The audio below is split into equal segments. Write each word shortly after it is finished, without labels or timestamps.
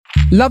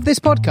Love this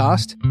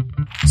podcast?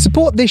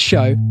 Support this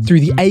show through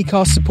the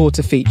Acast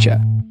supporter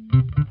feature.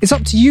 It's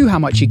up to you how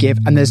much you give,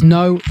 and there's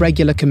no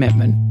regular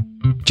commitment.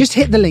 Just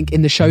hit the link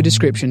in the show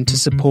description to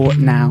support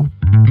now.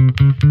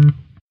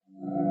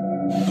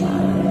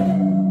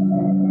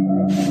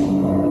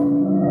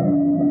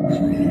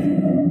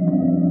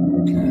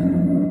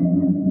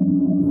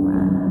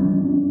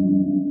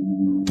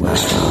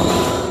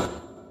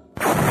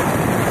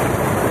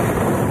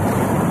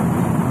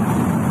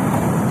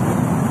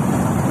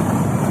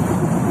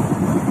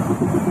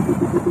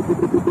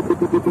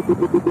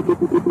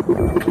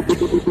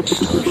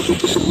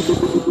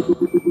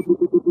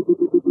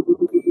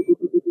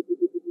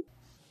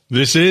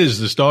 This is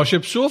the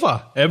Starship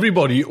Sofa.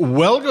 Everybody,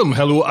 welcome,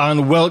 hello,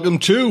 and welcome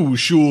to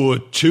show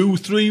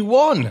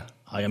 231.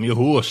 I am your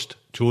host,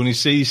 Tony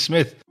C.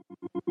 Smith.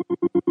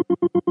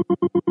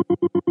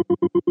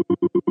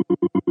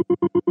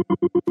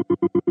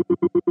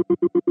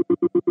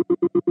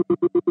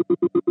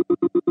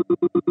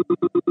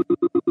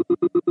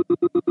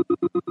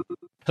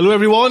 Hello,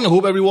 everyone. I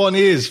hope everyone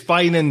is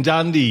fine and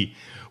dandy.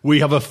 We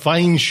have a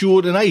fine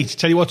show tonight.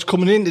 Tell you what's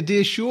coming in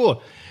today's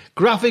show.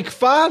 Graphic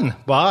Fan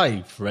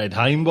by Fred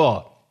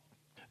Heimbar.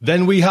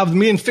 Then we have the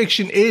main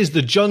fiction is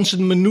The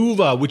Johnson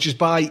Maneuver, which is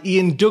by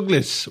Ian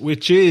Douglas,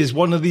 which is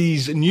one of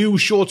these new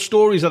short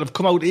stories that have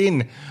come out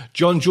in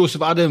John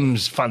Joseph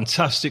Adams'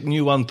 fantastic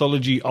new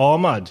anthology,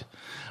 Armad.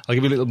 I'll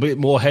give you a little bit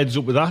more heads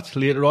up with that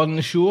later on in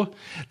the show.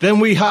 Then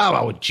we have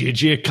our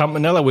JJ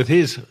Campanella with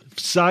his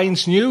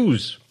science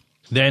news.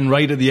 Then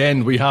right at the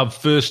end, we have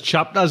First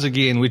Chapters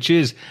again, which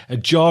is A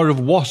Jar of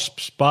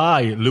Wasps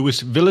by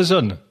Louis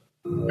Villazon.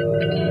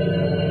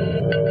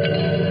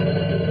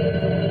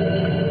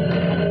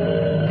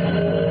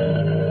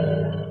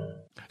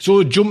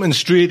 So jumping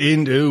straight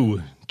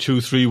into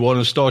 231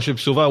 of Starship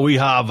Sofa, we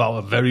have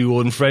our very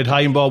own Fred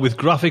Heimbar with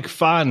Graphic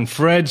Fan.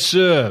 Fred,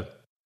 sir.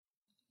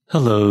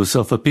 Hello,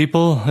 Sofa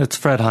people. It's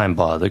Fred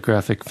Heimbar, the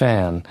Graphic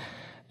Fan.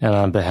 And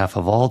on behalf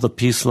of all the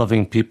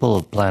peace-loving people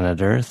of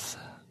planet Earth,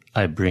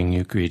 I bring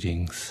you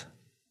greetings.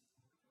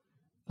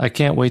 I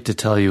can't wait to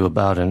tell you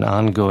about an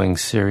ongoing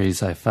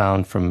series I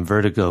found from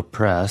Vertigo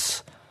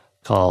Press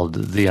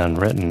called The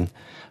Unwritten.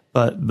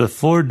 But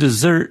before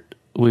dessert,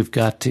 we've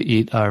got to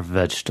eat our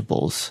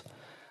vegetables.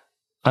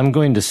 I'm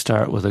going to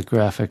start with a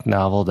graphic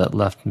novel that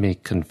left me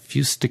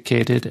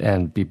confusticated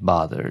and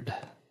bebothered.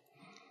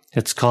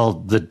 It's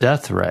called The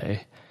Death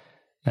Ray,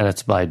 and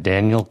it's by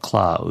Daniel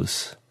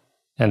Clowes,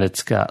 and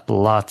it's got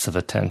lots of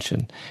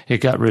attention. It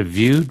got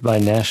reviewed by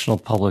National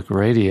Public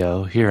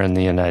Radio here in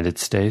the United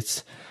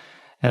States,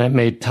 and it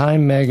made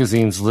Time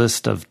Magazine's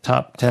list of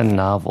top 10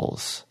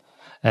 novels.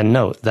 And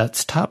note,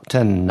 that's top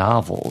 10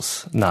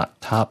 novels,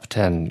 not top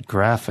 10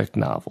 graphic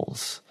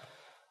novels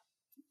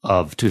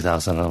of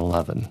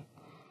 2011.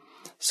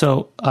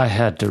 So I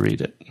had to read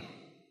it.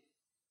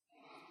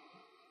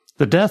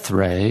 The Death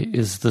Ray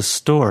is the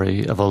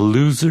story of a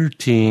loser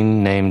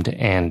teen named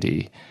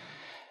Andy,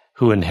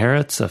 who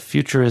inherits a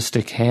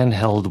futuristic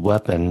handheld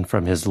weapon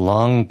from his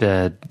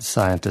long-dead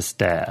scientist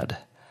dad.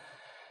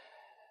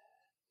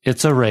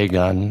 It's a ray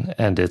gun,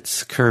 and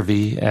it's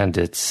curvy, and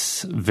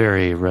it's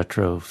very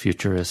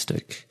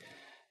retro-futuristic.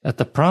 At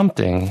the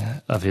prompting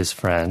of his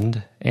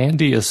friend,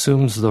 Andy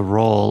assumes the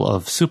role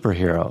of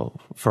superhero,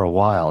 for a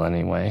while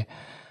anyway.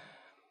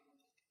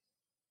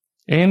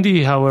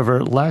 Andy,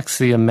 however, lacks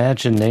the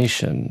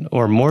imagination,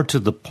 or more to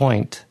the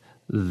point,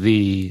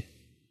 the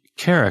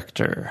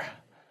character,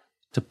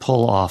 to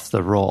pull off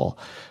the role.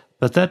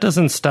 But that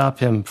doesn't stop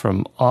him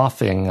from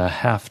offing a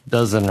half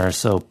dozen or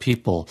so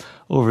people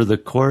over the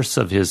course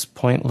of his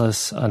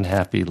pointless,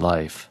 unhappy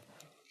life.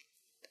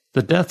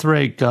 The death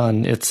ray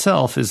gun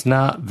itself is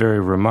not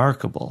very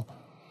remarkable.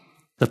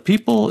 The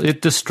people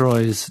it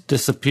destroys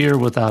disappear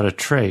without a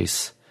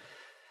trace.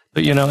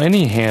 But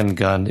any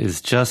handgun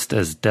is just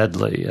as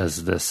deadly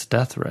as this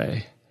death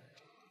ray.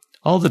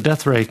 All the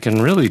death ray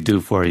can really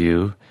do for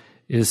you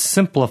is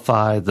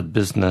simplify the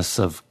business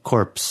of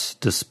corpse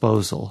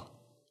disposal.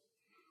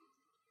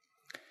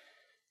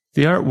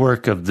 The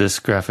artwork of this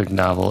graphic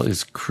novel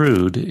is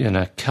crude in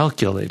a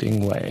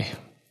calculating way.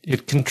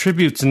 It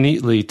contributes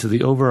neatly to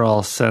the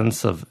overall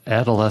sense of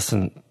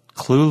adolescent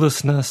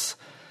cluelessness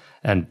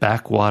and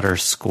backwater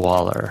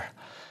squalor.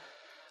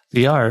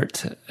 The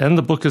art, and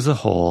the book as a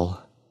whole,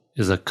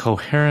 is a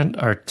coherent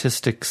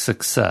artistic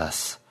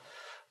success,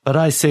 but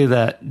I say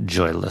that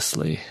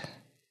joylessly.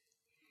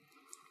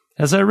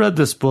 As I read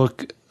this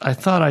book, I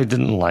thought I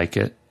didn't like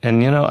it,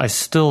 and I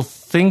still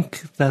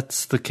think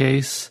that's the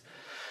case,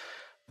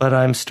 but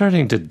I'm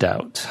starting to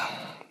doubt.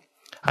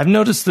 I've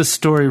noticed this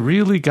story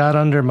really got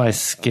under my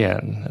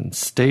skin and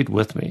stayed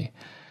with me.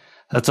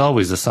 That's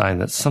always a sign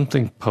that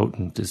something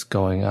potent is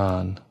going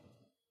on.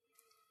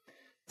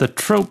 The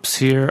tropes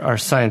here are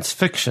science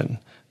fiction,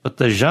 but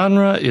the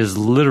genre is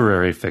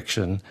literary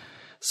fiction,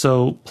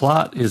 so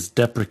plot is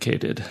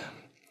deprecated.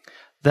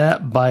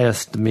 That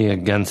biased me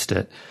against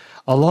it,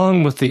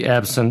 along with the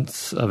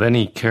absence of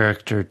any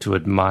character to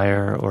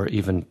admire or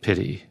even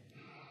pity.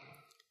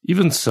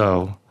 Even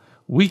so,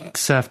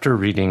 Weeks after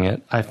reading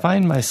it, I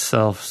find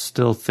myself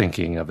still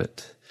thinking of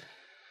it.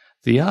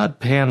 The odd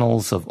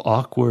panels of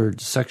awkward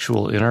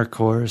sexual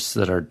intercourse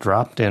that are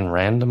dropped in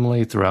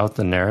randomly throughout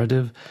the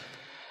narrative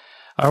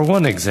are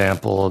one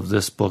example of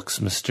this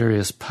book's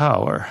mysterious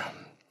power.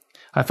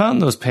 I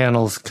found those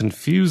panels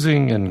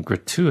confusing and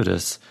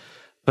gratuitous,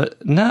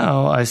 but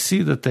now I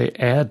see that they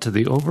add to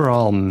the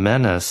overall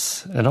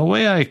menace in a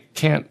way I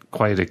can't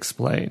quite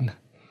explain.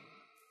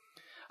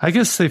 I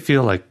guess they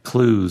feel like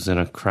clues in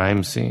a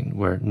crime scene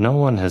where no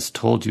one has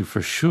told you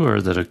for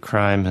sure that a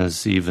crime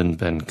has even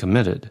been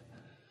committed.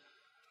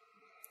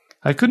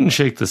 I couldn't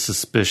shake the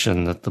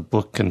suspicion that the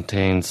book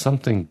contained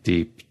something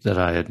deep that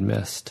I had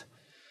missed.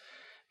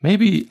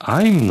 Maybe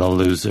I'm the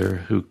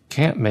loser who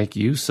can't make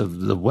use of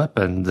the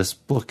weapon this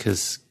book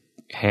has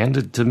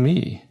handed to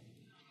me.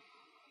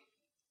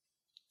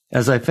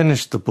 As I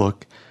finished the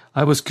book,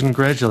 I was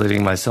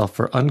congratulating myself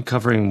for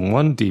uncovering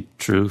one deep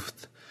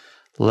truth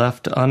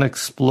left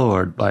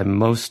unexplored by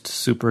most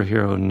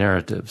superhero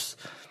narratives,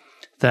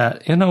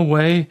 that, in a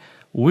way,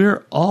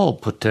 we're all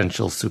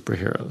potential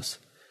superheroes.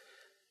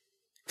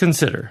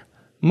 Consider,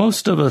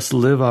 most of us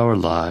live our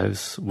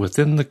lives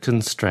within the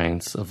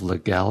constraints of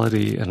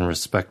legality and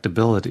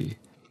respectability.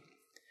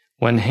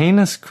 When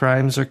heinous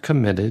crimes are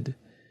committed,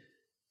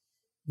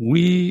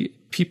 we,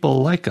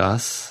 people like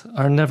us,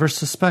 are never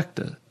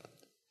suspected.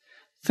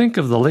 Think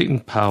of the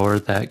latent power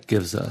that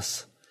gives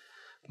us.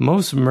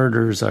 Most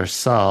murders are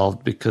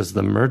solved because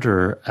the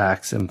murderer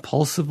acts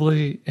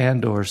impulsively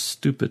and or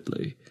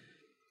stupidly.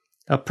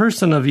 A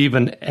person of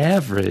even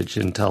average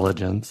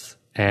intelligence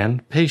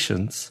and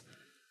patience,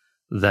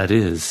 that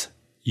is,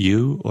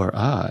 you or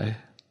I,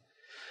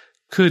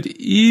 could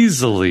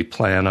easily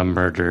plan a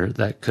murder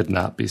that could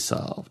not be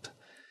solved.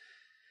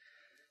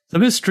 The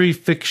mystery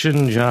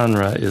fiction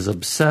genre is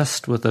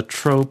obsessed with a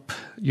trope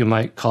you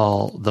might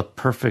call the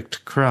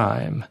perfect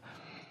crime.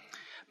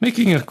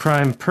 Making a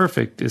crime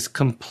perfect is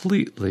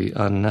completely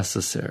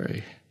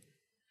unnecessary.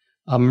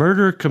 A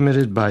murder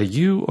committed by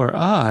you or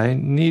I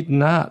need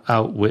not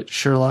outwit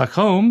Sherlock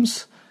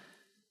Holmes.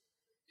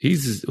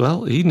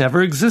 He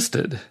never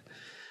existed.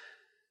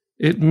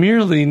 It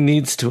merely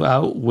needs to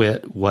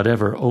outwit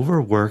whatever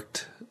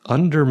overworked,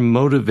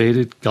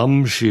 undermotivated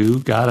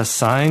gumshoe got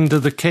assigned to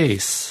the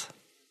case.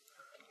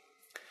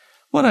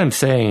 What I'm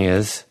saying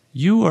is,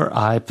 you or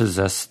I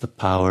possess the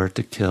power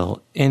to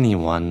kill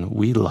anyone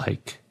we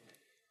like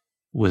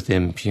with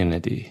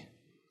impunity.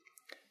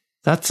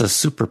 That's a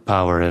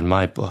superpower in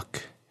my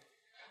book,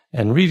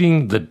 and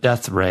reading The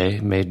Death Ray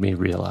made me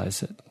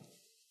realize it.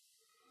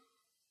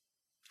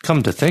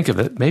 Come to think of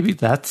it, maybe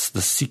that's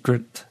the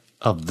secret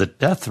of the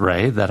death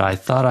ray that I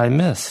thought I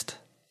missed.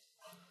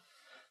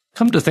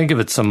 Come to think of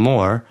it some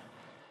more,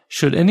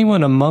 should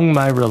anyone among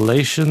my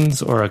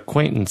relations or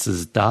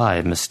acquaintances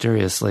die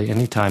mysteriously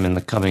anytime in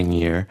the coming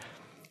year,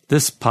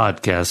 this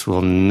podcast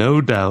will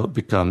no doubt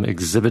become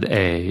Exhibit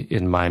A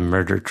in my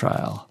murder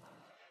trial.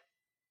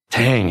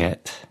 Dang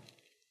it.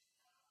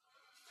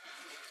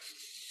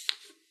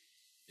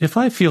 If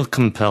I feel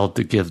compelled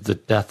to give The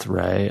Death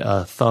Ray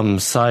a thumb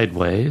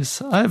sideways,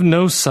 I have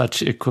no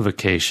such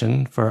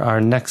equivocation for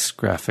our next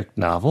graphic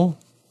novel.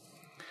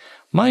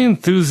 My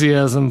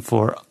enthusiasm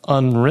for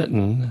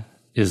Unwritten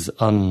is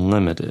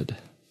unlimited.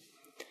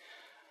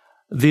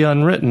 The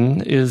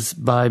Unwritten is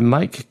by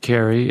Mike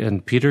Carey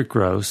and Peter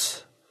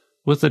Gross,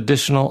 with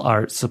additional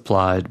art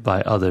supplied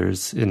by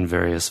others in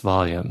various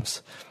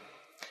volumes.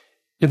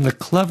 In the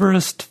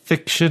cleverest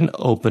fiction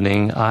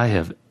opening I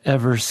have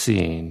ever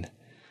seen,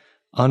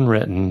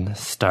 Unwritten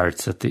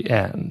starts at the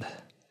end.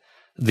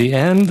 The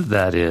end,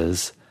 that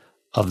is,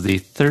 of the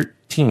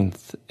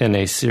 13th in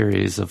a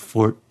series of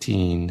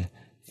 14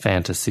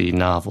 fantasy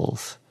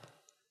novels.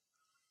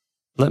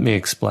 Let me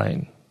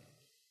explain.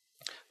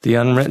 The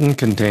Unwritten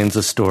contains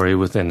a story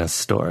within a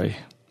story.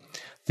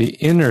 The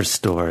inner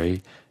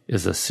story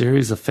is a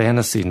series of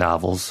fantasy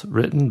novels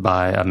written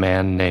by a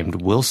man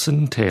named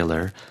Wilson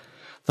Taylor,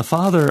 the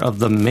father of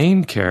the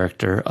main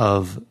character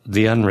of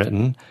The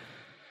Unwritten,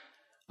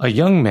 a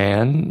young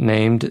man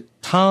named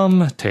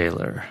Tom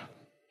Taylor.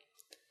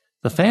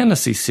 The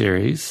fantasy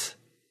series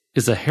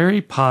is a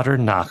Harry Potter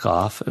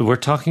knockoff. We're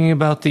talking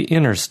about the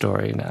inner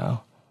story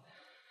now.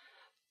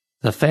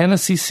 The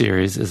fantasy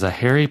series is a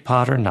Harry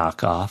Potter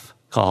knockoff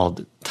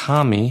called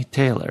Tommy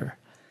Taylor.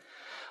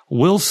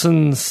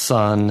 Wilson's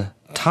son,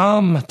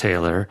 Tom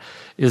Taylor,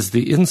 is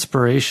the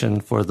inspiration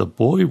for the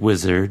boy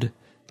wizard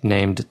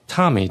named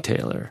Tommy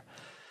Taylor.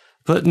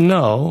 But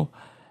no,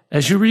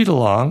 as you read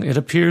along, it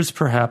appears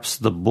perhaps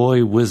the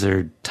boy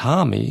wizard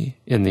Tommy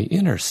in the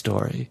inner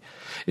story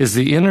is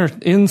the inner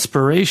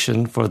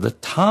inspiration for the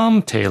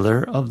Tom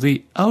Taylor of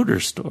the outer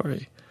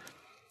story.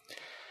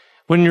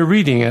 When you're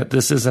reading it,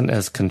 this isn't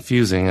as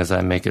confusing as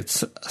I make it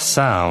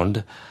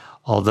sound,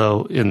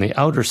 although in the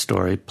outer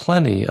story,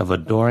 plenty of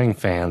adoring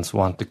fans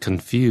want to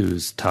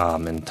confuse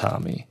Tom and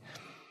Tommy.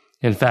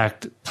 In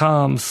fact,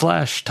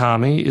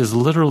 Tom/Tommy is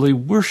literally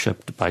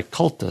worshipped by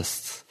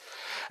cultists,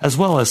 as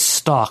well as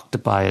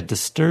stalked by a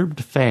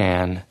disturbed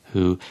fan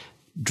who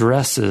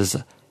dresses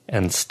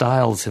and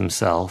styles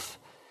himself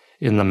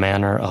in the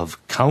manner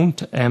of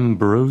Count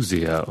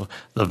Ambrosio,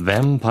 the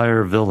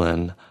vampire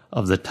villain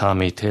of the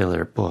Tommy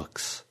Taylor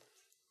books.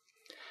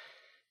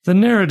 The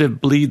narrative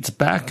bleeds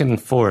back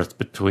and forth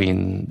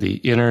between the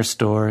inner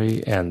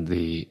story and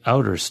the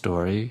outer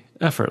story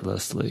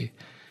effortlessly.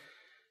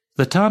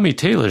 The Tommy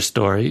Taylor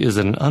story is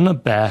an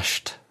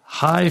unabashed,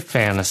 high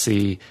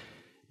fantasy,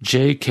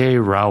 J.K.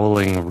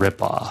 Rowling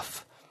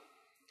ripoff,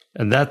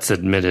 and that's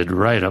admitted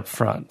right up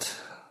front.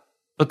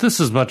 But this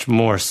is much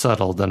more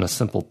subtle than a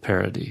simple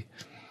parody.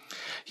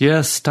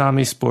 Yes,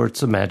 Tommy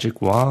sports a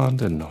magic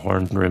wand and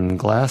horn-rimmed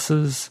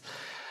glasses.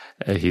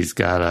 He's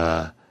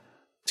got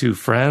two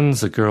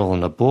friends, a girl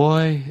and a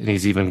boy, and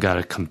he's even got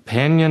a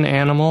companion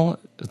animal.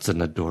 It's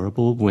an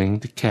adorable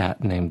winged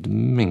cat named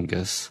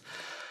Mingus.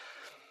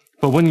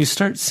 But when you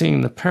start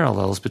seeing the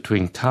parallels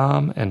between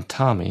Tom and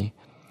Tommy,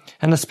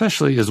 and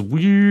especially as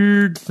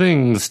weird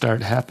things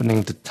start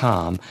happening to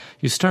Tom,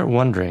 you start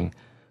wondering,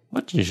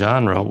 what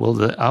genre will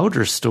the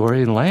outer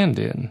story land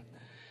in?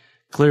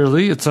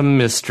 Clearly, it's a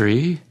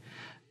mystery,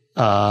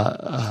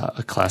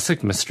 a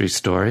classic mystery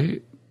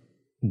story.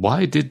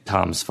 Why did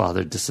Tom's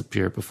father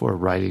disappear before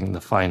writing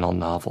the final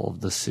novel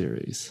of the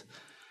series?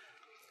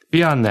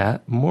 Beyond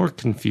that, more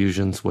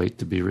confusions wait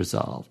to be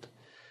resolved.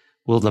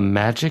 Will the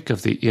magic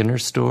of the inner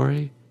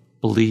story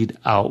bleed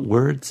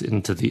outwards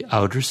into the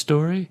outer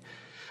story?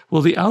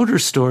 Will the outer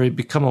story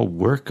become a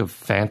work of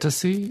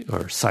fantasy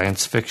or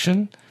science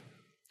fiction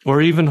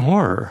or even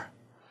horror?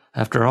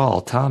 After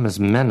all, Tom is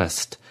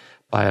menaced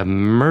by a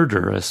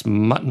murderous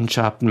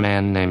mutton-chopped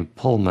man named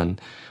Pullman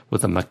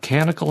with a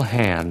mechanical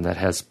hand that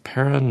has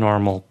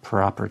paranormal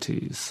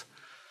properties.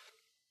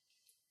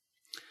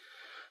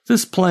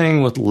 This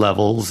playing with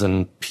levels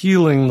and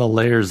peeling the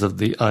layers of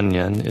the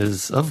onion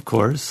is, of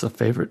course, a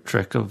favorite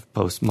trick of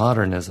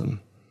postmodernism.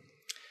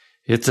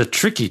 It's a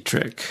tricky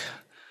trick.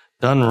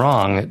 Done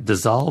wrong, it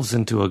dissolves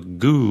into a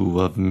goo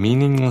of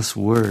meaningless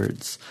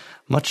words,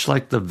 much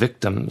like the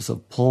victims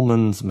of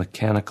Pullman's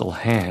mechanical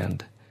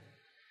hand.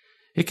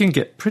 It can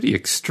get pretty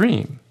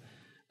extreme,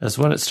 as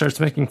when it starts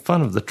making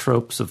fun of the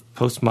tropes of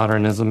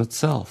postmodernism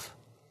itself.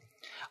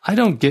 I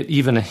don't get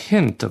even a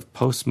hint of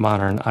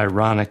postmodern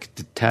ironic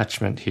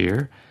detachment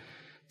here.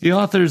 The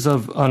authors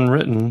of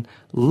Unwritten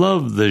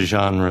love the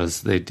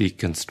genres they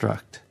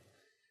deconstruct.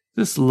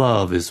 This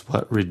love is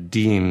what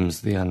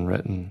redeems the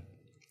unwritten.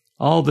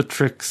 All the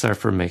tricks are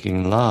for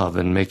making love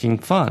and making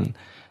fun.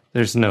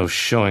 There's no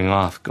showing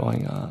off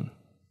going on.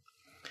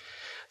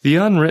 The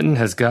Unwritten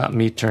has got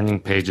me turning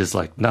pages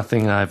like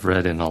nothing I've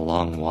read in a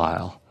long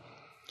while.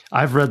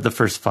 I've read the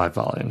first 5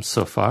 volumes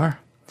so far.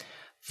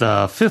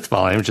 The 5th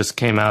volume just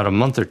came out a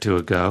month or two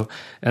ago,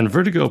 and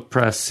Vertigo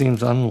Press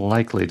seems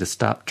unlikely to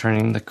stop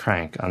turning the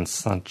crank on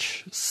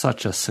such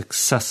a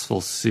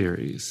successful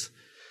series.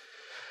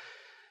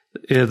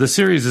 The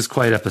series is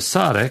quite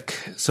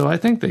episodic, so I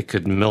think they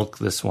could milk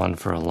this one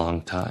for a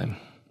long time.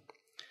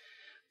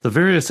 The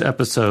various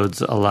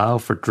episodes allow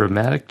for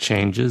dramatic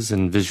changes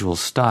in visual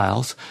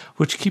styles,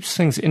 which keeps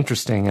things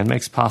interesting and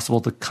makes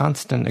possible the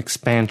constant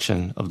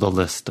expansion of the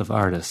list of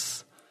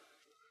artists.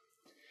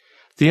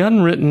 The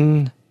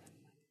Unwritten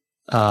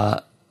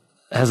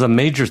has a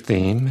major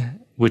theme,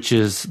 which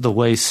is the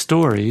way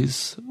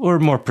stories, or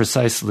more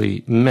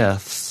precisely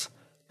myths,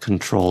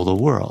 control the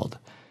world.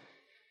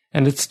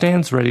 And it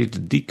stands ready to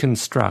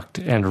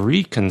deconstruct and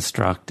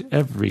reconstruct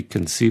every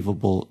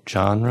conceivable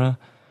genre.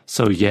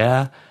 So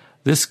yeah,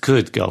 this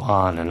could go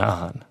on and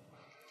on.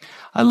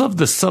 I love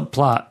the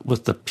subplot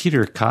with the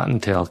Peter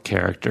Cottontail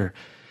character,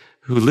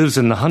 who lives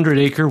in the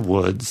 100-acre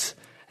woods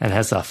and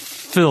has a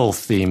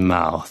filthy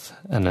mouth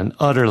and an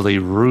utterly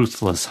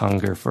ruthless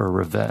hunger for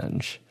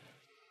revenge.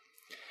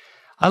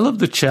 I love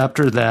the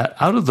chapter that,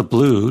 out of the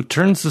blue,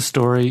 turns the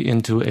story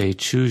into a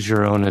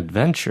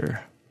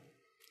choose-your-own-adventure.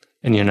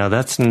 And you know,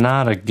 that's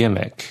not a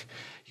gimmick.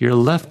 You're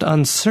left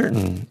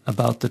uncertain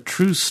about the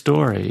true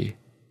story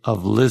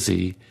of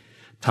Lizzie,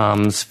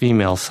 Tom's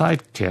female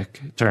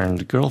sidekick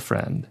turned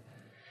girlfriend,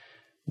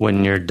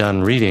 when you're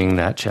done reading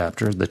that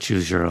chapter, the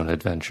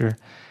choose-your-own-adventure.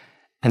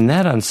 And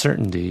that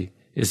uncertainty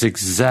is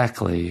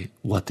exactly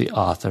what the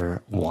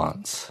author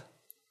wants.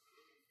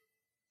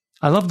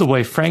 I love the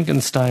way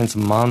Frankenstein's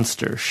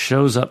monster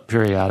shows up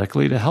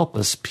periodically to help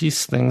us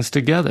piece things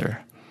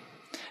together.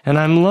 And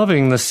I'm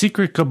loving the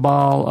secret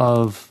cabal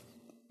of,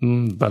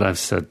 but I've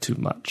said too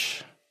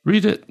much.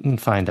 Read it and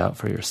find out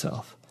for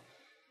yourself.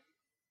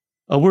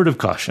 A word of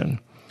caution.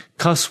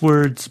 Cuss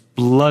words,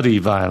 bloody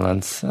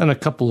violence, and a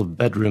couple of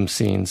bedroom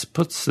scenes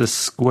puts this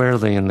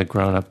squarely in the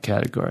grown-up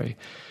category.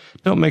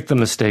 Don't make the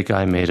mistake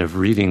I made of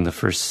reading the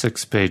first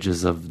 6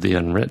 pages of The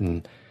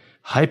Unwritten,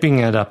 hyping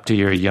it up to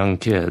your young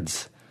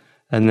kids,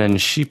 and then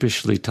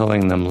sheepishly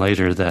telling them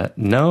later that,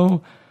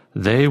 no,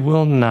 they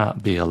will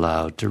not be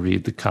allowed to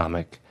read the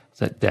comic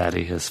that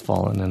Daddy has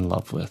fallen in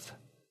love with.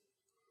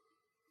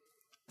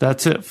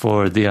 That's it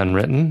for The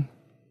Unwritten.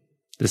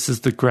 This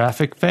is the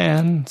Graphic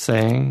Fan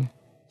saying,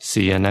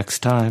 see you next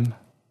time.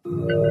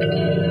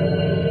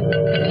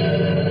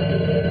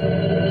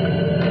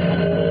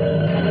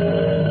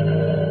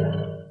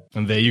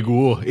 And there you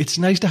go. It's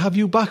nice to have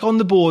you back on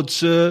the board,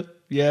 sir.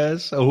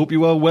 Yes, I hope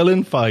you are well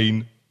and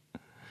fine.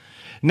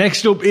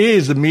 Next up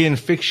is the main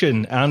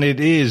fiction, and it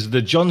is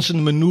The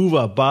Johnson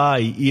Manoeuvre by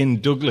Ian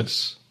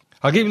Douglas.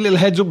 I'll give you a little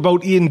heads up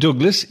about Ian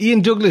Douglas.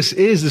 Ian Douglas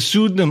is the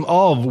pseudonym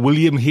of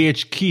William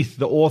H. Keith,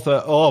 the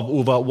author of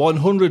over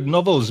 100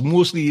 novels,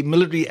 mostly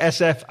military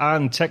SF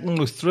and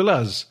technical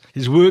thrillers.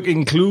 His work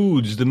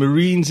includes the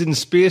Marines in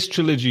Space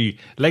trilogy,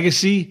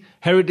 Legacy,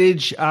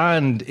 Heritage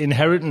and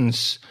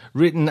Inheritance,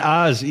 written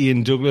as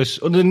Ian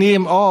Douglas. Under the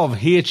name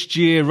of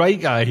H.J.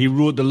 Riker, he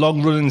wrote the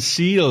long-running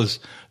SEALs,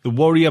 the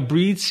Warrior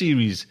Breed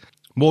series.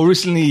 More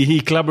recently, he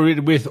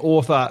collaborated with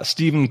author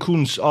Stephen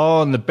Kuntz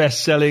on the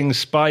best-selling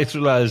spy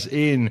thrillers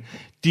in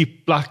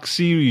Deep Black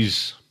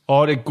series,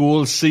 Arctic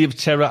Gold, Sea of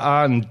Terror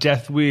and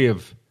Death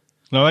Wave.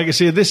 Now, like I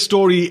say, this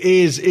story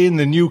is in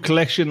the new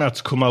collection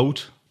that's come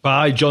out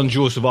by John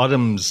Joseph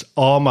Adams,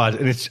 Armad,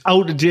 and it's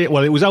out today.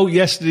 Well, it was out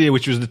yesterday,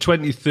 which was the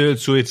 23rd,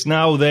 so it's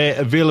now there,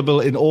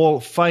 available in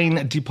all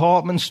fine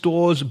department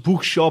stores,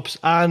 bookshops,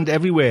 and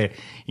everywhere.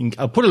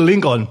 I'll put a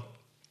link on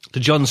to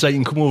John's site.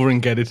 You can come over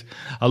and get it.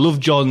 I love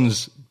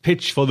John's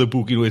pitch for the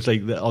book. You know, it's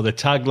like the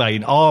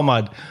tagline: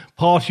 Armad,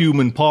 part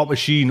human, part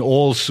machine,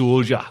 all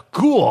soldier.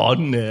 Go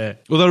on there.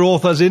 Other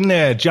authors in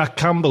there: Jack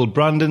Campbell,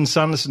 Brandon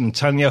Sanderson,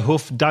 Tanya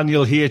Huff,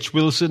 Daniel H.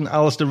 Wilson,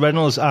 Alistair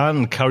Reynolds,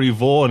 and Carrie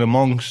Vaughan,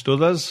 amongst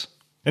others.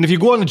 And if you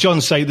go on to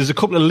John's site, there's a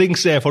couple of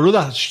links there for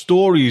other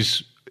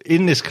stories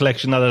in this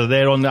collection that are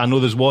there on there. I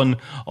know there's one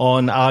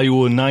on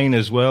IO9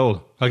 as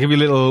well. I'll give you a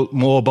little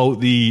more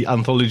about the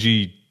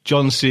anthology.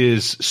 John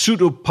says,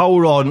 suit up,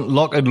 power on,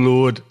 lock and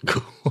load.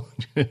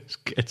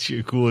 Just gets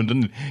you going,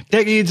 doesn't it?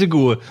 Decades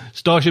ago,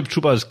 Starship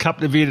Troopers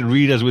captivated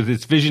readers with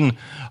its vision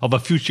of a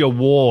future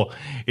war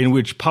in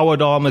which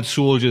powered armoured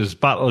soldiers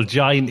battle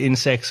giant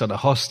insects on a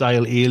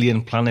hostile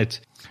alien planet.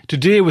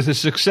 Today, with the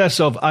success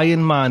of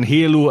Iron Man,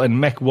 Halo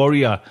and Mech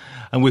Warrior,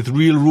 and with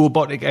real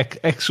robotic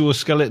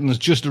exoskeletons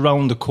just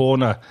around the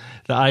corner,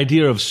 the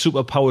idea of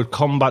superpowered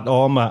combat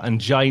armour and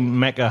giant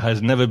mecha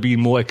has never been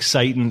more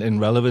exciting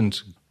and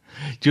relevant.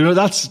 Do you know,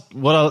 that's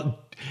what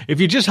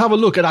if you just have a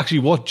look at actually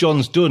what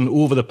John's done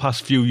over the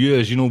past few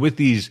years, you know, with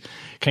these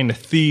kind of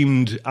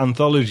themed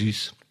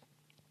anthologies,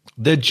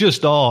 they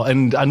just are.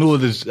 And I know I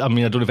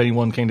don't know if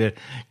anyone kind of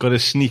got a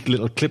sneak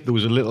little clip. There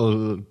was a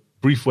little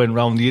brief went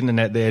around the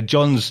internet there.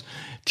 John's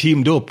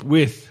teamed up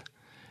with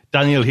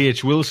Daniel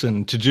H.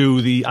 Wilson to do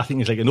I think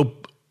it's like an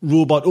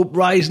Robot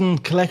Uprising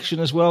collection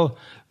as well.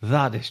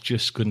 That is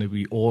just going to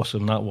be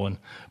awesome, that one.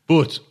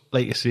 But,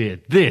 like I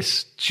say,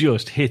 this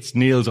just hits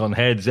nails on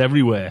heads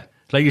everywhere.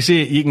 Like you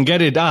say, you can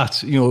get it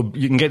you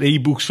can get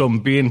ebooks from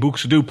Bain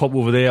Books. Do pop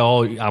over there,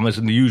 or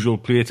Amazon, the usual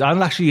places,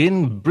 and actually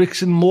in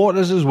bricks and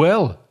mortars as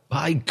well.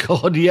 My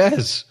God,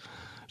 yes.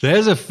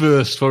 There's a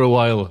first for a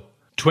while.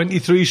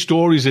 23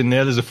 stories in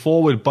there. There's a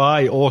foreword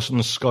by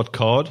Orson Scott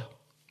Card.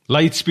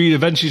 Lightspeed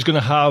eventually is going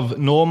to have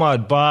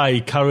Nomad by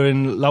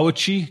Karen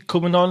Lauchi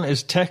coming on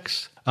as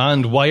text.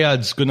 And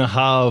Wired's going to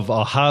have,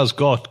 or has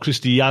got,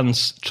 Christy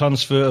Yant's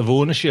Transfer of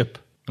Ownership.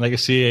 Like I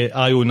say,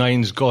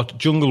 IO9's got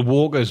Jungle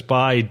Walkers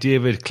by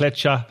David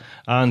Kletcher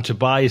and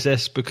Tobias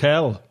S.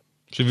 Bukel.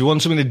 So if you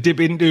want something to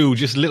dip into,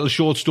 just little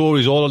short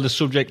stories all on the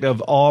subject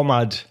of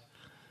Armad,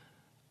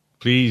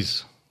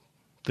 please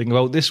think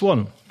about this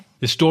one.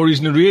 The story is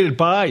narrated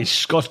by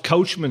Scott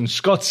Couchman.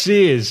 Scott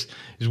says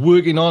he's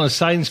working on a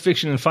science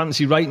fiction and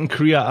fantasy writing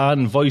career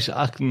and voice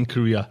acting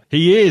career.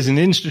 He is an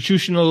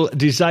institutional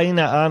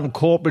designer and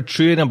corporate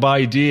trainer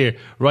by day,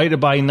 writer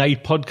by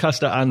night,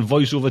 podcaster and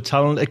voiceover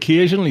talent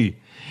occasionally.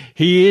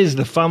 He is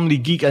the family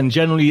geek and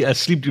generally a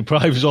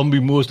sleep-deprived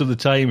zombie most of the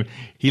time.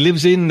 He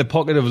lives in the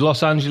pocket of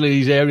Los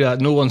Angeles area that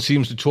no one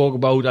seems to talk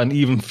about and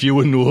even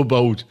fewer know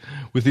about.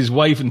 With his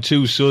wife and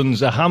 2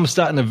 sons, a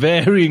hamster and a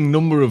varying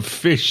number of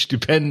fish,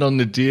 depend on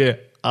the day.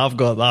 I've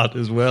got that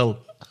as well.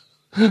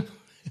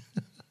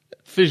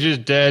 Fish is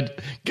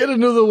dead. Get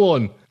another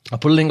one. I'll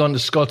put a link on to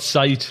Scott's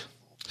site.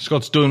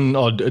 Scott's doing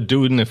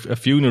a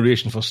few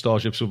narration for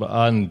StarShipSofa,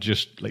 and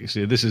just, like I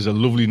say, this is a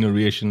lovely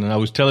narration. And I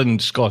was telling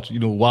Scott,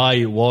 why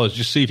it was.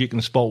 Just see if you can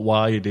spot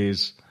why it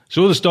is.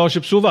 So the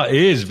StarShipSofa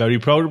is very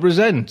proud to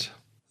present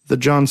The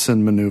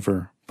Johnson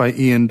Maneuver by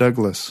Ian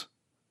Douglas.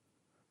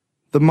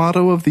 The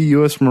motto of the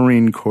U.S.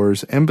 Marine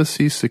Corps'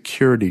 Embassy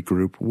Security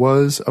Group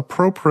was,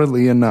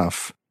 appropriately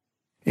enough,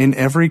 in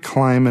every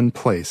clime and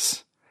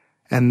place,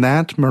 and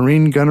that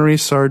Marine Gunnery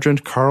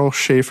Sergeant Carl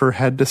Schaefer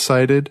had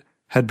decided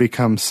had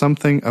become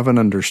something of an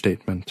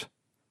understatement.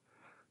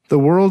 The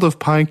world of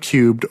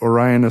Pi-cubed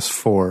Orionis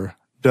IV,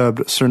 dubbed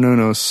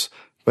Cernunnos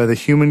by the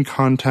Human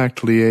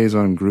Contact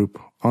Liaison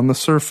Group on the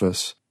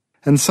surface,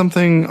 and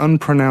something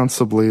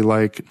unpronounceably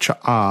like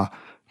Cha'a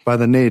by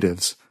the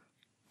natives,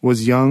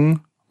 was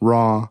young,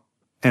 raw,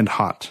 and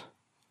hot.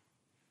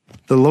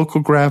 The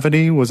local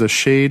gravity was a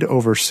shade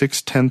over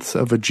 0.6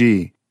 of a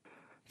G,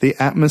 the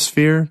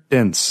atmosphere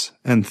dense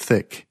and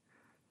thick.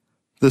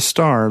 The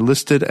star,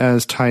 listed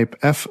as type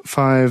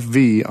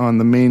F5V on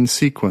the main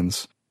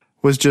sequence,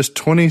 was just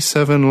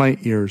 27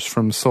 light-years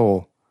from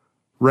Sol,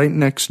 right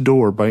next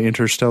door by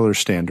interstellar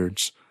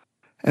standards,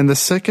 and the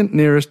second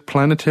nearest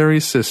planetary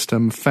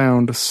system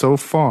found so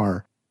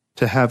far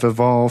to have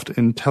evolved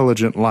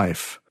intelligent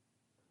life.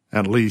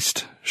 At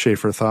least,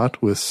 Schaefer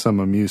thought with some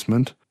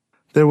amusement,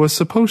 there was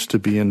supposed to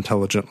be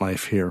intelligent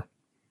life here.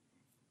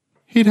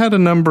 He'd had a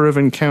number of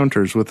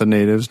encounters with the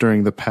natives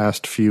during the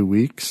past few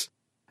weeks,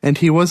 and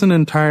he wasn't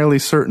entirely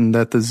certain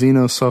that the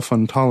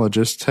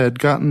xenosophontologists had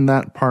gotten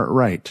that part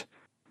right.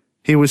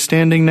 He was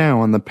standing now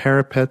on the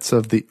parapets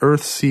of the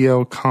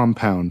Earth-CL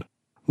compound,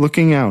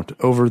 looking out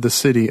over the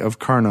city of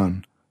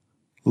Karnon,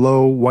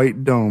 low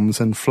white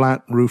domes and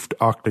flat-roofed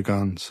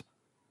octagons.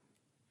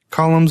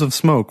 Columns of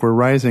smoke were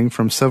rising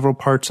from several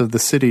parts of the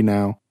city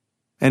now,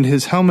 and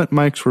his helmet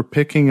mics were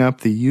picking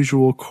up the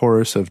usual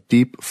chorus of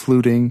deep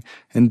fluting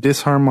and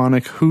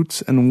disharmonic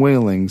hoots and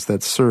wailings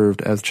that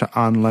served as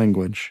Cha'an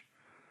language.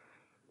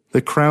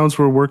 The crowds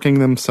were working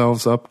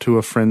themselves up to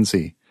a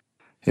frenzy.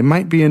 It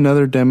might be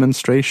another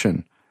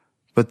demonstration,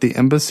 but the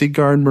Embassy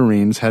Guard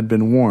Marines had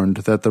been warned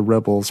that the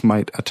rebels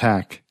might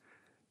attack.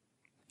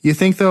 "You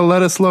think they'll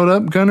let us load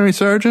up, Gunnery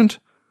Sergeant?"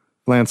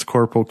 Lance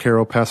Corporal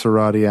Carol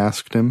Passerati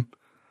asked him.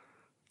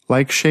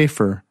 Like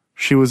Schaefer,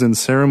 she was in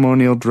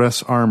ceremonial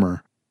dress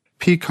armor,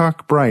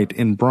 peacock bright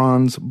in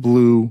bronze,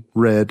 blue,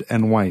 red,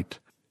 and white.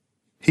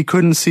 He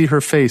couldn't see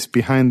her face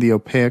behind the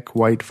opaque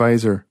white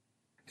visor.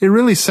 "It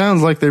really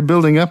sounds like they're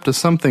building up to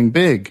something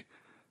big."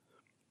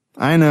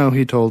 "I know,"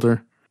 he told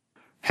her.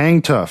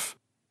 "Hang tough.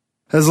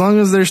 As long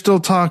as they're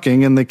still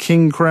talking and the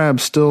king crab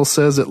still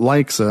says it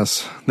likes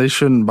us, they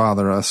shouldn't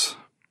bother us."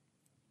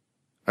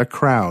 A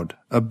crowd,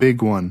 a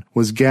big one,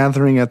 was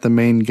gathering at the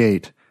main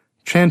gate,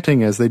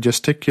 chanting as they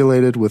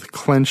gesticulated with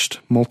clenched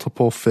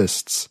multiple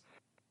fists.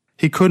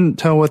 He couldn't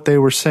tell what they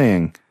were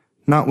saying,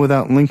 not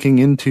without linking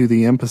into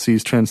the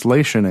embassy's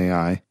translation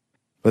AI,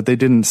 but they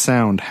didn't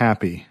sound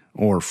happy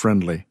or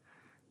friendly.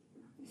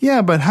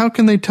 "Yeah, but how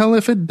can they tell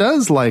if it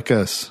does like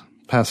us?"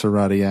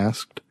 Passerati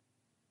asked.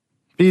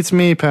 "Beats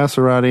me,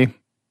 Passerati.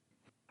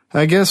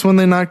 I guess when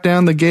they knock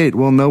down the gate,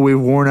 we'll know we've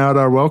worn out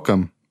our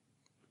welcome."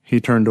 He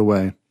turned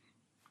away.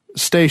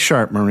 "Stay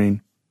sharp,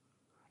 Marine."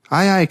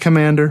 "Aye, aye,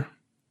 Commander."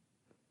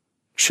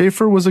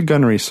 Schaefer was a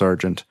gunnery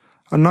sergeant,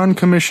 a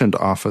non-commissioned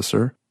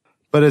officer,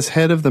 but as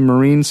head of the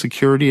Marine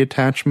Security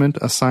Attachment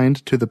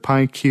assigned to the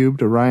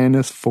Pi-cubed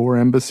Orionis IV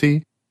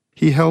Embassy,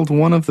 he held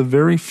one of the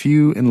very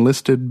few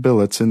enlisted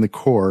billets in the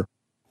Corps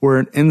where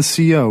an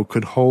NCO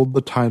could hold the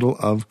title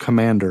of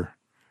Commander.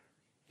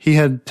 He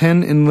had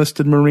 10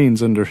 enlisted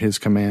Marines under his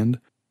command.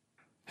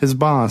 His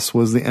boss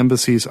was the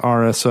embassy's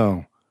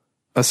RSO,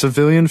 a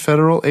civilian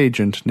federal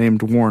agent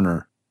named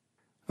Warner,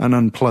 an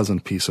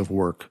unpleasant piece of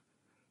work.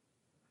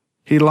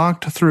 He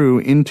locked through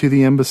into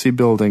the embassy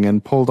building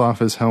and pulled off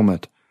his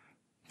helmet.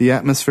 The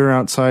atmosphere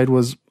outside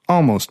was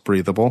almost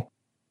breathable,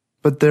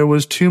 but there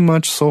was too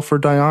much sulfur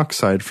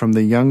dioxide from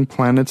the young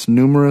planet's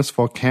numerous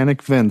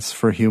volcanic vents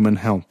for human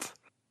health.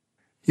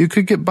 You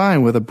could get by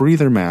with a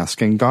breather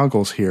mask and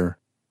goggles here,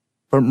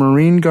 but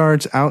Marine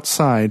guards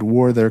outside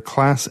wore their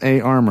Class A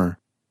armor,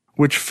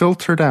 which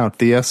filtered out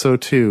the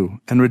SO2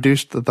 and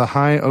reduced the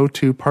high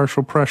O2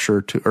 partial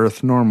pressure to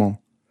Earth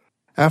normal.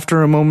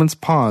 After a moment's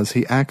pause,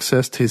 he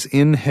accessed his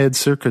in-head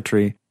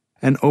circuitry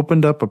and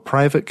opened up a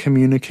private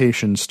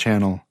communications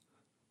channel.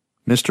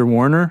 "Mr.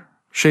 Warner?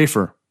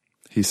 Schaefer,"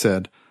 he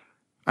said.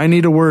 "I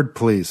need a word,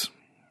 please."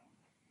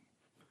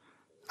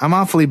 "I'm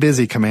awfully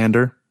busy,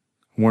 Commander,"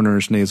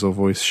 Warner's nasal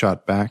voice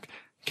shot back.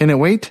 "Can it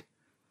wait?"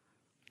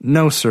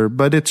 "No, sir,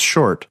 but it's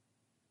short.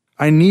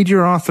 I need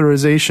your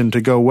authorization to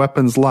go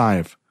weapons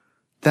live."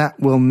 "That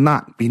will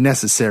not be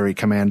necessary,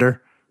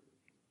 Commander."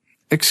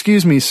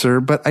 "Excuse me, sir,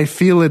 but I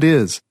feel it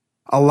is.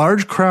 A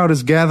large crowd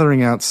is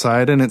gathering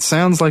outside, and it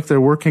sounds like they're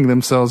working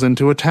themselves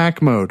into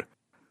attack mode."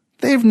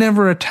 "They've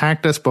never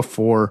attacked us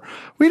before.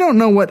 We don't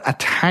know what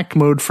attack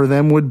mode for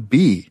them would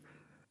be."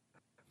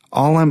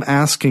 "All I'm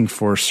asking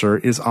for, sir,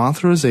 is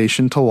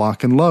authorization to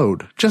lock and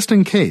load, just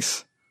in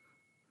case."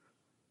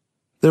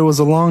 There was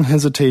a long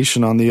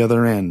hesitation on the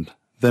other end.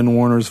 Then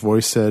Warner's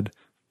voice said,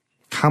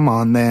 "Come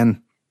on,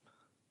 then."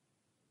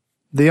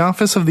 The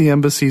office of the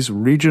embassy's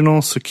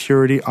regional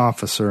security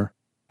officer,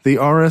 the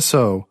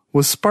RSO,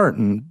 was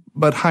Spartan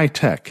but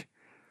high-tech.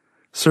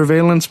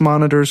 Surveillance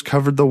monitors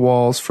covered the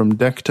walls from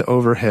deck to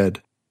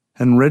overhead,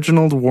 and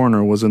Reginald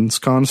Warner was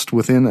ensconced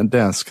within a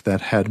desk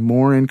that had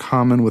more in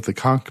common with the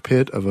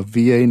cockpit of a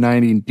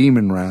VA-90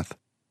 Demon Wrath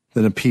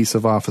than a piece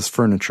of office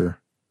furniture.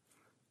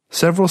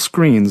 Several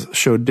screens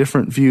showed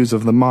different views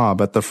of the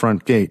mob at the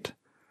front gate.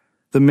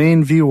 The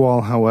main view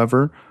wall,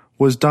 however,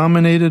 was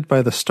dominated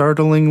by the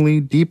startlingly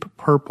deep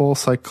purple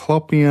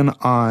cyclopean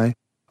eye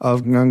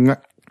of Ng'Gra'ol,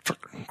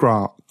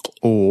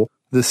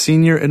 the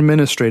senior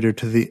administrator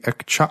to the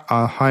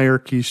Ekcha'a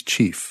hierarchy's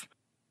chief.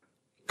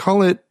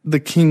 Call it the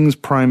King's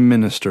Prime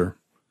Minister.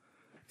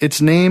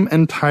 Its name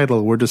and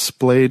title were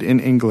displayed in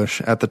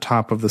English at the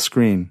top of the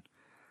screen.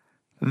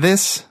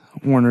 "This,"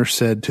 Warner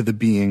said to the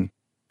being,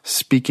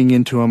 speaking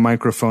into a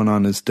microphone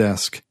on his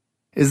desk,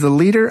 "is the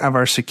leader of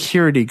our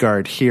security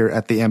guard here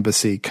at the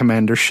embassy,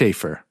 Commander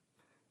Schaefer."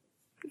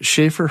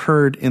 Schaefer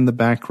heard in the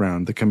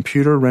background the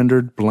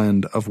computer-rendered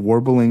blend of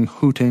warbling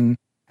hooting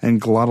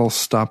and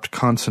glottal-stopped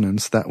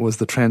consonants that was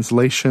the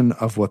translation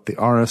of what the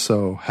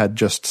RSO had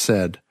just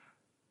said.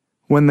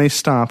 When they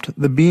stopped,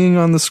 the being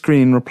on the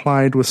screen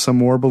replied with some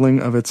warbling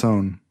of its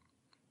own.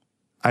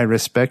 "I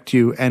respect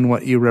you and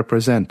what you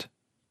represent."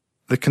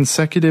 The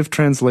consecutive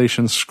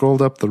translations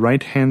scrolled up the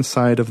right-hand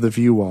side of the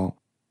view wall,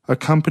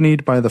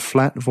 accompanied by the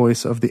flat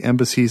voice of the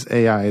embassy's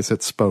AI as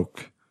it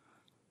spoke.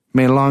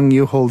 "May long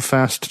you hold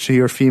fast to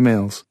your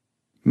females.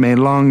 May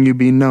long you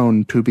be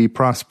known to be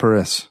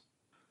prosperous."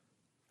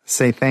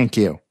 "Say thank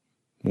you,"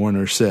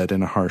 Warner said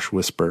in a harsh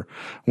whisper,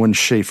 when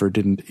Schaefer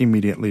didn't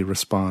immediately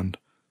respond.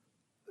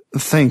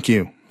 "Thank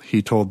you,"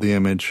 he told the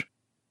image.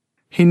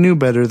 He knew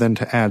better than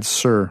to add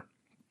 "sir."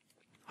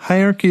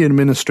 Hierarchy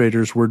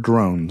administrators were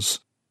drones,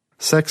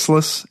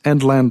 sexless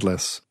and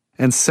landless,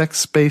 and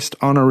sex-based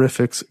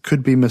honorifics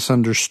could be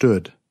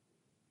misunderstood,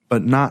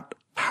 but not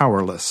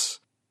powerless.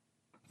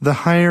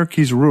 The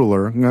hierarchy's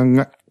ruler,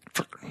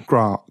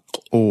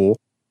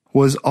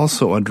 was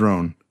also a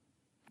drone.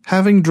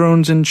 Having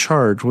drones in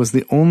charge was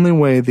the only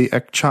way the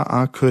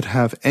Ekcha'a could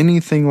have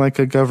anything like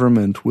a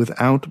government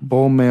without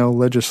bull male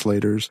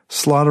legislators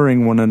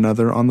slaughtering one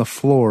another on the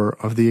floor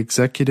of the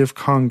Executive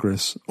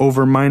Congress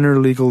over minor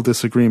legal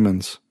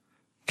disagreements.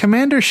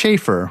 "Commander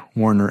Schaefer,"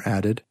 Warner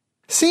added,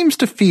 "seems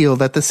to feel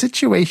that the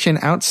situation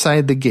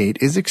outside the gate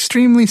is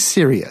extremely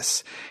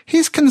serious.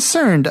 He's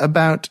concerned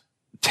about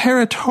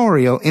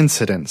territorial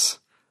incidents.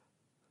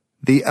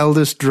 The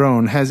eldest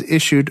drone has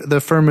issued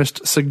the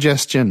firmest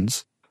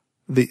suggestions,"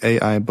 the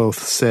AI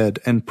both said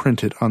and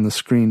printed on the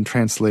screen,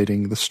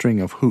 translating the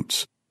string of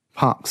hoots,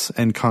 pops,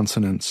 and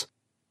consonants.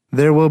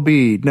 "There will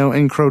be no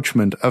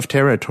encroachment of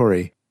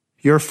territory.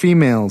 Your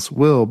females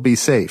will be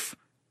safe."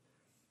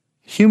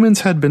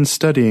 Humans had been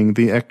studying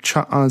the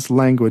Ekcha'a's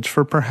language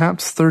for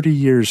perhaps 30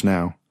 years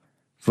now.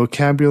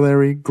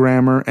 Vocabulary,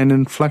 grammar, and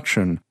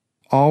inflection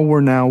all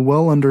were now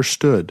well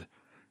understood,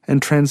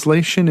 and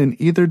translation in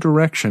either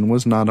direction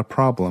was not a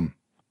problem.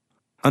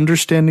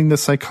 Understanding the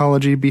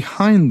psychology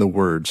behind the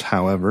words,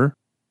 however,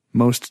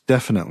 most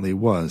definitely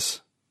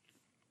was.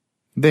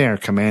 "There,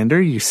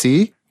 Commander, you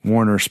see?"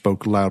 Warner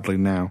spoke loudly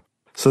now,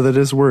 so that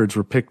his words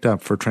were picked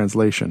up for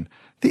translation.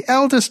 "The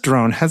eldest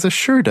drone has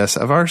assured us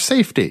of our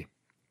safety."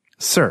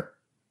 "Sir,"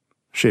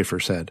 Schaefer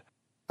said,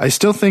 "I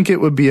still think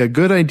it would be a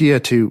good idea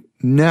to—"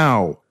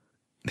 "No!"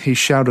 He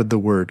shouted the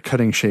word,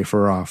 cutting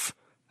Schaefer off.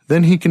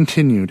 Then he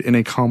continued in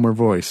a calmer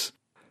voice.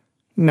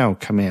 "No,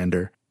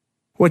 Commander.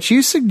 What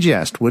you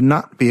suggest would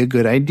not be a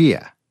good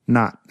idea.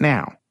 Not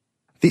now.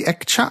 The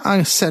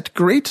Ekcha'a set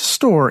great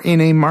store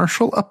in a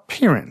martial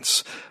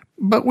appearance,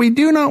 but we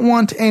do not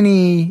want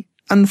any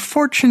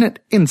unfortunate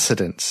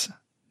incidents,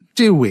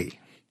 do we?"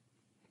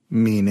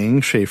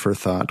 Meaning, Schaefer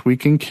thought, we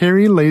can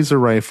carry laser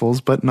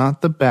rifles but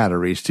not the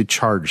batteries to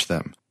charge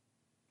them.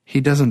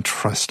 He doesn't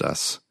trust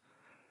us.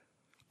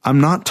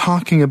 "I'm not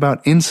talking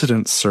about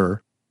incidents,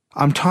 sir.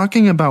 I'm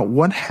talking about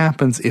what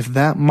happens if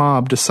that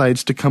mob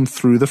decides to come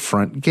through the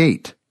front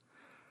gate.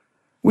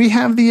 We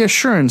have the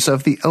assurance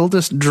of the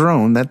eldest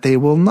drone that they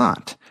will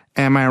not.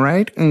 Am I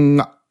right,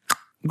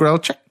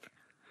 Grelchik?"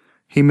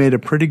 He made a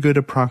pretty good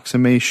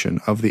approximation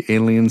of the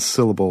alien's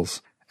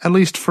syllables, at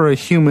least for a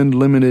human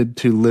limited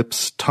to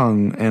lips,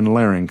 tongue, and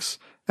larynx,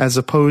 as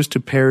opposed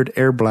to paired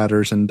air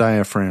bladders and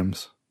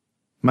diaphragms.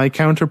 "My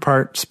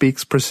counterpart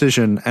speaks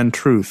precision and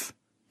truth.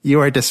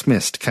 You are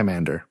dismissed,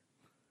 Commander."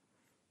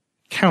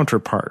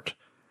 Counterpart,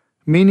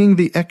 meaning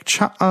the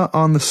Ekcha'a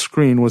on the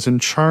screen was in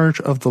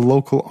charge of the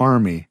local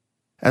army,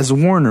 as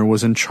Warner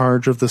was in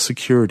charge of the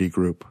security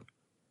group.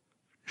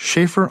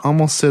 Schaefer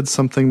almost said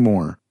something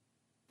more,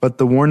 but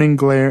the warning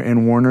glare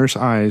in Warner's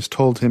eyes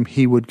told him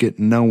he would get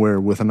nowhere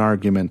with an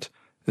argument,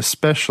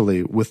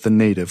 especially with the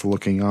native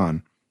looking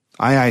on.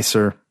 "Aye, aye,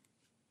 sir."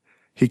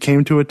 He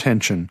came to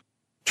attention,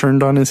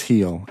 turned on his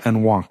heel,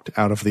 and walked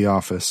out of the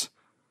office.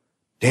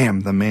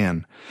 Damn the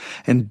man.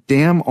 And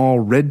damn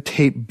all red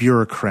tape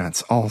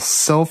bureaucrats, all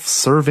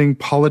self-serving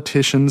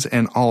politicians,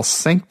 and all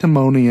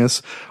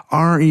sanctimonious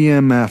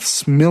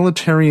REMFs,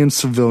 military and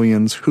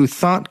civilians, who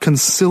thought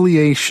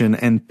conciliation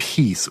and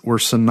peace were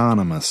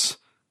synonymous.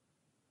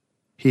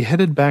 He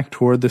headed back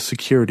toward the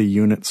security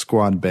unit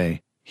squad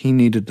bay. He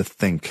needed to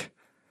think.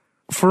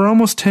 For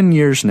almost 10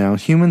 years now,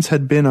 humans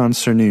had been on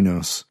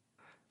Cernunnos.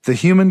 The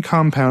human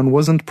compound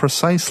wasn't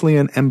precisely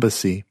an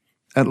embassy,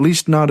 at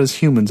least not as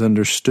humans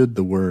understood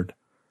the word,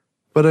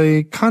 but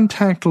a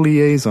contact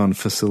liaison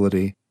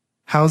facility,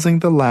 housing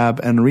the lab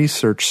and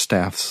research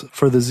staffs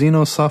for the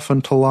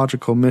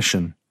xenosophantological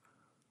mission.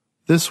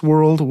 This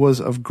world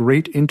was of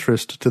great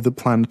interest to the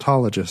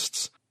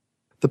planetologists.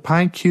 The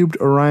pi-cubed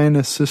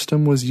Orionis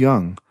system was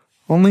young,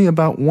 only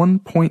about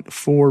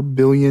 1.4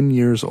 billion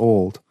years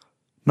old,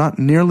 not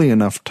nearly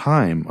enough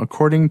time,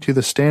 according to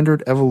the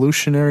standard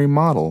evolutionary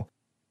model,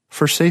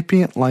 for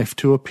sapient life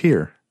to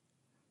appear.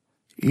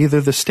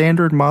 Either the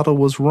standard model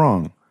was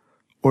wrong,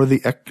 or the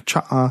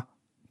Ekcha'a,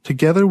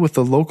 together with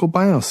the local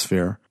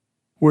biosphere,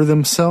 were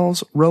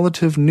themselves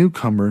relative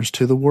newcomers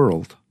to the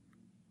world.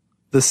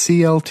 The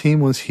CL team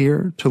was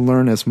here to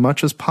learn as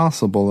much as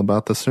possible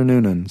about the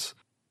Cernunans,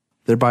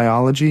 their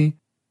biology,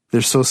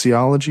 their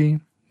sociology,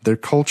 their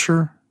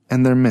culture,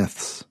 and their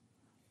myths.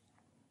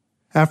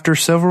 After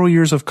several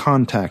years of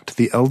contact,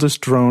 the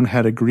eldest drone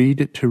had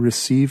agreed to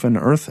receive an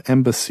Earth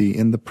embassy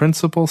in the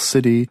principal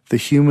city the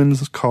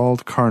humans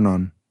called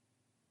Karnon.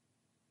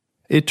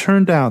 It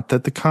turned out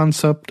that the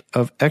concept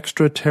of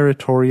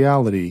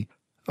extraterritoriality,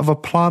 of a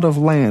plot of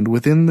land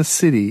within the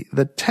city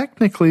that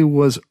technically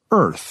was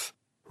Earth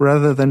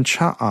rather than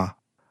Cha'a,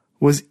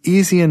 was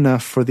easy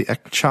enough for the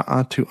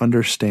Ekcha'a to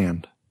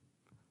understand.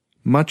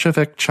 Much of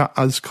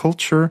Ekcha'a's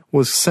culture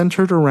was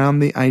centered around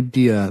the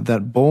idea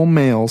that bull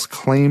males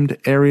claimed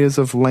areas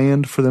of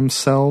land for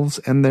themselves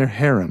and their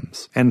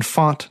harems, and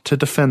fought to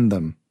defend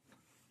them.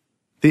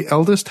 The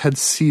eldest had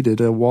ceded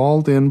a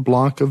walled-in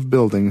block of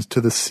buildings to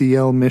the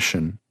CL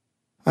mission,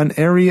 an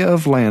area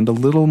of land a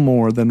little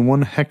more than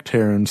 1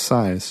 hectare in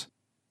size,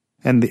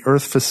 and the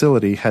Earth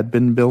facility had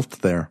been built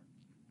there.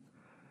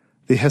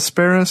 The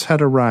Hesperus had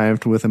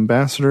arrived with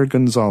Ambassador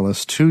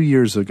Gonzalez 2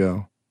 years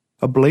ago,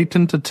 a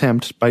blatant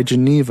attempt by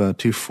Geneva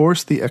to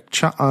force the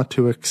Ekcha'a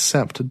to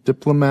accept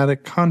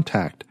diplomatic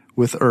contact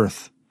with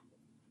Earth.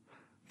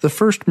 The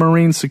first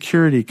Marine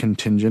security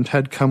contingent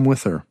had come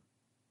with her.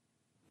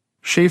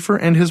 Schaefer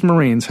and his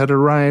Marines had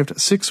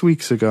arrived 6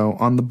 weeks ago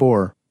on the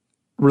Boar,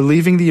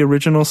 relieving the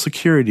original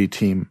security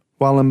team,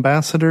 while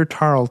Ambassador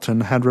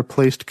Tarleton had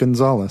replaced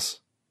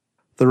Gonzalez.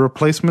 The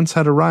replacements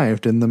had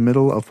arrived in the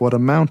middle of what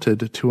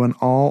amounted to an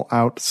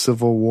all-out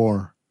civil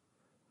war.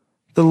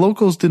 The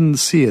locals didn't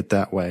see it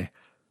that way,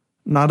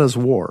 not as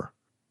war.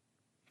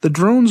 The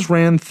drones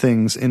ran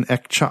things in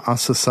Ekcha'a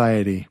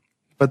society,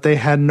 but they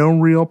had no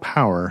real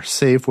power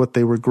save what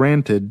they were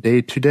granted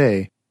day to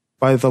day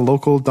by the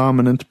local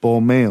dominant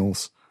bull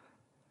males.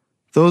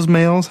 Those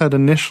males had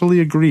initially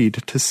agreed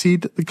to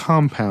cede the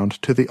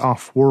compound to the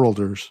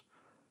off-worlders,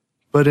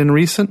 but in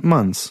recent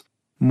months,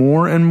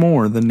 more and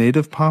more the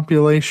native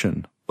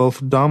population,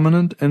 both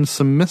dominant and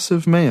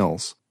submissive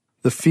males,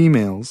 the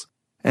females,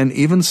 and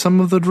even some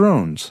of the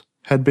drones,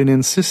 had been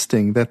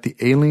insisting that the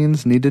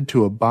aliens needed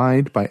to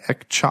abide by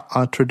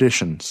Ekcha'a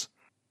traditions.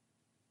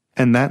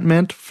 And that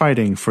meant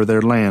fighting for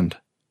their land.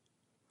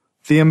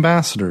 The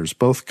ambassadors,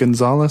 both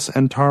Gonzalez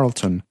and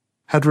Tarleton,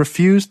 had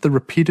refused the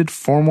repeated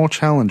formal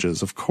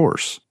challenges, of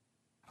course.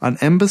 An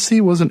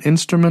embassy was an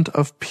instrument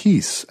of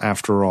peace,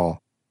 after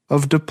all,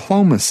 of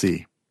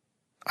diplomacy,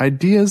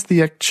 ideas the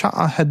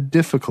Ekcha'a had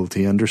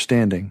difficulty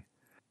understanding.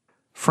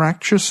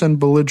 Fractious and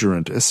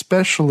belligerent,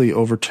 especially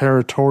over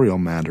territorial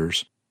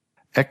matters,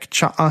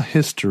 Ekcha'a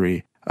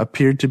history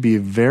appeared to be a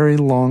very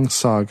long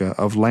saga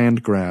of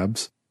land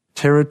grabs,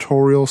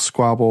 territorial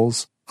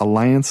squabbles,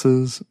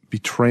 alliances,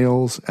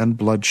 betrayals, and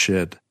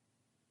bloodshed.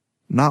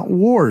 Not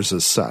wars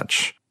as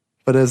such,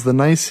 but as the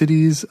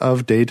niceties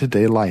of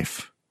day-to-day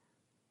life.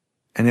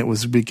 And it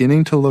was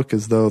beginning to look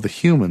as though the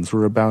humans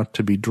were about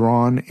to be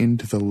drawn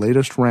into the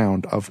latest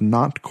round of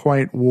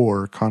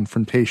not-quite-war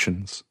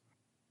confrontations.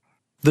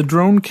 The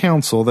drone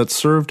council that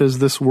served as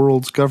this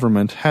world's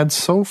government had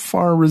so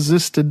far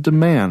resisted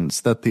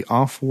demands that the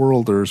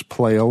off-worlders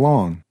play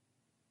along,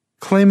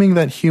 claiming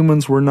that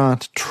humans were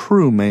not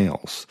true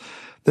males,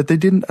 that they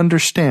didn't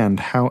understand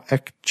how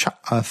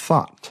Ekcha'a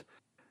thought,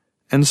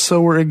 and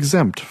so were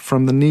exempt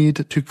from the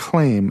need to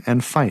claim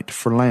and fight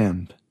for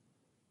land.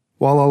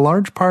 While a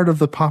large part of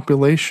the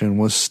population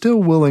was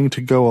still willing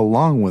to go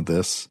along with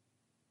this,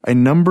 a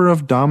number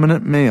of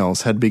dominant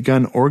males had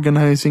begun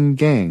organizing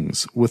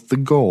gangs with the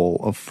goal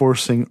of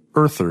forcing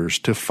Earthers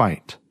to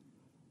fight.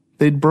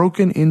 They'd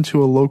broken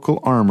into a local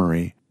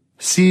armory,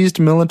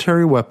 seized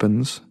military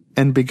weapons,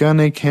 and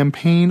begun a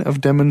campaign of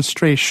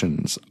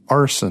demonstrations,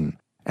 arson,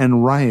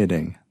 and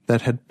rioting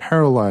that had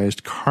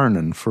paralyzed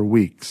Karnon for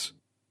weeks.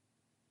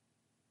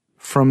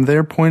 From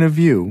their point of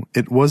view,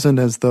 it wasn't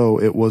as though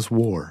it was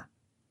war.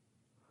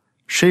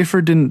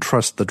 Schaefer didn't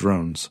trust the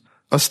drones.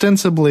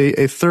 Ostensibly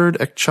a third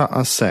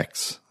Ekcha'a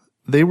sex,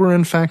 they were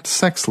in fact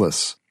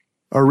sexless,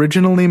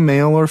 originally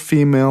male or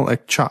female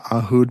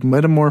Ekcha'a who'd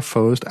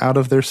metamorphosed out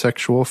of their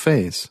sexual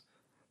phase.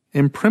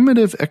 In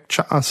primitive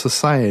Ekcha'a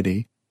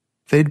society,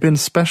 they'd been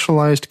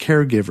specialized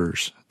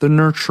caregivers, the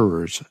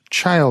nurturers,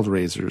 child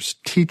raisers,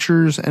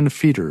 teachers, and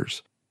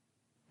feeders.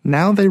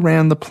 Now they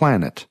ran the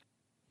planet,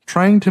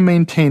 trying to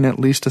maintain at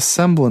least a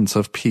semblance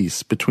of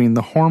peace between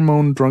the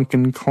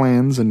hormone-drunken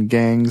clans and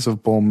gangs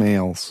of bull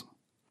males.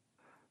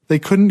 They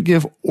couldn't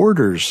give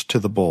orders to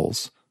the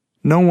bulls.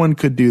 No one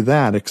could do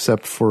that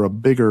except for a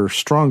bigger,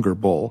 stronger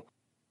bull.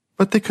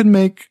 But they could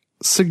make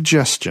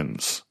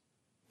suggestions.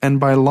 And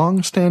by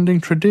long-standing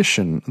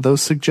tradition,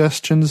 those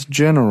suggestions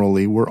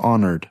generally were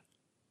honored.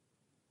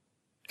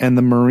 And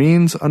the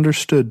Marines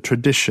understood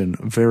tradition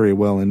very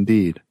well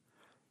indeed.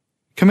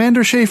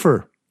 "Commander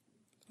Schaefer!"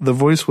 The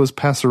voice was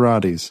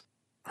Passerati's,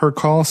 her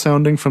call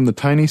sounding from the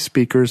tiny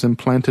speakers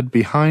implanted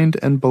behind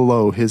and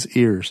below his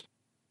ears.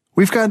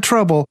 "We've got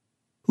trouble.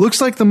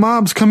 Looks like the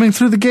mob's coming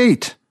through the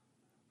gate.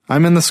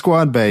 I'm in the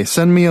squad bay.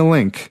 Send me a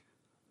link."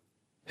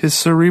 His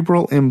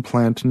cerebral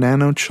implant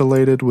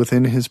nanochelated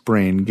within his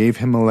brain gave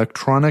him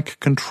electronic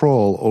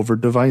control over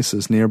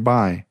devices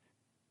nearby.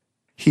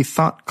 He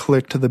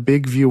thought-clicked the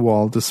big view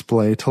wall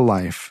display to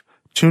life,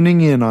 tuning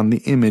in on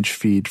the image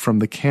feed from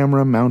the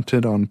camera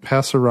mounted on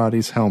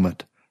Passerotti's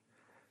helmet.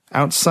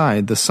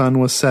 Outside, the sun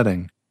was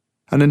setting,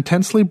 an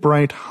intensely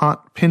bright,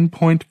 hot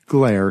pinpoint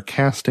glare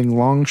casting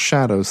long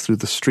shadows through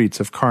the streets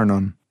of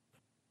Karnon.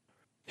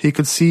 He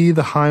could see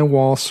the high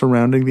wall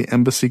surrounding the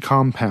embassy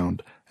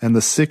compound and the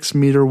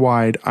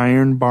 6-meter-wide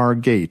iron bar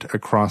gate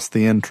across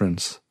the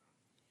entrance.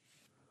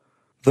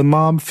 The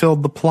mob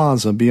filled the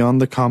plaza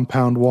beyond the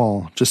compound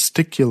wall,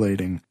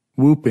 gesticulating,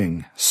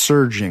 whooping,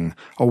 surging,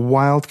 a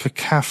wild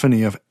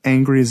cacophony of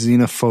angry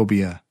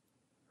xenophobia.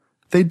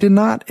 They did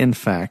not, in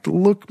fact,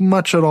 look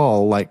much at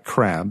all like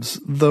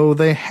crabs, though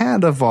they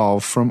had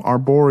evolved from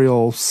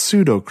arboreal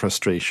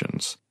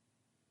pseudo-crustaceans.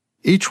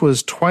 Each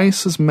was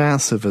twice as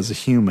massive as a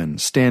human,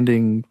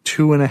 standing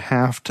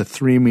 2.5 to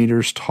 3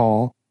 meters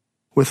tall,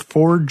 with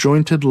 4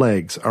 jointed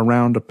legs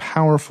around a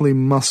powerfully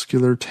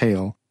muscular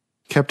tail,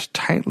 kept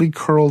tightly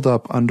curled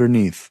up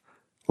underneath,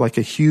 like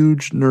a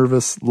huge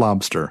nervous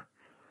lobster.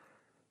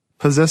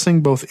 Possessing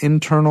both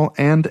internal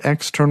and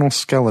external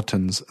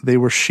skeletons, they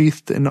were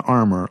sheathed in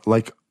armor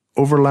like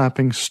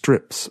overlapping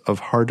strips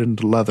of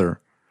hardened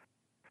leather.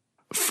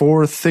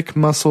 4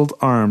 thick-muscled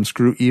arms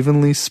grew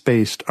evenly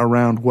spaced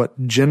around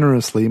what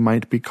generously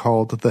might be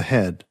called the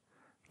head,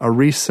 a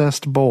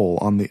recessed bowl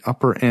on the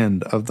upper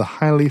end of the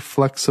highly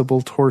flexible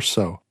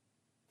torso,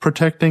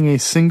 protecting a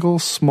single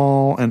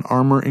small and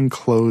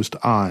armor-enclosed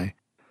eye,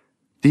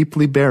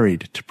 deeply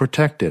buried to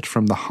protect it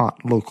from the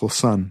hot local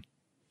sun.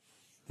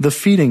 The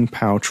feeding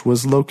pouch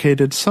was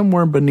located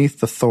somewhere beneath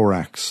the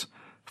thorax.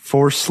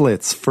 4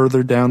 slits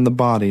further down the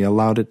body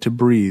allowed it to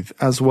breathe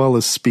as well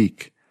as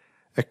speak.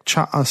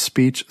 Ekcha'a's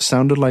speech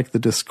sounded like the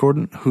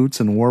discordant hoots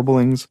and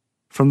warblings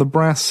from the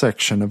brass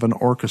section of an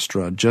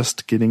orchestra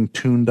just getting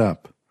tuned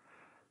up,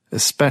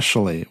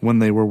 especially when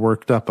they were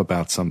worked up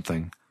about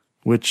something,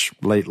 which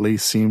lately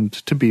seemed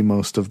to be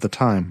most of the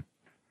time.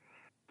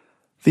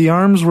 The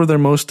arms were their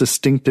most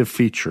distinctive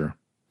feature,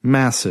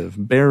 massive,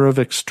 bare of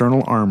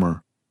external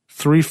armor,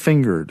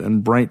 3-fingered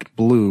and bright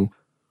blue,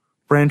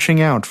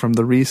 branching out from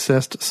the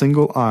recessed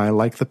single eye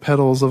like the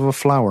petals of a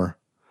flower.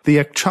 The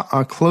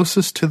Ekcha'a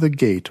closest to the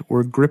gate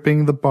were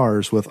gripping the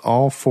bars with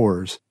all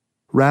 4s,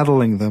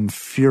 rattling them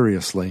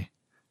furiously.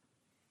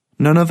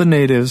 None of the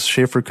natives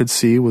Schaefer could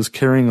see was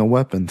carrying a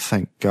weapon,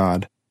 thank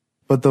God,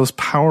 but those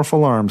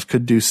powerful arms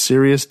could do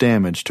serious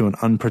damage to an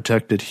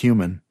unprotected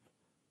human.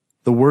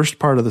 The worst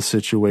part of the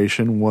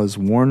situation was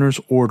Warner's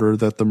order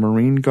that the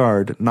Marine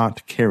Guard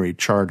not carry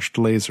charged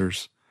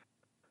lasers.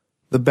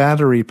 The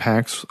battery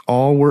packs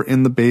all were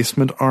in the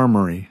basement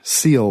armory,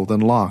 sealed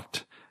and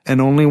locked, and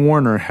only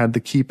Warner had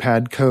the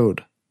keypad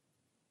code.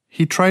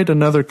 He tried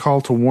another call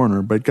to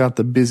Warner but got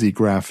the busy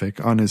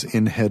graphic on his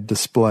in-head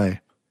display.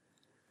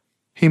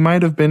 He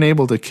might have been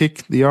able to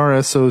kick the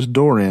RSO's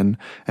door in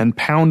and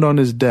pound on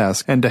his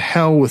desk, and to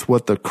hell with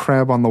what the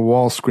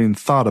crab-on-the-wall screen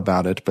thought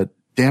about it, but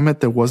damn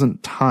it, there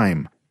wasn't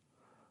time.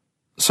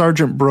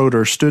 Sergeant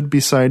Broder stood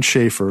beside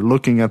Schaefer,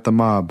 looking at the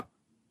mob.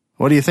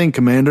 "What do you think,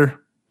 Commander?"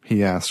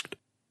 he asked.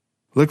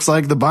 "Looks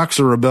like the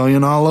Boxer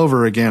Rebellion all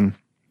over again."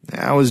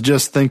 "I was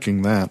just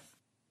thinking that."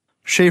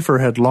 Schaefer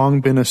had long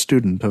been a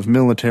student of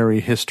military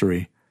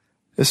history,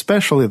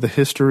 especially the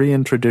history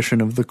and tradition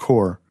of the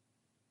Corps,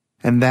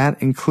 and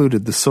that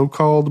included the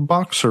so-called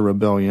Boxer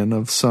Rebellion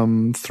of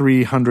some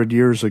 300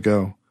 years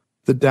ago.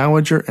 The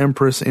Dowager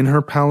Empress in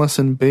her palace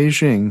in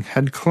Beijing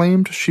had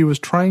claimed she was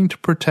trying to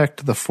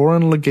protect the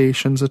foreign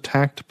legations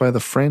attacked by the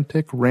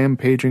frantic,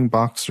 rampaging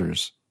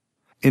Boxers.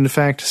 In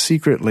fact,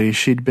 secretly,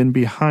 she'd been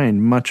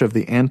behind much of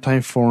the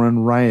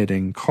anti-foreign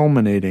rioting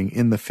culminating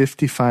in the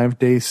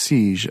 55-day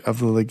siege of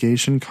the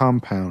legation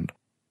compound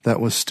that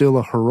was still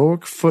a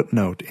heroic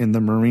footnote in the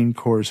Marine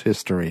Corps'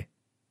 history.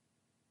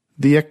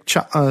 The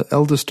Ekcha'a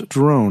eldest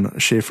drone,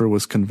 Schaefer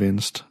was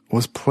convinced,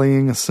 was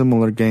playing a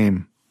similar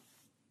game.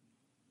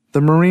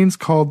 The Marines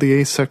called the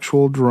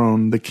asexual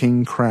drone the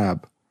King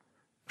Crab.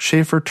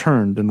 Schaefer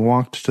turned and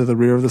walked to the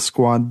rear of the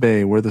squad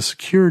bay where the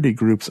security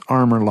group's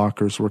armor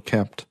lockers were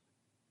kept.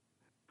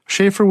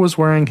 Schaefer was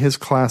wearing his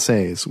Class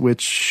A's, which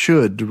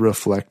should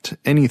reflect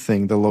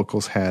anything the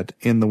locals had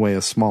in the way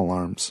of small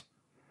arms.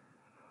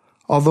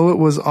 Although it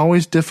was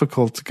always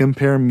difficult to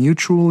compare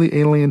mutually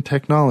alien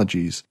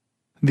technologies,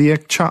 the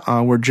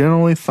Ekcha'a were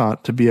generally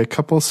thought to be a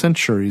couple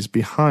centuries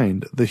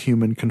behind the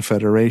human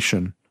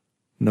confederation.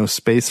 No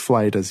space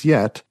flight as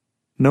yet,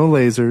 no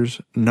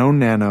lasers, no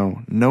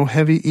nano, no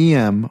heavy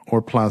EM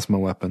or plasma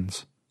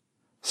weapons.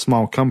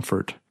 Small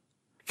comfort.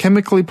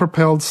 Chemically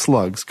propelled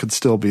slugs could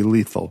still be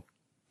lethal,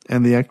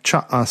 and the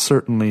Ekcha'a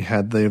certainly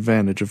had the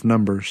advantage of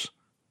numbers.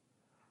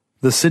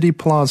 The city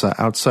plaza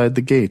outside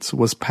the gates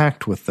was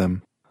packed with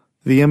them.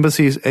 The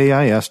embassy's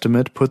AI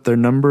estimate put their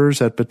numbers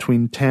at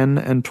between 10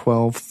 and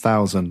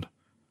 12,000.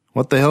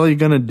 "What the hell are you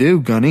going to do,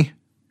 Gunny?"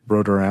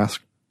 Broder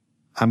asked.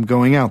 "I'm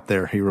going out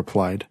there," he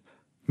replied.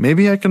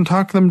 "Maybe I can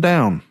talk them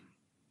down."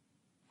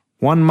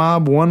 "One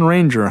mob, one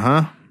ranger,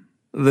 huh?"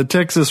 The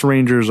Texas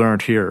Rangers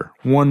aren't here.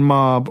 One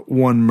mob,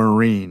 one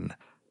Marine.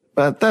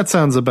 But that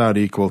sounds about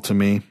equal to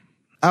me.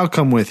 I'll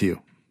come with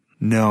you.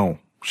 No,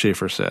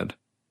 Schaefer said.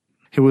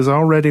 He was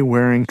already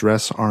wearing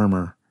dress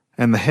armor,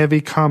 and the heavy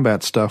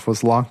combat stuff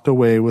was locked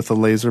away with the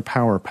laser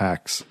power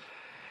packs.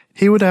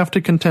 He would have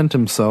to content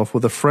himself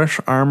with a fresh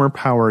armor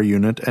power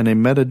unit and a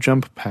meta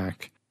jump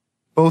pack,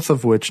 both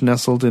of which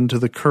nestled into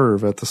the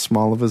curve at the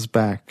small of his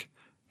back,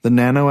 the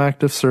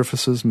nanoactive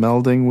surfaces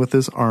melding with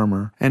his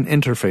armor and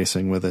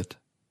interfacing with it.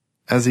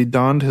 As he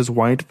donned his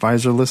white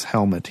visorless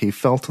helmet, he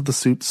felt the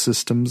suit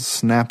systems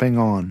snapping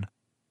on,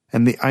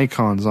 and the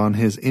icons on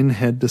his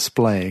in-head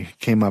display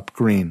came up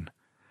green.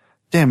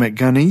 Damn it,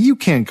 Gunny, you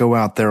can't go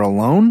out there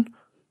alone.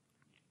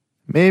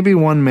 Maybe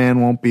one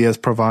man won't be as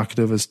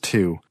provocative as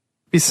two.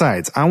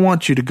 Besides, I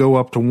want you to go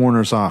up to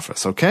Warner's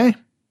office, okay?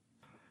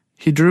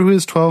 He drew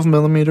his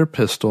 12mm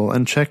pistol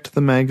and checked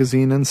the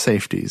magazine and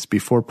safeties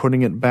before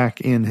putting it back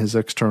in his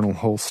external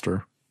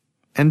holster.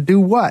 And do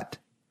what?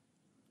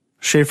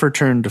 Schaefer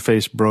turned to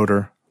face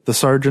Broder, the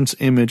sergeant's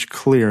image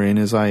clear in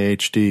his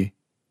IHD.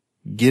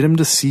 Get him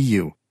to see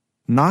you.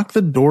 Knock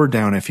the door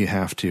down if you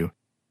have to.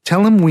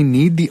 Tell him we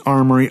need the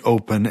armory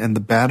open and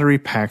the battery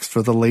packs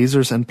for the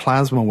lasers and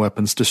plasma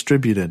weapons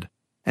distributed.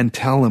 And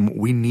tell him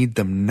we need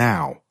them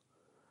now.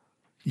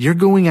 You're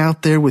going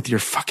out there with your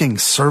fucking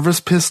service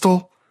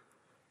pistol?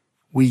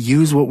 We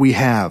use what we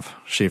have,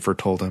 Schaefer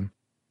told him.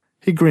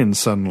 He grinned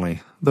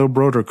suddenly, though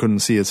Broder couldn't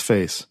see his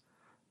face.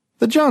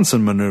 The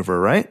Johnson maneuver,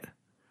 right?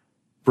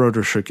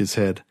 Broder shook his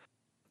head.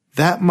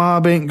 That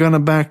mob ain't gonna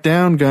back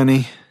down,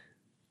 Gunny.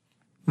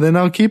 Then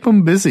I'll keep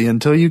 'em busy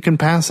until you can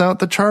pass out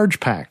the charge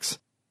packs.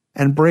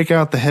 And break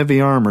out the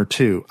heavy armor,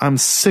 too. I'm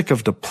sick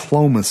of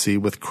diplomacy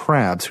with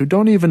crabs who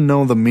don't even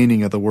know the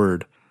meaning of the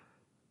word.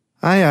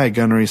 Aye, aye,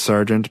 Gunnery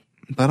Sergeant,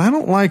 but I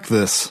don't like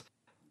this.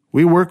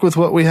 We work with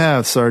what we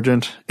have,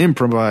 Sergeant.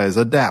 Improvise,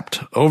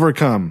 adapt,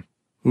 overcome.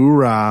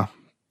 Hoorah,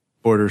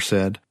 Broder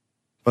said.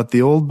 But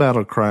the old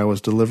battle cry was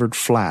delivered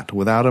flat,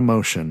 without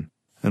emotion,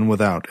 and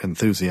without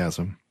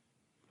enthusiasm.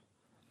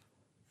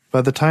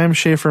 By the time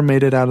Schaefer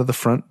made it out of the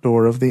front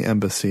door of the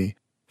embassy,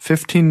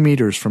 15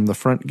 meters from the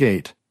front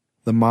gate,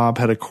 the mob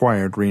had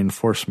acquired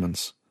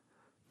reinforcements.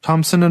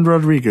 Thompson and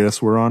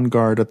Rodriguez were on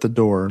guard at the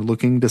door,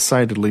 looking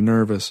decidedly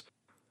nervous.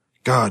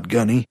 God,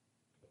 Gunny,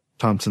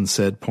 Thompson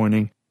said,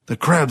 pointing. The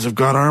crabs have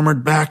got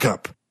armored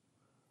backup.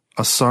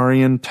 A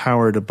Saurian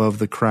towered above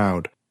the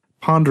crowd,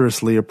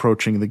 ponderously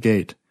approaching the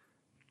gate.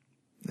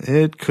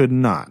 It could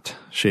not,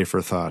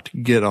 Schaefer thought,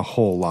 get a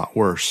whole lot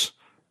worse.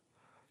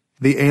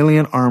 The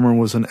alien armor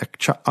was an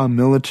Ekcha'a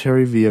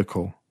military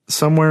vehicle,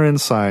 somewhere in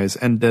size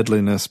and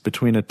deadliness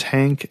between a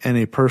tank and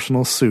a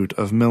personal suit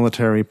of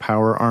military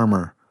power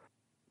armor.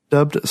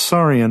 Dubbed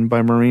Saurian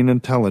by Marine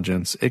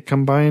intelligence, it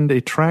combined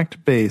a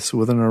tracked base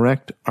with an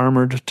erect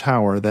armored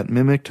tower that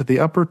mimicked the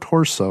upper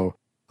torso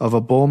of a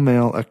bull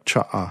male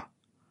Ekcha'a.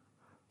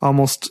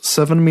 Almost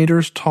 7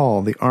 meters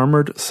tall, the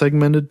armored,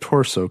 segmented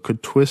torso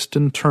could twist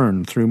and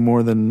turn through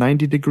more than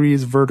 90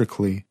 degrees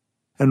vertically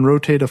and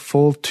rotate a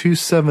full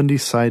 270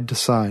 side to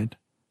side.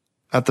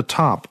 At the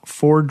top,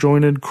 4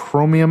 jointed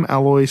chromium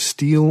alloy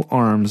steel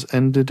arms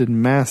ended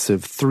in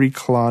massive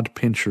 3-clawed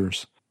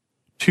pinchers.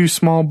 2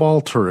 small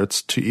ball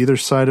turrets to either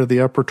side of the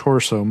upper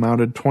torso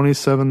mounted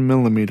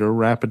 27mm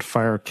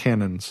rapid-fire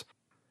cannons.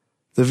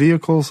 The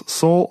vehicle's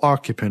sole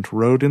occupant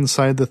rode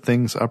inside the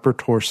thing's upper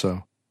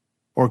torso.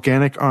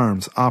 Organic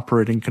arms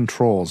operating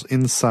controls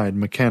inside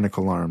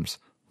mechanical arms,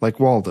 like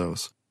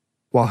Waldo's,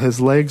 while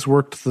his legs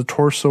worked the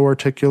torso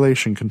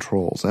articulation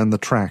controls and the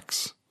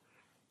tracks.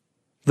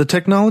 The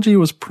technology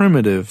was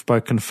primitive by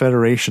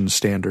Confederation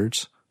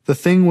standards. The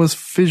thing was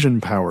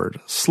fission-powered,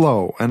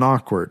 slow, and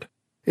awkward.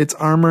 Its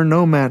armor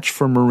no match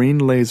for Marine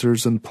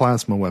lasers and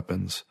plasma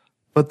weapons.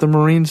 But the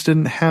Marines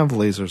didn't have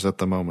lasers at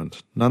the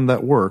moment, none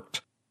that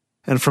worked,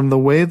 and from the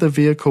way the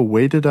vehicle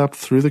waded up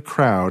through the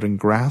crowd and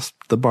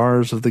grasped the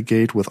bars of the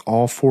gate with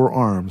all 4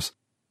 arms,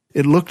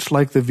 it looked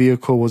like the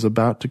vehicle was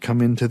about to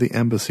come into the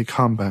embassy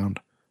compound.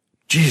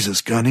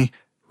 Jesus, Gunny,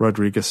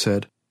 Rodriguez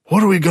said.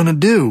 What are we gonna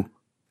do?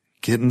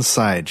 Get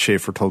inside,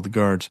 Schaefer told the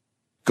guards.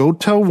 Go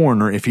tell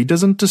Warner if he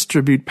doesn't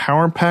distribute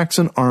power packs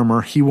and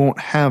armor, he won't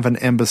have an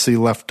embassy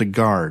left to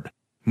guard.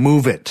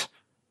 Move it.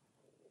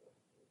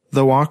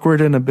 Though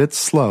awkward and a bit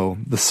slow,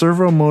 the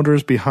servo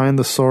motors behind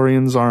the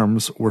Saurian's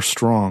arms were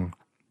strong.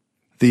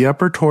 The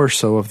upper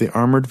torso of the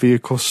armored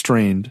vehicle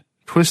strained,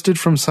 twisted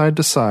from side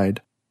to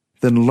side,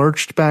 then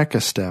lurched back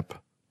a step,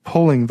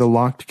 pulling the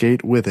locked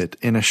gate with it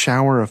in a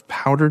shower of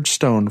powdered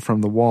stone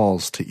from the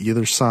walls to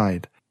either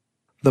side.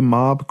 The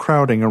mob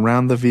crowding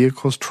around the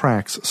vehicle's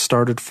tracks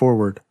started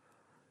forward.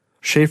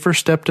 Schaefer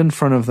stepped in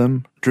front of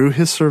them, drew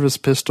his service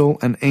pistol,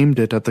 and aimed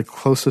it at the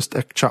closest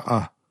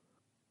Ekcha'a.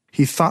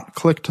 He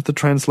thought-clicked the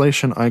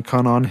translation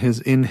icon on his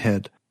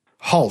in-head.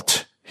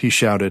 Halt! He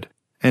shouted,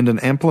 and an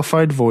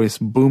amplified voice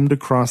boomed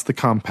across the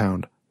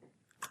compound.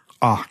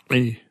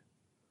 The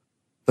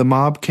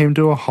mob came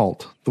to a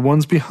halt, the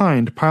ones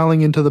behind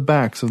piling into the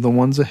backs of the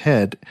ones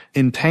ahead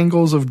in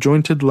tangles of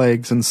jointed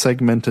legs and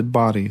segmented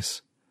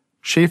bodies.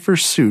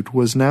 Schaefer's suit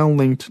was now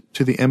linked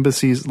to the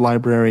embassy's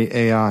library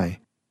AI.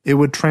 It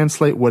would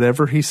translate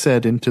whatever he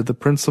said into the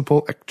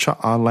principal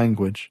Ekcha'a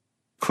language,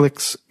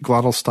 clicks,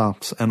 glottal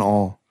stops, and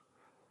all.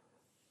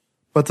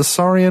 But the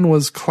Saurian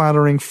was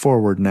clattering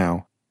forward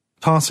now,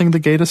 tossing the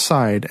gate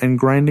aside and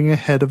grinding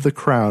ahead of the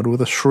crowd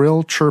with a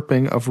shrill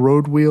chirping of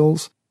road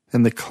wheels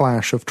and the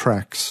clash of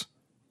tracks.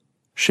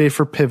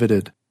 Schaefer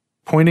pivoted,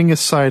 pointing his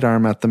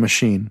sidearm at the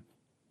machine.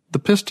 The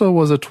pistol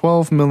was a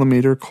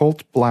 12mm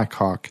Colt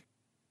Blackhawk,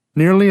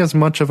 nearly as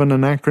much of an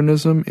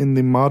anachronism in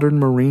the modern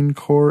Marine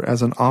Corps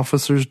as an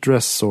officer's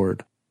dress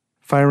sword,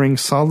 firing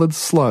solid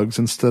slugs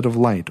instead of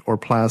light or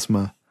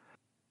plasma.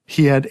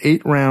 He had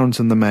 8 rounds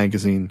in the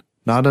magazine,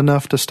 not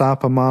enough to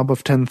stop a mob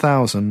of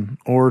 10,000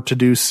 or to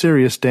do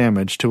serious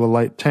damage to a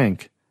light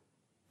tank.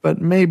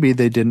 But maybe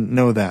they didn't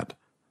know that.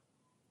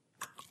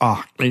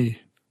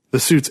 The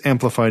suit's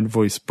amplified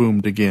voice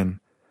boomed again.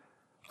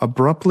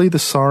 Abruptly the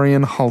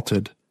Saurian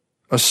halted.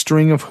 A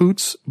string of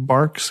hoots,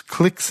 barks,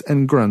 clicks,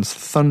 and grunts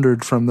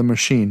thundered from the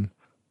machine.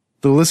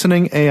 The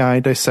listening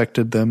AI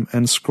dissected them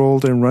and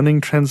scrolled a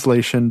running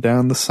translation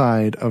down the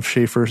side of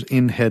Schaefer's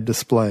in-head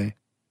display.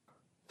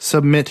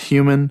 Submit,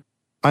 human.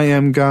 I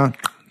am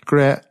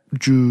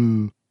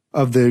Ju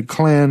of the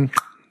clan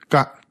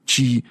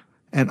Ji,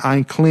 and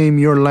I claim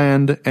your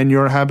land and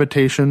your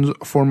habitations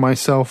for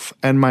myself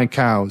and my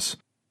cows.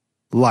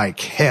 Like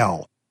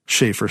hell,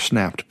 Schaefer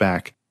snapped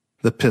back,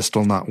 the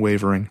pistol not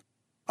wavering.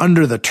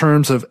 Under the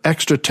terms of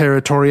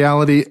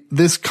extraterritoriality,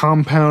 this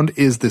compound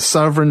is the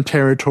sovereign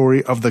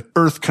territory of the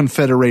Earth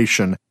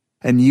Confederation,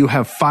 and you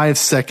have 5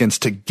 seconds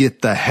to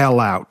get the hell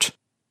out.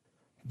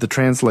 The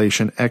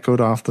translation echoed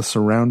off the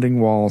surrounding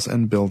walls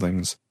and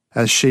buildings,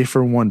 as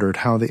Schaefer wondered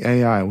how the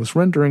AI was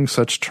rendering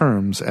such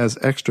terms as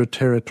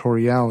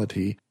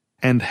extraterritoriality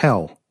and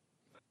hell.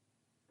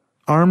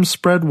 Arms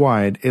spread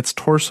wide, its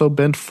torso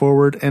bent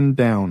forward and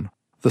down,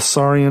 the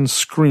Saurian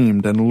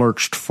screamed and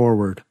lurched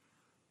forward.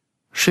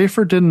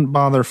 Schaefer didn't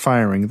bother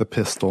firing the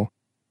pistol.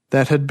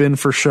 That had been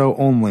for show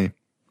only,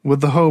 with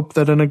the hope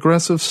that an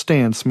aggressive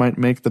stance might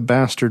make the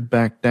bastard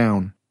back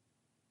down.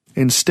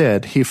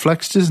 Instead, he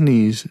flexed his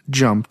knees,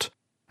 jumped,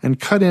 and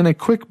cut in a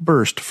quick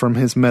burst from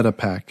his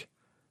metapack.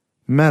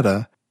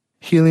 Meta,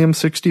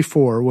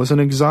 helium-64, was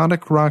an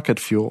exotic rocket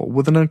fuel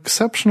with an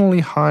exceptionally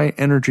high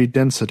energy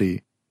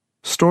density,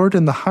 stored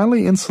in the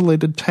highly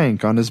insulated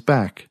tank on his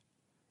back.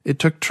 It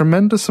took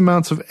tremendous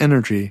amounts of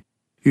energy,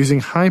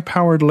 using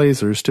high-powered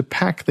lasers to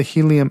pack the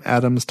helium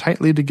atoms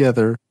tightly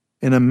together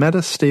in a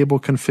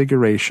metastable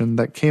configuration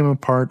that came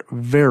apart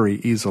very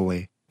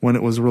easily when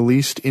it was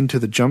released into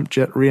the jump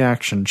jet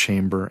reaction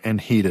chamber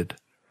and heated.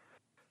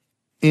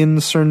 In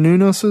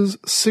Cernunnos's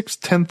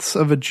 0.6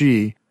 of a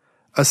G,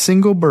 a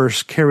single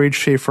burst carried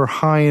Schaefer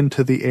high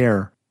into the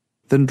air,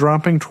 then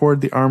dropping toward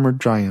the armored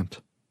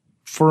giant.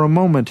 For a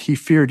moment he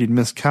feared he'd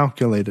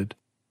miscalculated.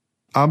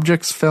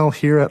 Objects fell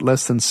here at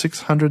less than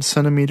 600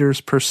 centimeters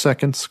per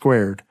second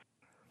squared,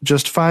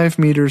 just 5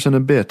 meters and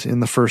a bit in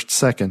the first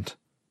second.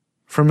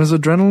 From his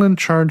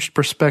adrenaline-charged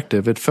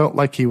perspective, it felt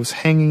like he was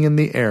hanging in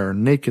the air,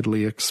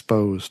 nakedly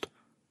exposed.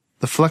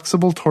 The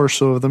flexible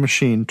torso of the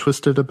machine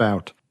twisted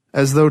about,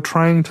 as though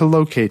trying to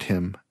locate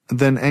him,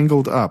 then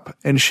angled up,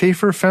 and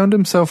Schaefer found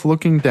himself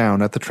looking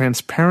down at the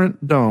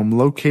transparent dome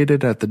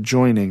located at the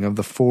joining of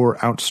the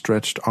 4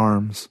 outstretched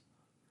arms.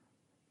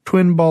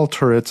 Twin ball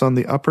turrets on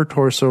the upper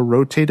torso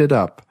rotated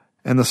up,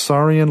 and the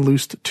Saurian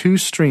loosed 2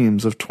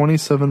 streams of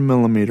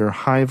 27mm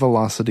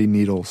high-velocity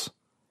needles.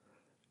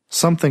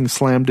 Something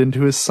slammed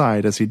into his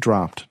side as he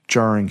dropped,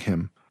 jarring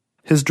him.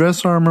 His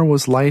dress armor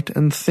was light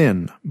and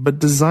thin, but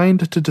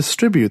designed to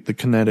distribute the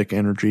kinetic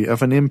energy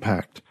of an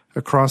impact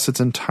across its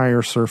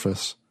entire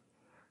surface.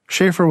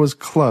 Schaefer was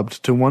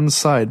clubbed to one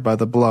side by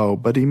the blow,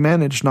 but he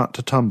managed not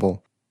to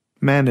tumble,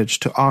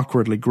 managed to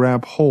awkwardly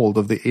grab hold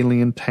of the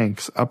alien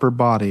tank's upper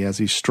body as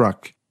he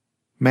struck,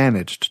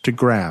 managed to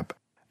grab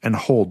and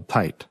hold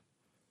tight.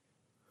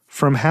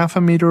 From half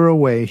a meter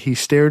away he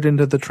stared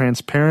into the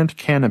transparent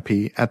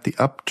canopy at the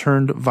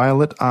upturned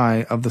violet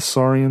eye of the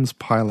Saurian's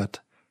pilot.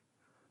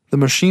 The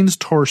machine's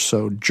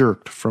torso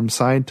jerked from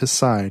side to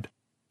side,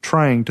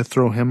 trying to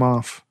throw him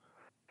off.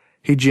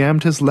 He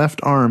jammed his left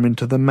arm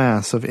into the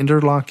mass of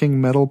interlocking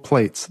metal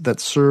plates that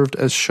served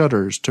as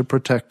shutters to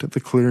protect the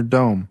clear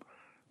dome,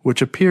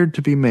 which appeared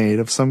to be made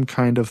of some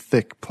kind of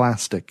thick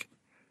plastic.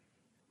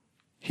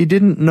 He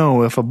didn't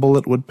know if a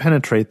bullet would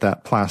penetrate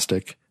that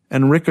plastic,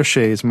 and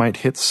ricochets might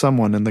hit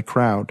someone in the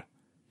crowd.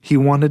 He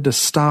wanted to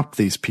stop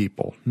these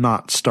people,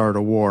 not start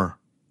a war.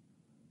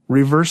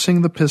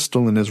 Reversing the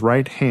pistol in his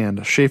right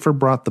hand, Schaefer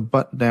brought the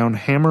butt down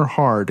hammer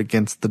hard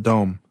against the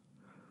dome.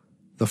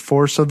 The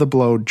force of the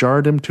blow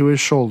jarred him to his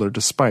shoulder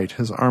despite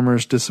his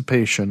armor's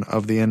dissipation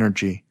of the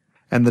energy,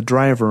 and the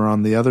driver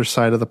on the other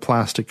side of the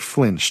plastic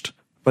flinched,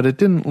 but it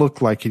didn't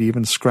look like he'd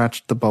even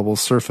scratched the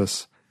bubble's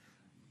surface.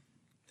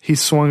 He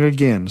swung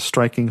again,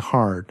 striking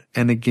hard,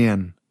 and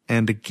again,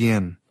 and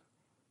again.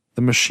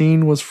 The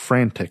machine was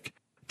frantic,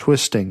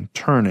 twisting,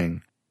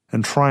 turning,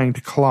 and trying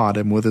to clod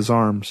him with his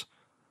arms.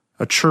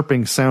 A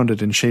chirping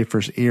sounded in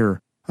Schaefer's ear,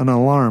 an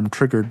alarm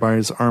triggered by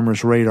his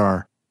armor's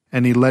radar,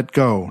 and he let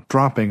go,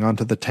 dropping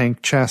onto the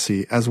tank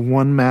chassis as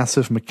one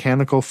massive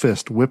mechanical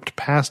fist whipped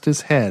past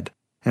his head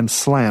and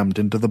slammed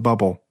into the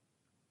bubble.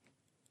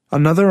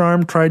 Another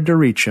arm tried to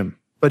reach him,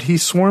 but he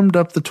swarmed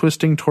up the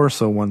twisting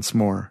torso once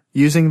more,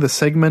 using the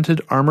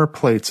segmented armor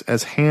plates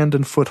as hand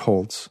and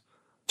footholds.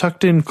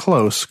 Tucked in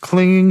close,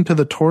 clinging to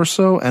the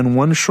torso and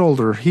one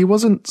shoulder, he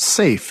wasn't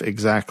safe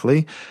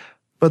exactly,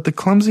 but the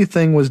clumsy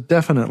thing was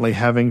definitely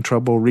having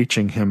trouble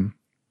reaching him.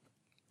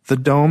 The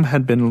dome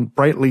had been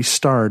brightly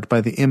starred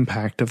by the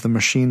impact of the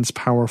machine's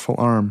powerful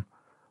arm.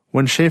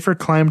 When Schaefer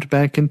climbed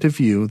back into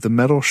view, the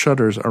metal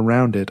shutters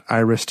around it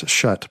irised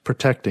shut,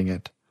 protecting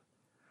it.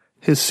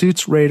 His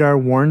suit's radar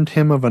warned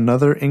him of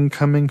another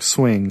incoming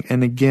swing,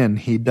 and again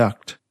he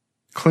ducked,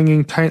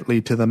 clinging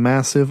tightly to the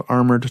massive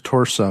armored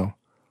torso.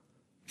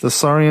 The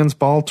Saurian's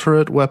ball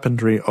turret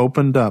weaponry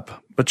opened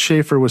up, but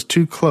Schaefer was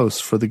too close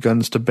for the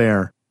guns to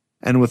bear,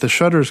 and with the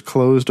shutters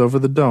closed over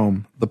the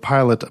dome, the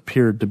pilot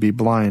appeared to be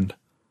blind.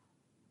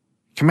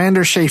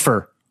 "Commander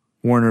Schaefer,"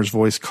 Warner's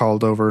voice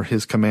called over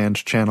his command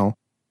channel.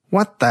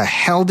 "What the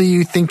hell do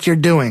you think you're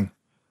doing?"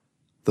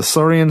 The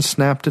Saurian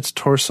snapped its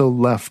torso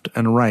left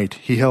and right.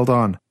 He held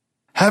on.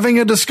 "Having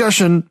a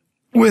discussion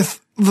with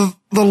the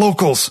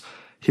locals,"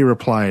 he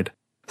replied,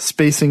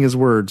 spacing his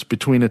words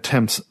between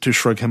attempts to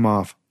shrug him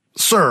off.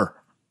 "Sir."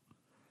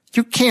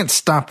 "You can't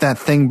stop that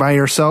thing by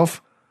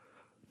yourself."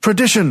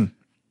 "Tradition.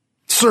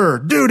 Sir,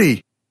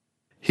 duty."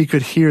 He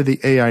could hear the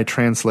AI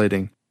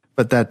translating,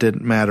 but that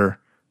didn't matter.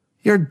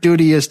 "Your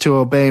duty is to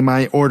obey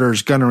my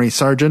orders, Gunnery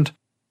Sergeant."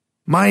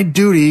 "My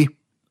duty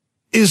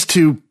is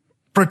to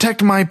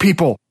protect my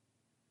people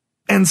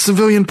and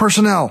civilian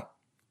personnel."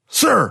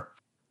 "Sir."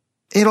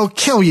 "It'll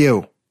kill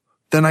you."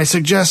 "Then I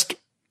suggest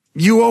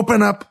you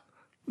open up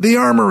the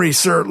armory,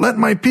 sir. Let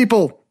my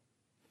people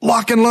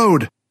lock and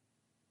load."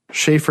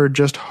 Schaefer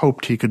just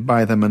hoped he could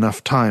buy them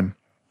enough time.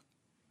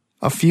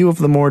 A few of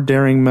the more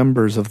daring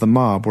members of the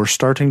mob were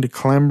starting to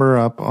clamber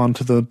up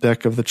onto the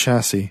deck of the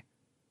chassis.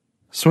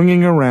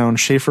 Swinging around,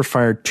 Schaefer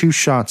fired 2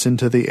 shots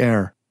into the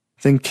air,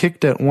 then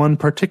kicked at one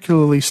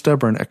particularly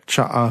stubborn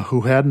Ekcha'a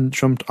who hadn't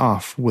jumped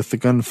off with the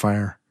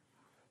gunfire.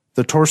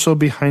 The torso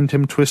behind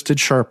him twisted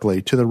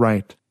sharply to the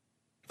right,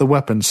 the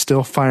weapon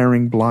still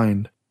firing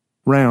blind.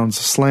 Rounds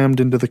slammed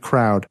into the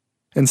crowd,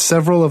 and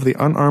several of the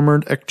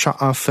unarmored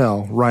Ekcha'a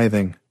fell,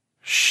 writhing.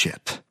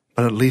 Shit.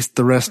 But at least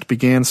the rest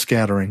began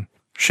scattering.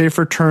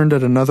 Schaefer turned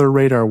at another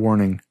radar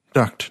warning,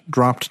 ducked,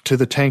 dropped to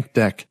the tank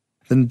deck,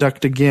 then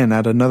ducked again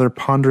at another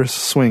ponderous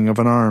swing of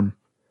an arm.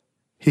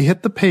 He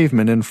hit the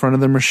pavement in front of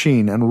the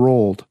machine and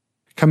rolled,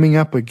 coming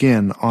up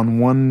again on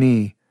one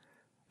knee.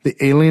 The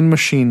alien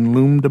machine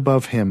loomed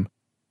above him,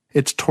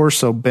 its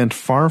torso bent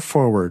far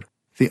forward,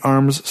 the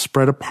arms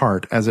spread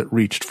apart as it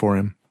reached for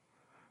him.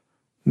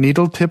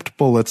 Needle-tipped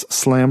bullets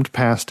slammed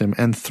past him,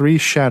 and 3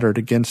 shattered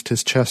against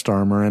his chest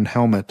armor and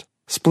helmet,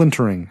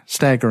 splintering,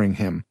 staggering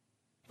him.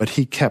 But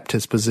he kept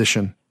his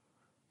position.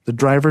 The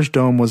driver's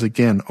dome was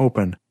again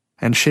open,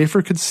 and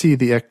Schaefer could see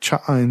the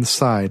Ekcha'a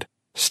inside,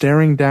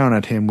 staring down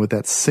at him with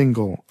that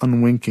single,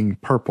 unwinking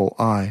purple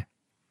eye.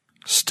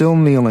 Still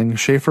kneeling,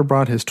 Schaefer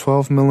brought his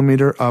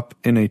 12mm up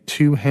in a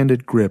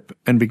 2-handed grip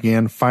and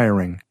began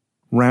firing,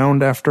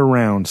 round after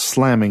round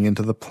slamming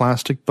into the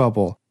plastic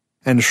bubble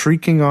and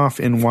shrieking off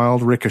in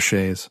wild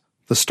ricochets.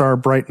 The star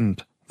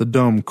brightened, the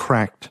dome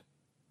cracked.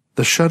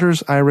 The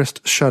shutters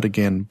irised shut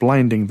again,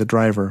 blinding the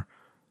driver.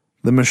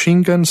 The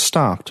machine gun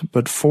stopped,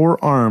 but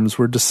 4 arms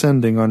were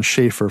descending on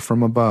Schaefer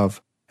from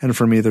above and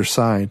from either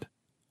side.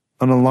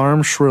 An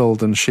alarm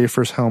shrilled in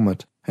Schaefer's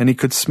helmet, and he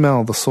could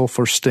smell the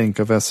sulfur stink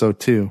of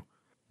SO2.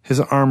 His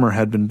armor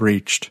had been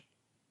breached.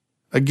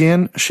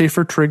 Again,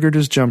 Schaefer triggered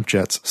his jump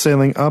jets,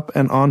 sailing up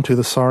and onto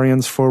the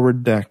Saurian's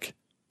forward deck,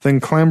 then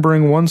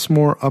clambering once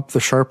more up the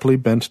sharply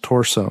bent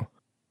torso.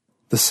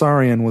 The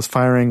Saurian was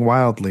firing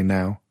wildly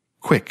now,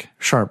 quick,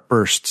 sharp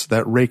bursts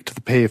that raked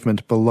the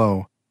pavement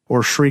below,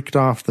 or shrieked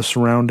off the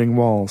surrounding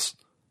walls.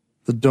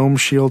 The dome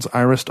shields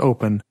irised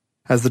open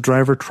as the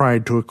driver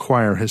tried to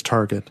acquire his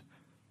target.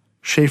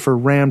 Schaefer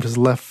rammed his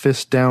left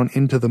fist down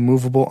into the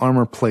movable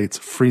armor plates,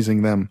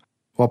 freezing them,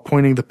 while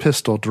pointing the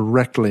pistol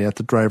directly at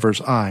the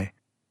driver's eye.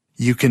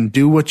 "You can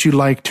do what you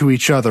like to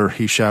each other,"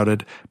 he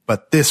shouted,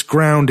 "but this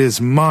ground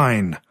is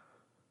mine."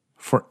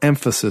 For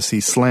emphasis, he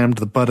slammed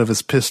the butt of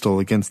his pistol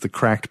against the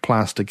cracked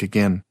plastic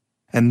again,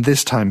 and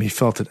this time he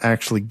felt it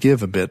actually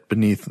give a bit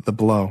beneath the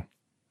blow.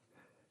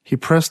 He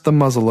pressed the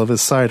muzzle of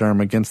his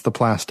sidearm against the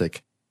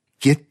plastic.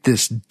 "Get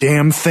this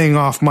damn thing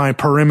off my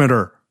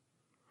perimeter!"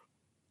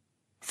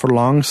 For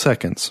long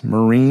seconds,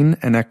 Marine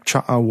and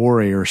Ekcha'a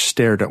warriors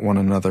stared at one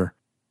another.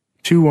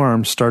 2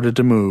 arms started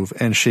to move,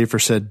 and Schaefer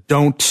said,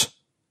 "Don't!"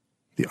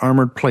 The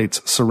armored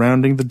plates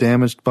surrounding the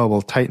damaged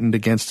bubble tightened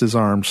against his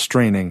arm,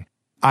 straining.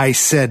 "I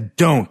said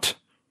don't!"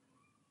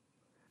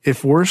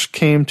 If worst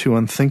came to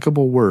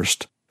unthinkable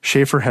worst,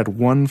 Schaefer had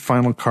one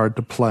final card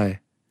to play.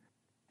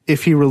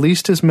 If he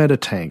released his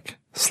metatank,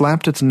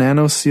 slapped its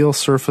nano-seal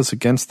surface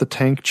against the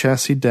tank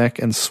chassis deck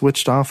and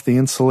switched off the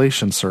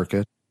insulation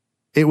circuit,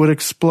 It would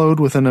explode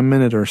within a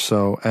minute or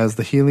so as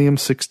the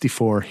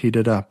helium-64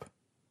 heated up.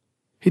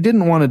 He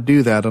didn't want to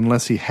do that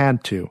unless he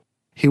had to.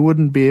 He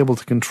wouldn't be able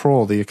to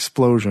control the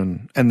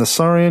explosion, and the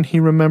Saurian, he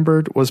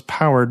remembered, was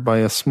powered by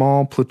a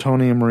small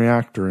plutonium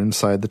reactor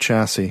inside the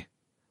chassis.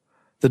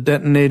 The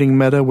detonating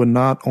meta would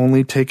not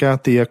only take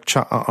out the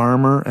Ekcha'a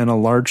armor and a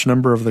large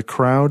number of the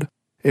crowd,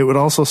 it would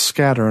also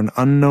scatter an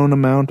unknown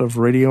amount of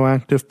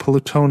radioactive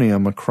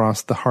plutonium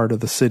across the heart of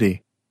the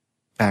city.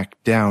 Back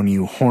down,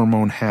 you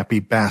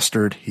hormone-happy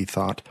bastard, he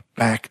thought.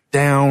 Back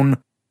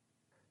down!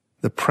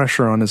 The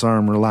pressure on his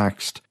arm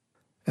relaxed,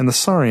 and the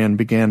Saurian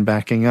began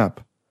backing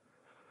up.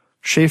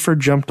 Schaefer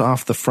jumped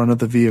off the front of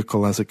the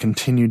vehicle as it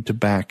continued to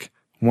back,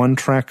 one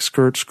track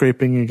skirt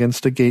scraping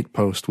against a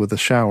gatepost with a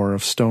shower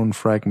of stone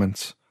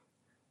fragments.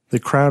 The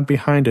crowd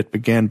behind it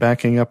began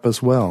backing up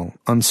as well,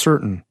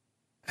 uncertain,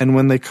 and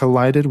when they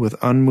collided with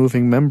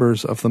unmoving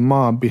members of the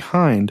mob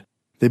behind,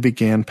 they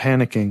began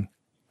panicking.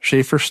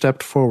 Schaefer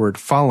stepped forward,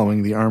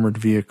 following the armored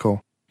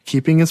vehicle,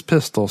 keeping his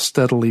pistol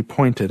steadily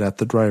pointed at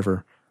the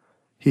driver.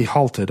 He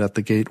halted at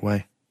the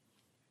gateway.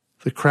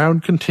 The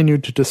crowd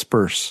continued to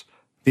disperse.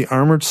 The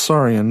armored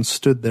Saurian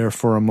stood there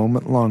for a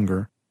moment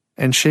longer,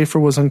 and Schaefer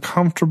was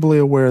uncomfortably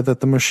aware that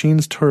the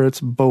machine's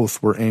turrets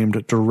both were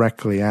aimed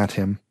directly at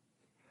him.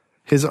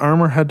 His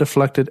armor had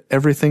deflected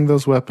everything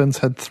those weapons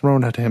had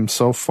thrown at him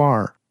so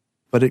far,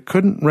 but it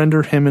couldn't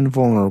render him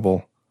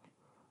invulnerable.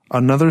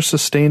 Another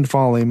sustained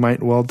volley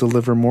might well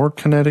deliver more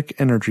kinetic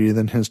energy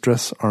than his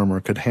dress armor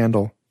could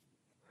handle.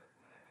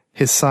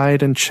 His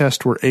side and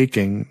chest were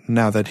aching,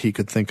 now that he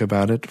could think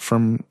about it,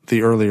 from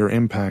the earlier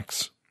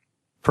impacts.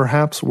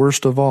 Perhaps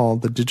worst of all,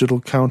 the digital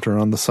counter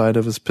on the side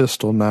of his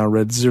pistol now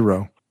read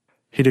 0.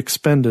 He'd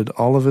expended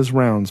all of his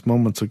rounds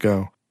moments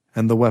ago,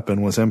 and the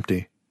weapon was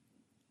empty.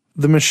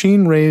 The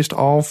machine raised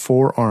all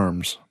 4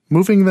 arms,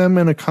 moving them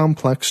in a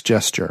complex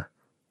gesture.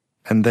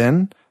 And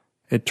then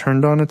it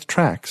turned on its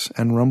tracks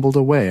and rumbled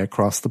away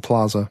across the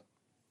plaza.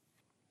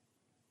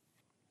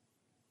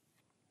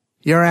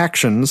 "Your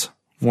actions,"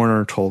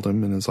 Warner told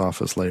him in his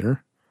office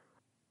later,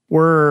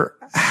 "were,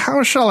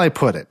 how shall I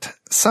put it,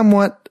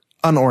 somewhat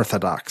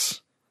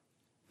unorthodox."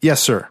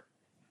 "Yes, sir."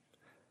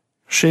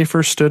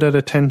 Schaefer stood at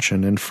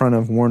attention in front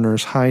of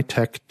Warner's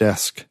high-tech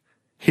desk.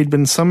 He'd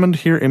been summoned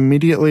here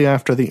immediately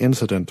after the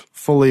incident,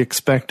 fully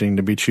expecting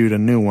to be chewed a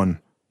new one.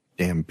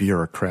 Damn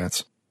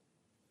bureaucrats.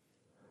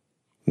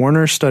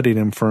 Warner studied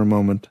him for a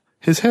moment,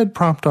 his head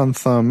propped on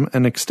thumb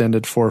and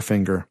extended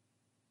forefinger.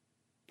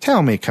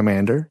 "Tell me,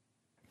 Commander,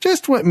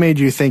 just what made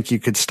you think you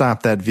could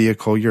stop that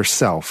vehicle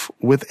yourself,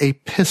 with a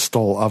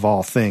pistol of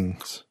all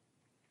things?"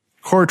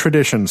 "Core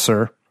tradition,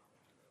 sir."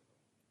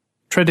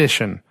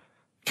 "Tradition.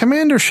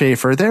 Commander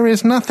Schaefer, there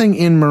is nothing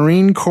in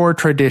Marine Corps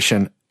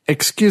tradition."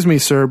 "Excuse me,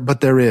 sir,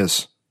 but there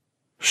is."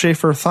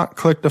 Schaefer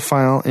thought-clicked a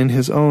file in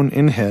his own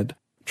in-head,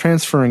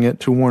 transferring it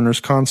to Warner's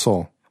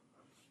console.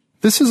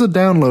 "This is a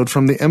download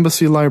from the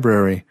Embassy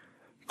Library.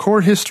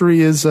 Corps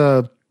history is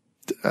a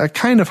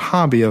kind of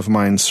hobby of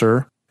mine,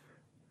 sir."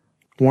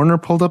 Warner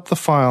pulled up the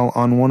file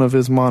on one of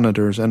his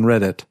monitors and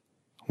read it.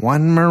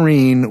 "One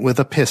Marine with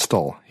a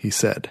pistol," he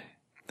said.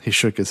 He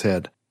shook his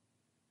head.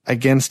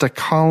 "Against a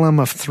column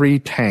of 3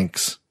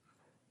 tanks."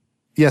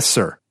 "Yes,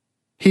 sir.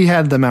 He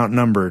had them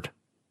outnumbered.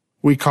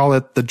 We call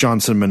it the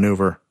Johnson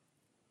Maneuver."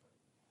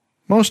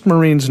 Most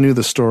Marines knew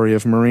the story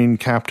of Marine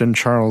Captain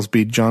Charles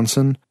B.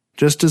 Johnson,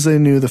 just as they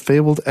knew the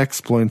fabled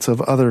exploits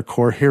of other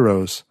Corps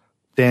heroes,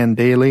 Dan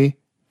Daly,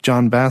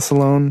 John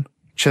Basilone,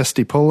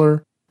 Chesty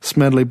Puller,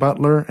 Smedley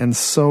Butler, and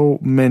so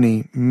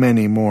many,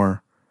 many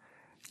more.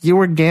 "You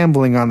were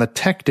gambling on the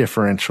tech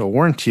differential,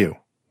 weren't you?"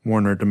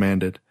 Warner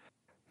demanded.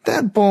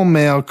 "That bull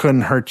mail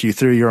couldn't hurt you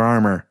through your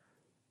armor."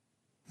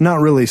 "Not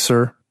really,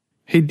 sir.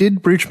 He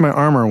did breach my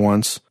armor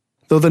once,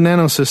 though the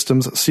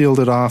nanosystems sealed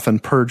it off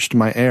and purged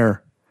my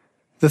air.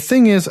 The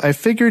thing is, I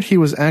figured he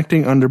was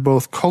acting under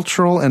both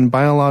cultural and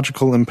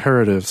biological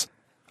imperatives,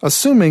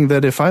 assuming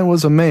that if I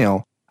was a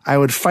male, I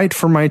would fight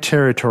for my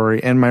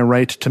territory and my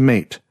right to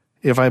mate.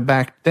 If we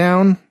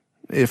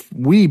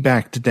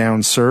backed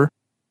down, sir,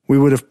 we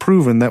would have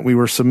proven that we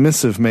were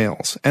submissive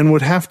males and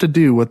would have to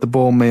do what the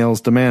bull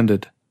males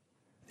demanded.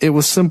 It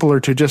was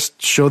simpler to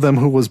just show them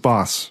who was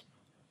boss."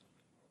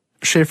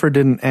 Schaefer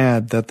didn't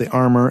add that the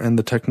armor and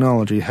the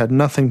technology had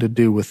nothing to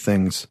do with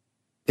things.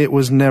 It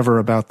was never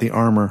about the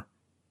armor.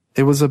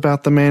 It was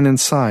about the man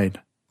inside,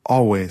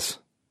 always.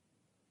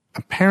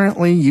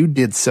 "Apparently you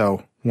did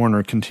so,"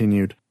 Warner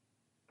continued.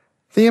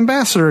 "The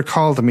ambassador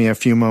called me a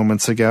few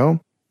moments ago.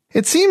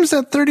 It seems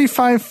that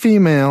 35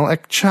 female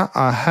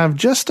Ekcha'a have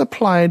just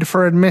applied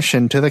for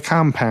admission to the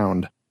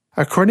compound.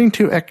 According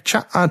to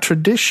Ekcha'a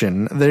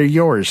tradition, they're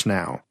yours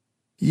now.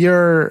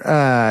 Your,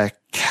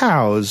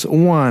 cows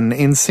won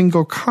in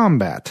single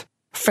combat,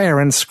 fair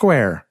and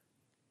square."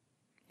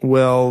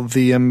 "Well,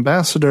 the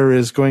ambassador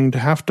is going to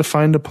have to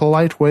find a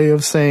polite way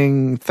of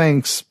saying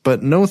thanks,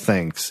 but no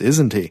thanks,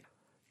 isn't he?"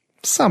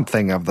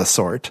 "Something of the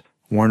sort."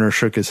 Warner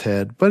shook his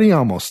head, but he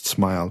almost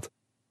smiled.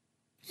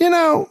 "You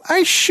know,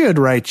 I should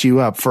write you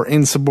up for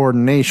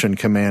insubordination,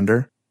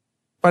 Commander."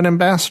 but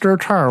Ambassador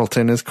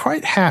Tarleton is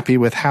quite happy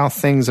with how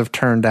things have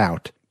turned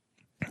out.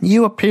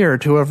 You appear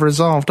to have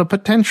resolved a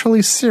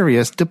potentially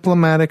serious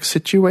diplomatic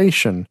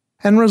situation,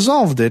 and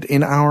resolved it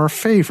in our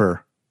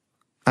favor.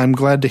 I'm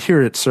glad to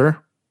hear it, sir.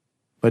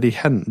 But he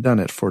hadn't done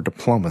it for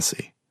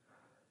diplomacy.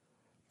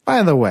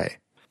 By the way,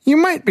 you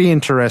might be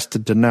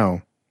interested to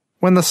know,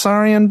 when the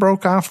Saurian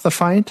broke off the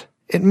fight,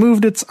 it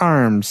moved its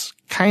arms,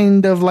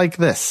 kind of like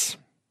this.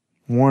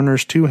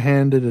 Warner's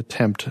two-handed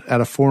attempt at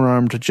a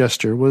four-armed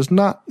gesture was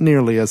not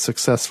nearly as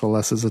successful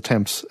as his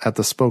attempts at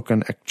the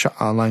spoken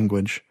Ekcha'a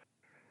language.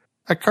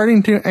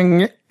 According to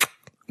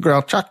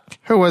Grelchuk,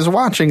 who was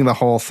watching the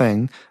whole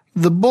thing,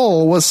 the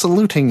bull was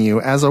saluting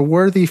you as a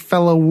worthy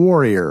fellow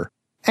warrior,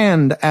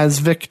 and as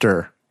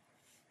victor.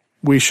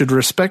 We should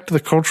respect the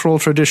cultural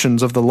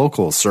traditions of the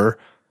locals, sir,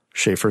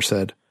 Schaefer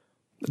said.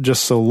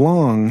 Just so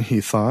long,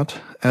 he thought,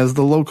 as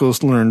the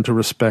locals learn to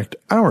respect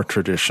our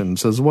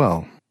traditions as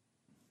well.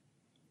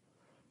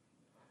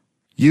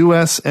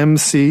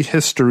 USMC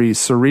History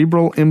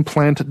Cerebral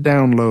Implant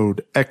Download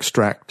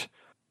Extract.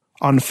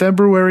 On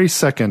February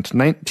 2,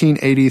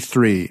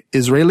 1983,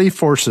 Israeli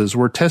forces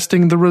were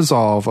testing the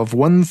resolve of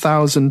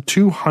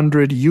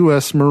 1,200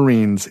 U.S.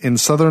 Marines in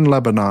southern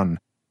Lebanon,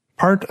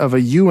 part of a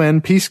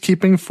UN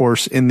peacekeeping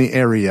force in the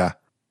area.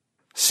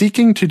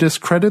 Seeking to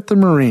discredit the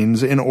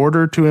Marines in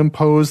order to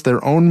impose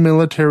their own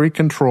military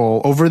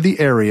control over the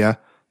area,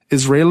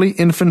 Israeli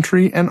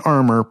infantry and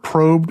armor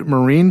probed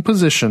Marine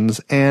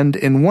positions and,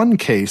 in one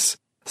case,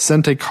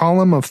 sent a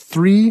column of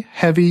 3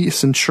 heavy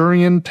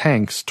Centurion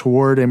tanks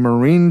toward a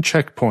Marine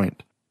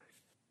checkpoint.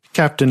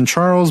 Captain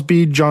Charles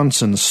B.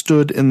 Johnson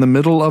stood in the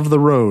middle of the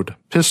road,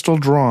 pistol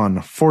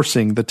drawn,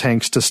 forcing the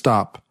tanks to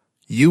stop.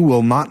 "You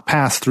will not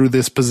pass through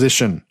this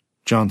position,"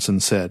 Johnson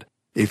said.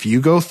 "If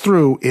you go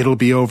through, it'll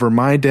be over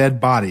my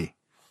dead body."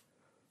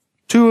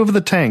 2 of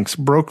the tanks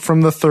broke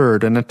from the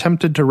third and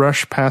attempted to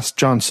rush past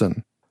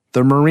Johnson.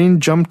 The Marine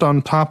jumped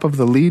on top of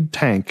the lead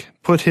tank,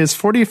 put his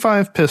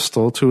 .45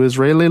 pistol to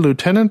Israeli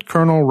Lieutenant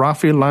Colonel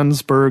Rafi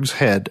Landsberg's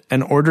head,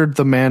 and ordered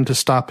the man to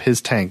stop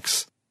his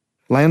tanks.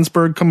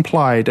 Landsberg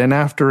complied, and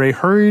after a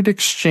hurried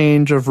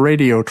exchange of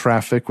radio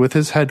traffic with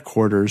his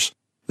headquarters,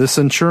 the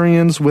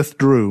Centurions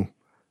withdrew.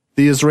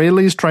 The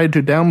Israelis tried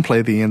to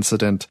downplay the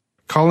incident,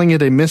 calling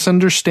it a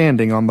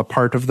misunderstanding on the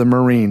part of the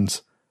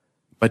Marines.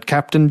 But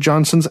Captain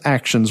Johnson's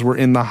actions were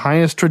in the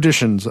highest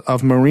traditions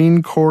of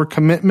Marine Corps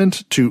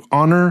commitment to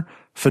honor,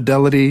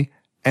 fidelity,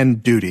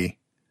 and duty.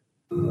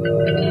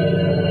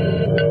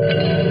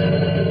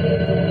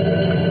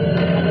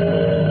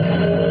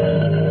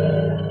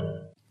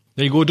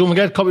 There you go. Don't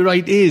forget,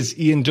 copyright is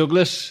Ian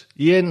Douglas.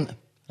 Ian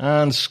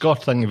and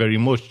Scott, thank you very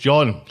much.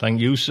 John,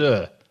 thank you,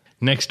 sir.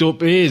 Next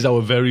up is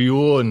our very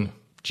own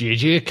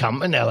JJ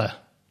Campanella.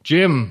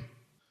 Jim.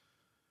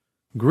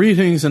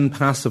 Greetings and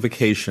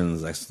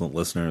pacifications, excellent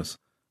listeners,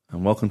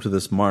 and welcome to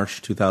this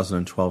March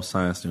 2012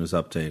 Science News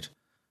Update.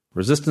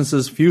 Resistance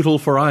is futile,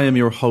 for I am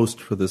your host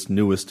for this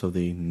newest of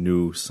the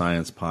new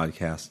science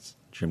podcasts,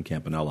 Jim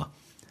Campanella.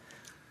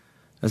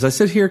 As I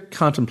sit here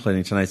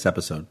contemplating tonight's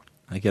episode,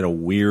 I get a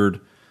weird,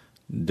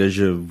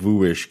 deja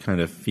vu-ish kind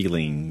of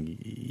feeling.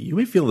 You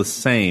may feel the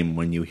same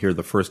when you hear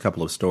the first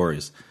couple of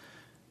stories.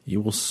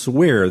 You will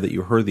swear that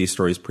you heard these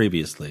stories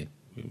previously,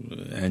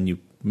 and you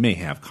may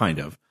have, kind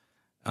of.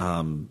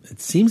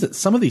 It seems that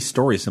some of these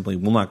stories simply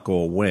will not go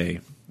away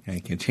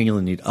and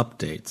continually need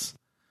updates.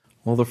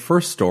 Well, the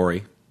first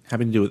story,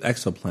 having to do with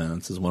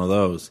exoplanets, is one of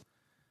those.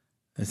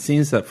 It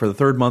seems that for the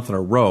third month in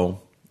a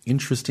row,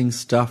 interesting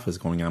stuff is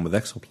going on with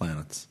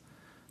exoplanets.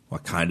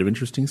 What kind of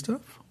interesting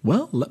stuff?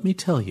 Well, let me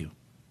tell you.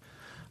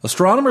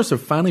 Astronomers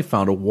have finally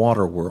found a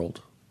water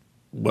world.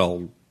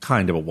 Well,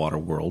 kind of a water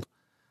world.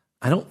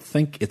 I don't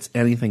think it's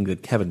anything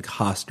that Kevin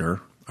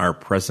Costner, our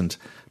present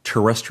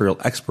terrestrial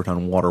expert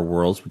on water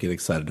worlds, would get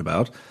excited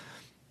about.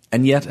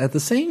 And yet, at the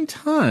same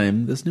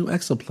time, this new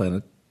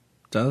exoplanet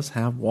does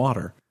have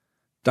water.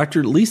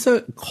 Dr.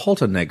 Lisa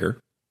Kaltenegger,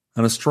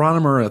 an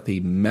astronomer at the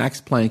Max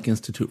Planck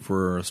Institute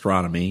for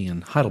Astronomy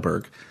in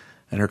Heidelberg,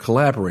 and her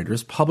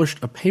collaborators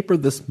published a paper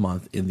this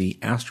month in the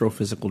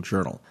Astrophysical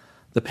Journal.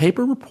 The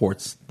paper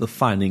reports the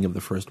finding of the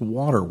first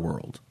water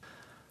world.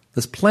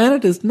 This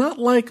planet is not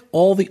like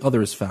all the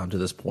others found to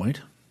this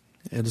point.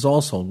 It is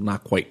also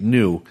not quite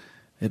new.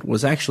 It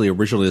was actually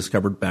originally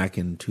discovered back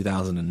in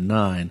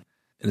 2009.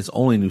 It is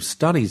only new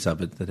studies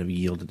of it that have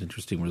yielded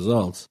interesting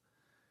results.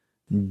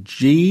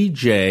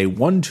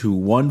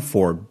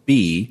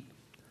 GJ1214b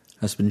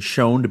has been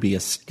shown to be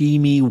a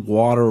steamy,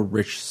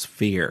 water-rich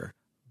sphere,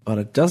 but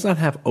it does not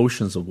have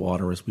oceans of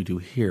water as we do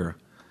here.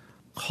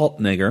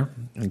 Kaltenegger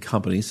and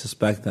company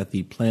suspect that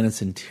the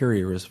planet's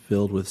interior is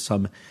filled with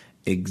some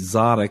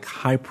exotic,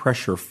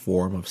 high-pressure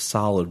form of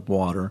solid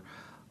water,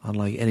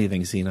 unlike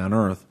anything seen on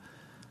Earth.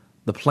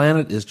 The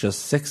planet is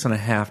just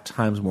 6.5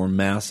 times more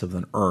massive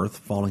than Earth,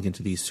 falling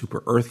into the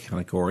super-Earth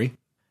category,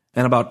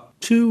 and about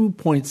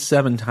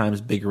 2.7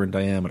 times bigger in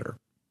diameter.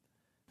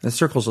 It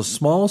circles a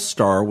small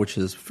star which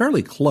is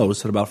fairly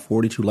close at about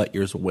 42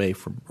 light-years away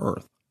from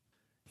Earth.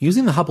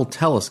 Using the Hubble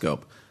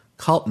telescope,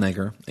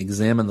 Kaltenegger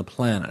examined the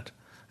planet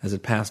as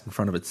it passed in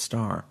front of its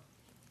star.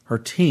 Her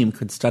team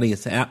could study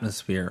its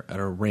atmosphere at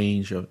a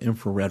range of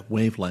infrared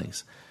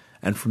wavelengths,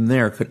 and from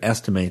there could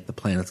estimate the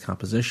planet's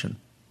composition,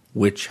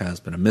 which has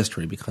been a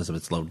mystery because of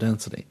its low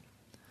density.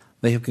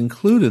 They have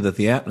concluded that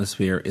the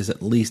atmosphere is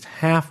at least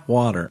half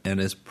water and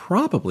is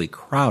probably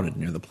crowded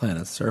near the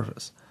planet's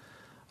surface.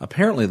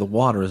 Apparently the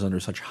water is under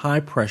such high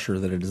pressure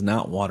that it is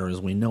not water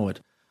as we know it.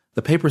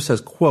 The paper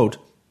says, quote,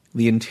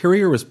 "The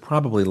interior is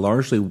probably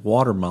largely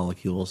water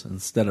molecules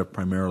instead of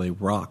primarily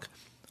rock,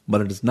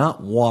 but it is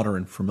not water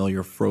in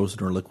familiar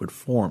frozen or liquid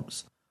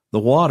forms. The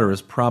water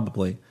is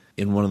probably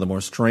in one of the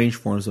more strange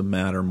forms of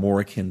matter more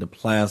akin to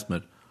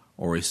plasmid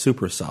or a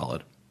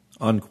supersolid,"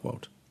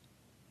 unquote.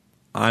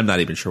 I'm not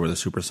even sure what a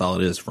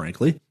supersolid is,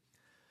 frankly.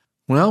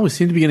 Well, we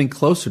seem to be getting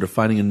closer to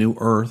finding a new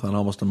Earth on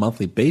almost a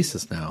monthly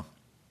basis now.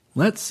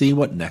 Let's see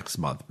what next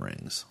month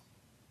brings.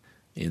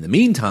 In the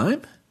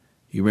meantime,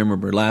 you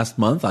remember last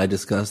month I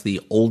discussed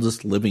the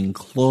oldest living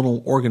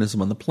clonal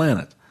organism on the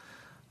planet.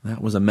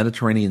 That was a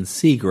Mediterranean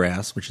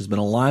seagrass, which has been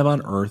alive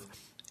on Earth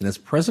in its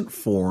present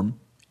form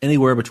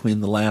anywhere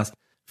between the last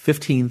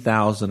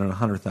 15,000 and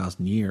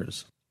 100,000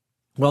 years.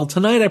 Well,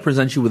 tonight I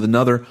present you with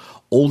another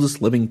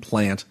oldest living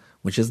plant,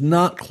 which is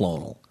not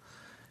clonal.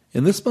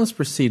 In this month's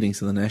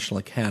proceedings in the National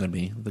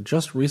Academy, the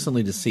just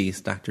recently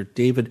deceased Dr.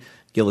 David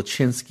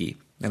Gilichinsky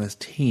and his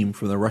team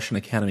from the Russian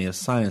Academy of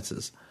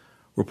Sciences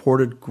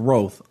reported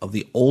growth of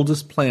the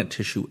oldest plant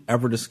tissue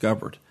ever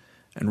discovered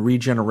and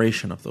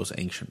regeneration of those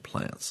ancient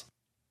plants.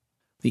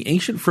 The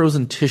ancient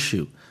frozen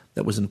tissue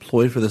that was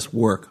employed for this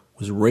work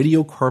was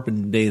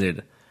radiocarbon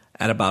dated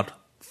at about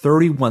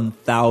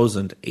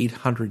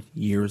 31,800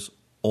 years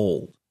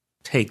old.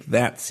 Take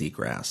that,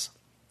 seagrass.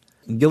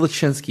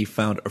 Gilichinsky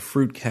found a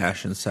fruit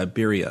cache in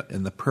Siberia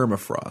in the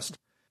permafrost.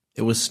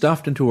 It was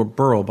stuffed into a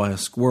burrow by a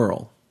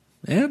squirrel,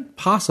 and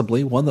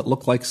possibly one that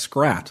looked like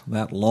Scrat,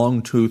 that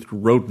long-toothed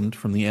rodent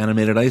from the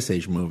animated Ice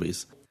Age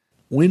movies.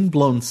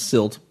 Wind-blown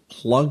silt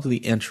plugged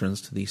the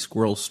entrance to the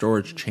squirrel's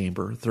storage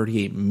chamber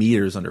 38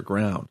 meters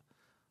underground.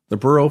 The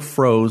burrow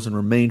froze and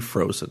remained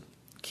frozen,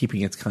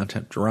 keeping its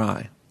content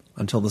dry,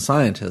 until the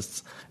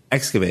scientists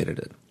excavated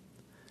it.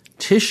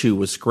 Tissue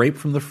was scraped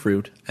from the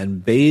fruit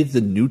and bathed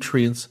in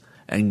nutrients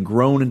and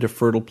grown into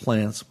fertile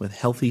plants with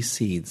healthy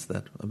seeds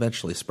that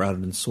eventually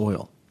sprouted in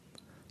soil.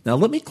 Now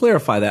let me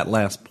clarify that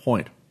last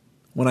point.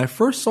 When I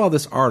first saw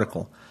this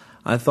article,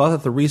 I thought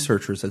that the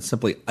researchers had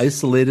simply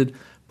isolated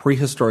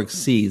prehistoric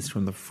seeds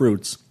from the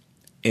fruits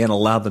and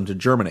allowed them to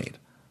germinate,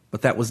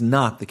 but that was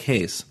not the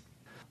case.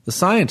 The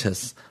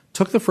scientists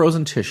took the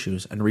frozen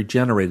tissues and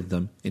regenerated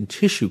them in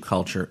tissue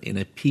culture in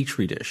a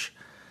petri dish.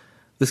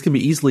 This can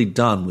be easily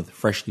done with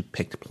freshly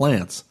picked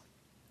plants.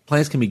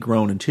 Plants can be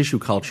grown in tissue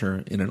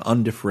culture in an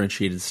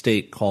undifferentiated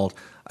state called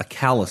a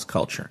callus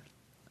culture.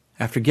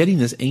 After getting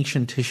this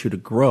ancient tissue to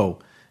grow,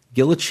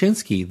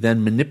 Gilichinsky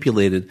then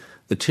manipulated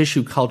the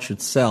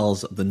tissue-cultured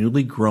cells of the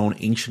newly grown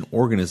ancient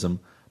organism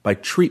by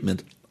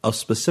treatment of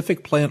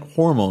specific plant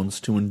hormones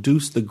to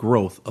induce the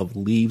growth of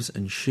leaves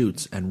and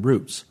shoots and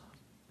roots.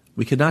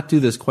 We could not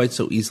do this quite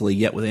so easily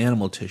yet with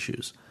animal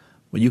tissues,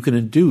 but you can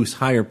induce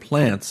higher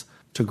plants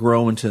to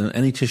grow into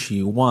any tissue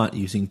you want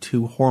using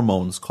two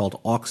hormones called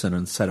auxin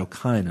and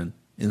cytokinin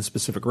in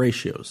specific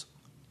ratios.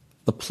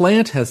 The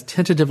plant has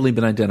tentatively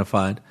been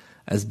identified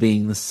as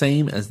being the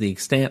same as the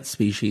extant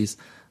species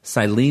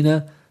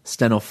Silene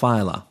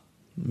stenophylla,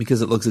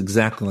 because it looks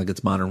exactly like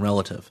its modern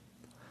relative.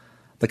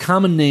 The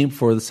common name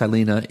for the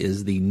Silene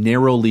is the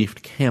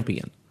narrow-leafed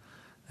campion,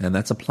 and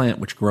that's a plant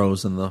which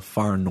grows in the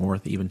far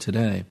north even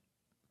today.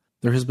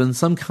 There has been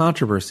some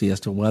controversy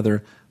as to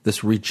whether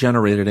this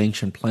regenerated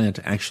ancient plant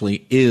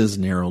actually is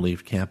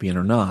narrow-leafed campion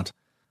or not.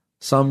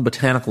 Some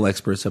botanical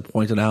experts have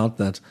pointed out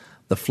that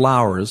the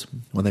flowers,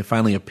 when they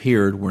finally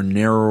appeared, were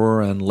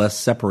narrower and less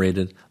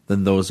separated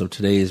than those of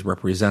today's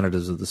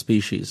representatives of the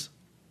species.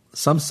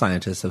 Some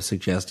scientists have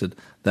suggested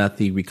that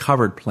the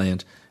recovered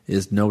plant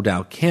is no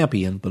doubt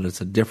campion, but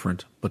it's a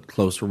different but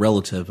close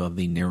relative of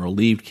the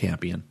narrow-leaved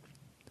campion.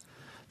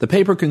 The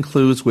paper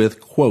concludes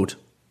with, quote,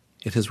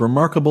 "It is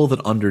remarkable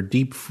that under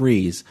deep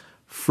freeze,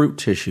 fruit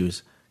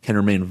tissues can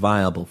remain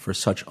viable for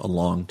such a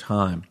long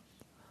time.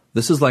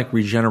 This is like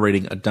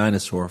regenerating a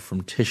dinosaur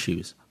from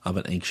tissues of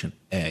an ancient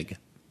egg."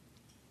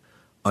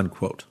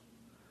 Unquote.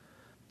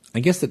 I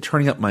guess that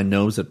turning up my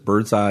nose at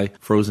bird's eye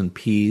frozen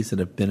peas that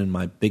have been in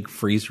my big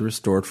freezer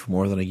stored for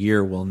more than a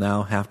year will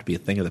now have to be a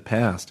thing of the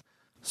past.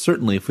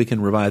 Certainly, if we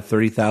can revive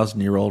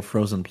 30,000-year-old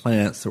frozen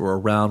plants that were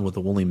around with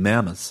the woolly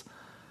mammoths,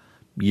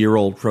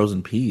 year-old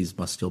frozen peas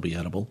must still be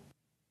edible.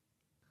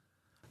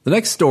 The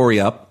next story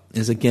up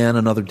is again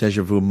another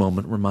déjà vu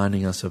moment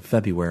reminding us of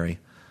February.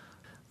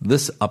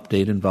 This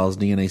update involves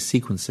DNA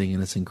sequencing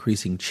and its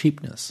increasing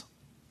cheapness.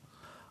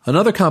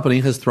 Another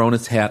company has thrown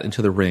its hat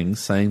into the ring,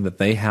 saying that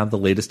they have the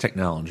latest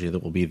technology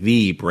that will be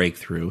the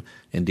breakthrough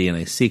in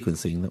DNA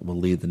sequencing that will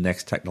lead the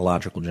next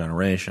technological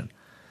generation.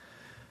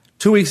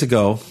 2 weeks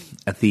ago,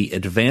 at the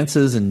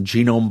Advances in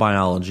Genome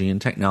Biology and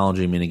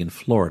Technology meeting in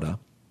Florida,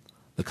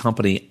 the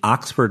company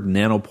Oxford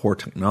Nanopore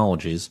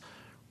Technologies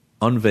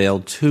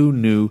unveiled two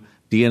new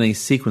DNA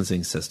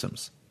sequencing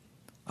systems,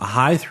 a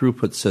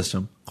high-throughput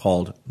system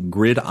called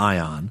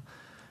GridION,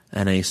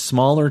 and a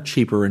smaller,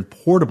 cheaper, and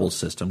portable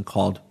system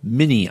called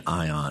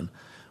Mini-ION,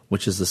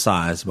 which is the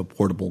size of a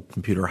portable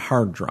computer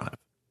hard drive.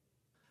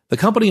 The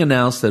company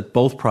announced that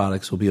both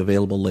products will be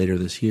available later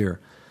this year.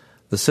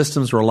 The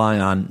systems rely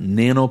on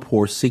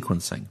nanopore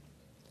sequencing.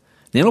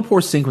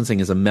 Nanopore sequencing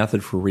is a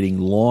method for reading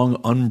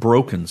long,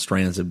 unbroken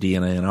strands of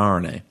DNA and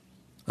RNA.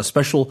 A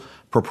special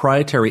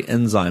proprietary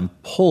enzyme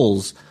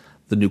pulls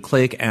the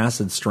nucleic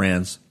acid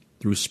strands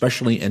through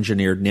specially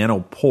engineered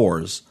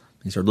nanopores.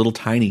 These are little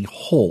tiny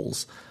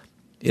holes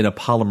in a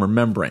polymer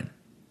membrane.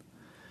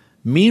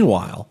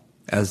 Meanwhile,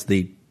 as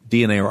the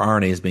DNA or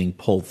RNA is being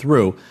pulled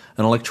through,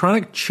 an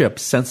electronic chip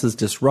senses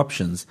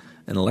disruptions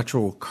in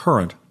electrical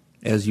current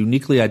as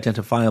uniquely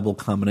identifiable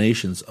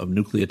combinations of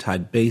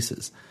nucleotide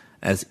bases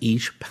as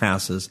each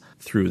passes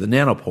through the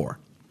nanopore.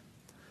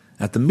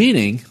 At the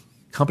meeting,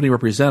 company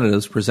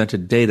representatives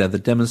presented data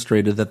that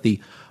demonstrated that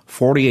the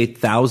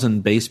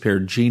 48,000 base pair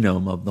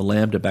genome of the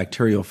Lambda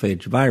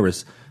bacteriophage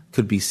virus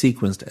could be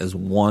sequenced as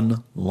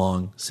one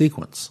long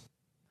sequence.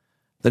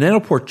 The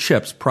nanopore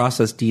chips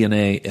process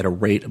DNA at a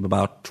rate of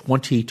about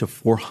 20 to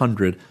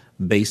 400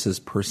 bases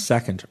per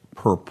second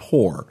per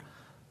pore.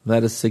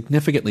 That is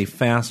significantly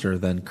faster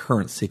than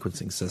current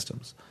sequencing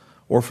systems,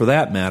 or for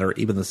that matter,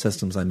 even the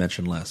systems I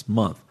mentioned last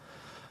month.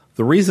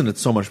 The reason it's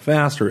so much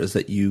faster is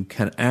that you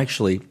can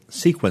actually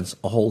sequence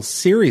a whole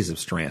series of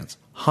strands,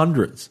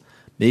 hundreds,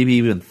 maybe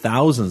even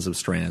thousands of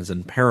strands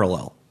in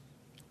parallel.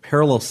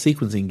 Parallel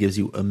sequencing gives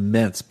you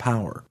immense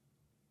power.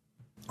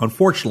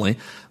 Unfortunately,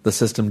 the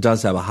system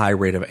does have a high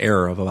rate of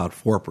error of about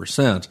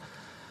 4%.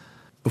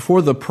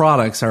 Before the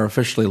products are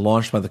officially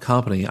launched by the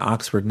company,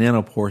 Oxford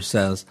Nanopore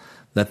says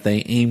that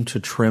they aim to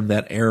trim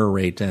that error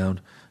rate down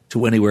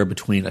to anywhere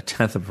between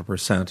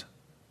 0.1%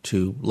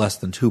 to less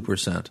than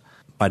 2%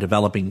 by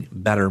developing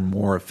better,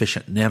 more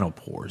efficient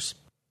nanopores.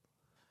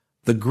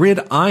 The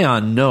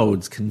GridION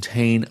nodes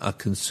contain a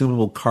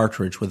consumable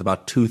cartridge with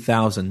about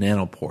 2,000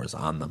 nanopores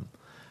on them,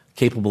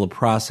 capable of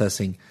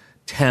processing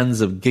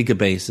tens of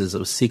gigabases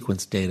of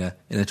sequence data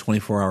in a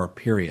 24-hour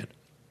period.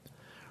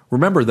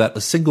 Remember that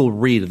a single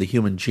read of the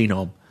human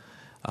genome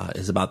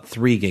is about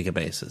 3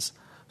 gigabases,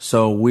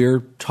 so we're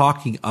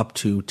talking up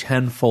to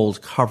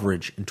 10-fold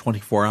coverage in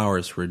 24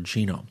 hours for a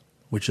genome,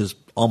 which is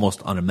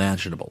almost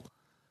unimaginable.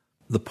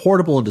 The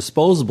portable and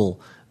disposable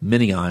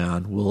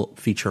Mini-ION will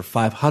feature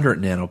 500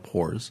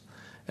 nanopores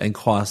and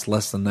cost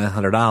less than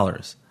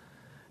 $900.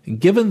 And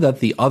given that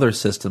the other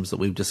systems that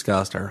we've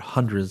discussed are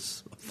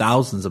hundreds of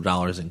thousands of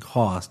dollars in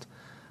cost,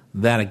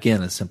 that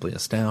again is simply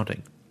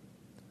astounding.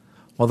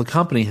 While the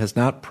company has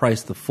not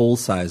priced the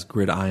full-size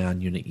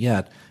GridION unit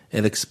yet,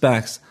 it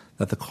expects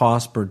that the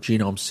cost per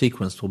genome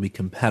sequenced will be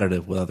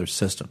competitive with other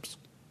systems.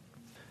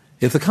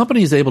 If the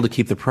company is able to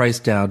keep the price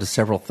down to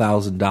several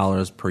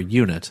 $1,000s per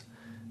unit,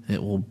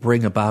 it will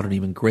bring about an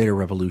even greater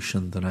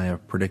revolution than I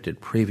have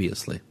predicted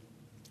previously.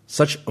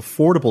 Such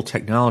affordable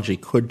technology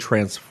could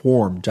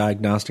transform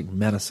diagnostic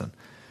medicine.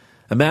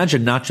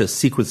 Imagine not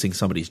just sequencing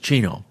somebody's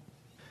genome.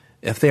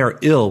 If they are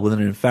ill with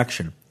an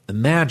infection,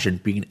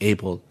 imagine being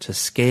able to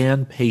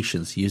scan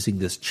patients using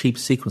this cheap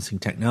sequencing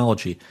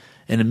technology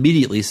and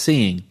immediately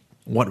seeing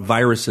what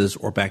viruses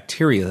or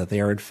bacteria that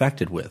they are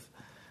infected with.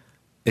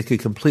 It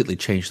could completely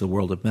change the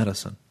world of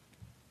medicine.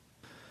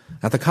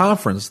 At the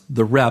conference,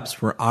 the reps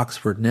for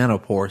Oxford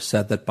Nanopore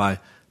said that by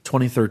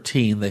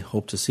 2013 they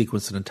hope to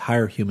sequence an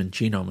entire human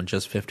genome in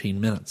just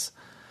 15 minutes.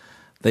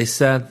 They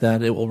said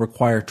that it will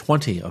require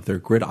 20 of their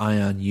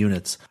GridION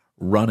units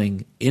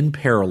running in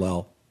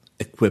parallel,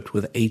 equipped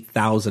with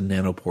 8,000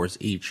 nanopores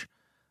each.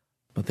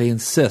 But they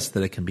insist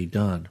that it can be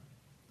done.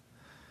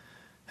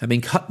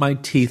 Having cut my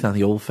teeth on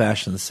the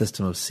old-fashioned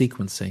system of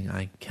sequencing,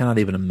 I cannot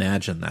even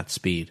imagine that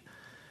speed.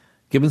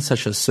 Given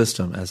such a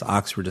system as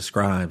Oxford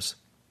describes,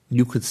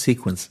 you could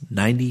sequence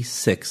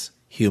 96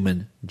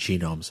 human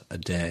genomes a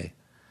day.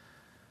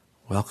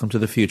 Welcome to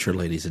the future,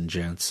 ladies and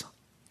gents.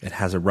 It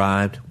has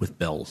arrived with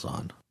bells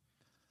on.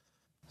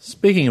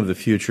 Speaking of the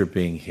future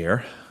being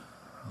here,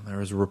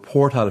 there is a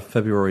report out of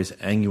February's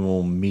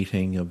annual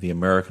meeting of the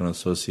American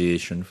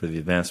Association for the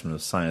Advancement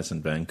of Science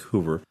in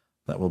Vancouver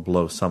that will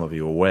blow some of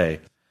you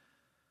away.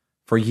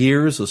 For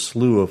years, a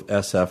slew of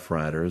SF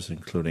writers,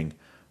 including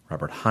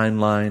Robert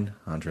Heinlein,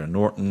 Andrea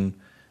Norton,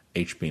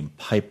 H. Beam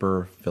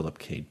Piper, Philip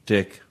K.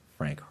 Dick,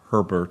 Frank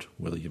Herbert,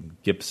 William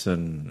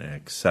Gibson,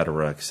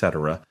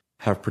 etc.,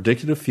 have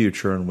predicted a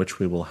future in which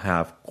we will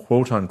have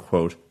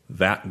quote-unquote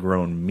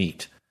vat-grown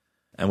meat,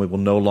 and we will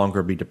no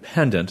longer be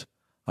dependent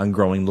on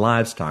growing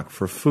livestock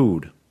for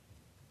food.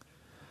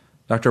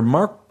 Dr.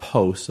 Mark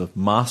Poos of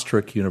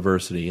Maastricht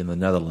University in the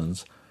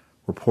Netherlands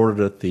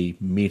reported at the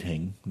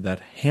meeting that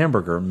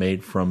hamburger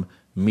made from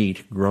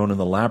meat grown in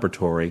the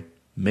laboratory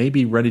may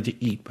be ready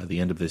to eat by the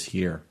end of this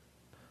year.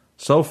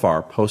 So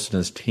far, Post and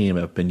his team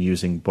have been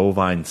using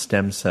bovine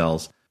stem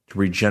cells to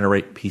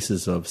regenerate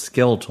pieces of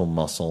skeletal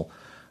muscle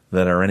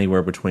that are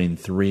anywhere between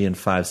 3 and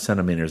 5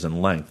 centimeters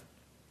in length.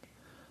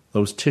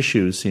 Those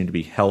tissues seem to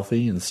be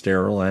healthy and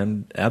sterile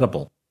and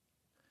edible.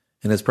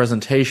 In his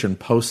presentation,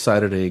 Post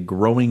cited a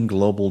growing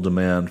global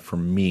demand for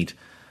meat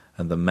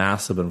and the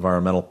massive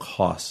environmental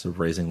costs of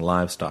raising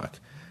livestock.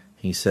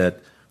 He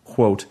said,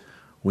 quote,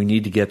 "We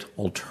need to get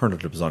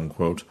alternatives,"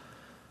 unquote.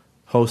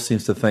 Post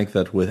seems to think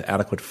that with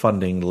adequate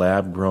funding,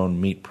 lab-grown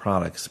meat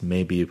products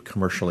may be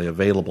commercially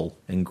available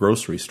in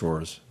grocery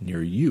stores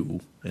near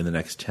you in the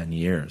next 10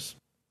 years.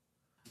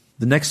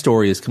 The next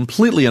story is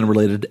completely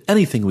unrelated to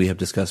anything we have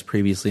discussed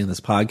previously in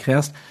this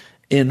podcast.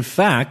 In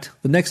fact,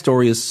 the next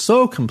story is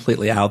so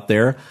completely out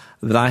there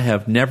that I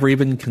have never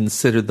even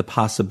considered the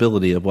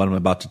possibility of what I'm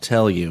about to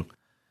tell you.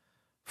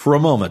 For a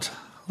moment,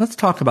 let's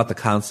talk about the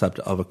concept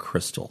of a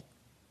crystal.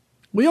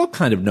 We all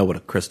kind of know what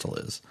a crystal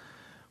is.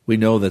 We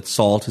know that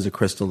salt is a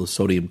crystal of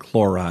sodium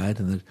chloride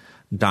and that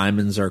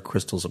diamonds are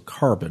crystals of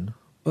carbon.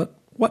 But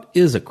what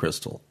is a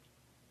crystal?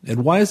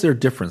 And why is there a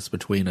difference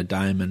between a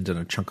diamond and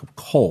a chunk of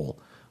coal,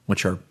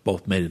 which are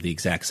both made of the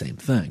exact same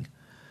thing?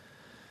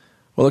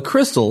 Well, a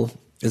crystal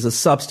is a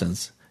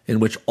substance in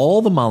which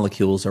all the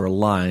molecules are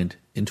aligned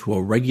into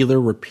a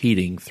regular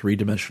repeating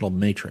three-dimensional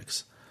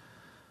matrix.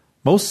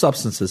 Most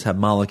substances have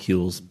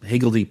molecules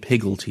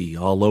higgledy-piggledy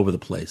all over the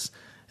place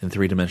in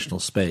three-dimensional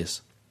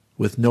space,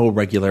 with no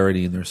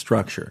regularity in their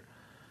structure.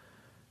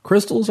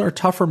 Crystals are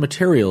tougher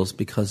materials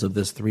because of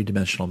this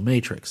three-dimensional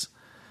matrix.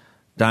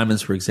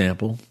 Diamonds, for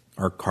example,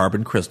 are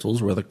carbon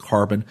crystals where the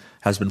carbon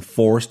has been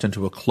forced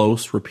into a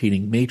close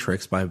repeating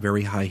matrix by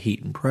very high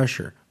heat and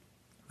pressure.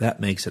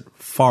 That makes it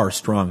far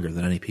stronger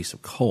than any piece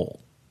of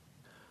coal.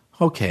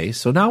 Okay,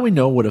 so now we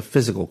know what a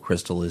physical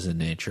crystal is in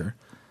nature.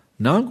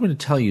 Now I'm going to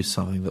tell you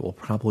something that will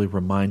probably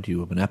remind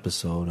you of an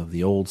episode of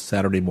the old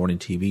Saturday morning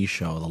TV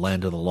show, The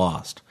Land of the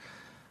Lost.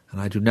 And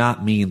I do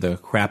not mean the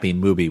crappy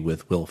movie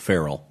with Will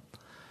Ferrell.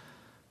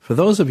 For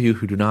those of you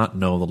who do not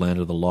know The Land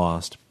of the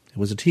Lost, it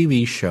was a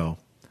TV show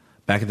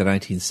back in the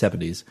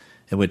 1970s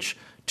in which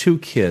two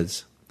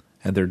kids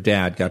and their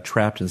dad got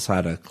trapped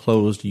inside a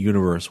closed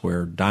universe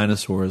where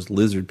dinosaurs,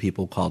 lizard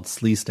people called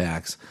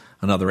Sleestaks,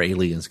 and other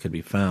aliens could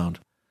be found.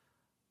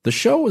 The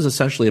show was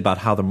essentially about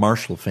how the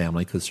Marshall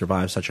family could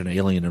survive such an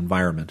alien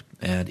environment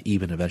and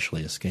even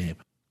eventually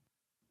escape.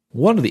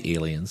 One of the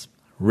aliens,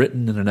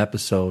 written in an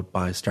episode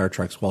by Star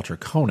Trek's Walter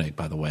Koenig,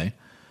 by the way,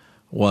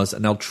 was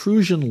an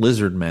Altrusian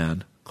lizard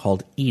man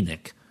called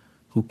Enoch,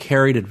 who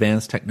carried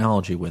advanced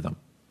technology with him.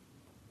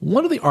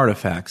 One of the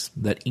artifacts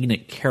that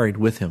Enoch carried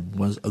with him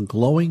was a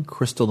glowing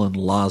crystalline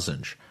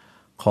lozenge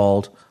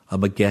called a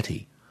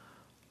Maggette,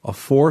 a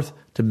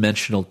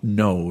fourth-dimensional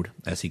node,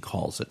 as he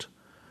calls it,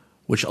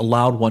 which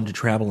allowed one to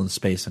travel in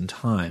space and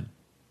time.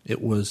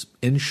 It was,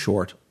 in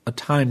short, a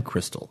time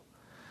crystal.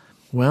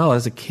 Well,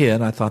 as a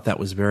kid, I thought that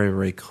was very,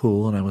 very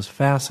cool, and I was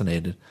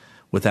fascinated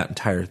with that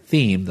entire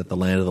theme that the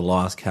Land of the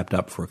Lost kept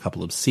up for a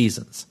couple of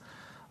seasons,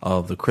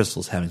 of the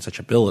crystals having such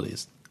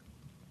abilities.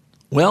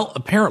 Well,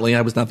 apparently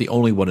I was not the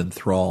only one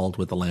enthralled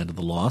with the Land of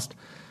the Lost.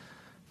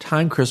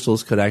 Time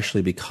crystals could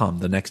actually become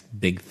the next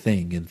big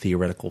thing in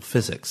theoretical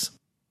physics.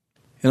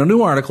 In a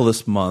new article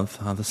this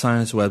month on the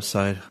science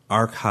website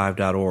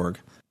archive.org,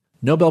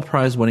 Nobel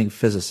Prize-winning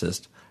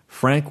physicist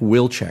Frank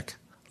Wilczek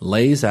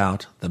lays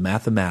out the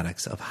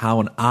mathematics of how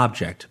an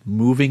object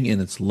moving in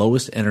its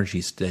lowest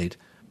energy state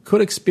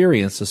could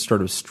experience a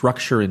sort of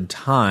structure in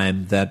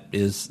time that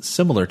is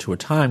similar to a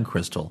time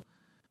crystal.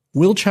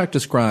 Wilczek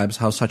describes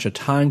how such a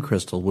time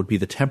crystal would be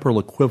the temporal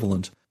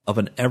equivalent of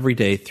an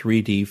everyday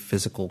 3D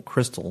physical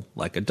crystal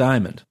like a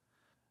diamond.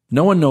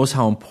 No one knows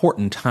how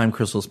important time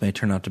crystals may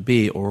turn out to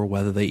be or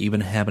whether they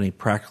even have any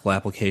practical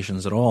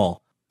applications at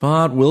all.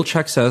 But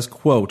Wilczek says,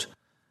 quote,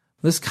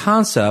 "This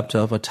concept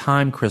of a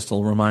time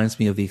crystal reminds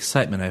me of the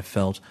excitement I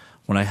felt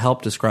when I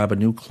helped describe a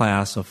new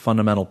class of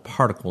fundamental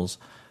particles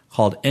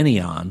called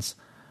anyons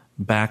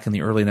back in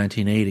the early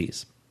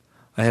 1980s.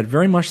 I had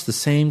very much the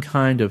same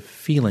kind of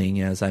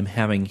feeling as I'm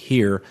having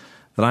here,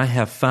 that I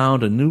have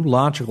found a new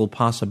logical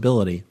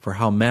possibility for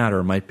how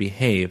matter might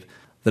behave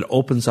that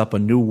opens up a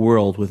new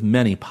world with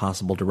many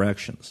possible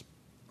directions."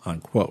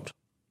 Unquote.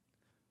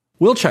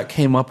 Wilczek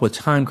came up with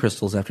time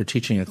crystals after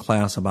teaching a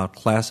class about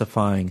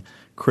classifying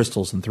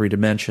crystals in 3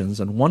 dimensions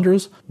and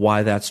wonders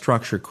why that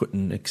structure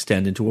couldn't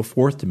extend into a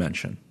 4th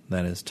dimension,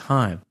 that is,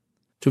 time.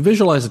 To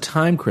visualize a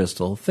time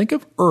crystal, think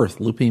of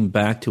Earth looping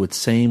back to its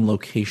same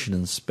location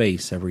in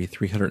space every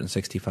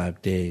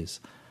 365 days.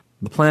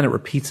 The planet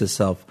repeats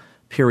itself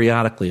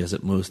periodically as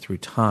it moves through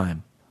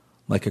time,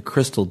 like a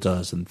crystal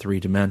does in 3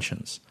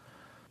 dimensions.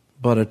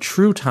 But a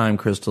true time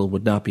crystal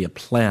would not be a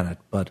planet,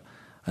 but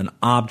an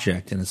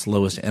object in its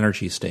lowest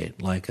energy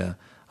state, like an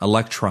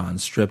electron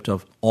stripped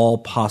of all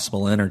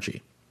possible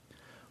energy.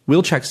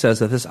 Wilczek says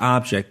that this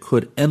object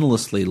could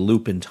endlessly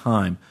loop in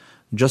time,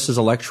 just as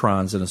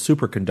electrons in a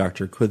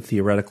superconductor could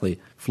theoretically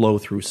flow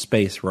through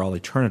space for all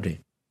eternity.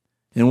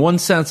 In one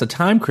sense, a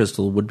time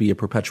crystal would be a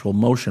perpetual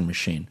motion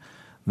machine.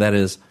 That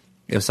is,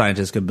 if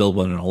scientists could build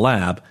one in a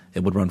lab,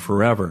 it would run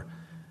forever.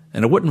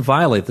 And it wouldn't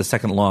violate the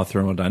second law of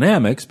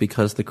thermodynamics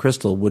because the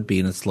crystal would be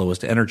in its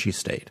lowest energy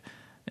state,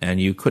 and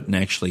you couldn't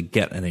actually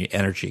get any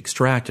energy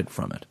extracted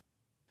from it.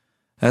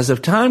 As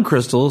if time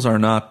crystals are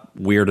not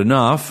weird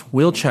enough,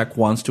 we'll check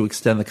once to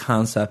extend the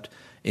concept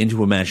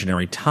into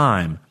imaginary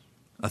time,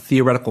 a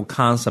theoretical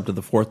concept of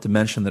the fourth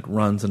dimension that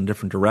runs in a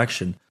different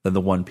direction than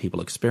the one people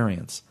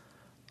experience.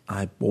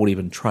 I won't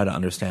even try to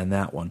understand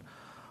that one.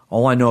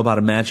 All I know about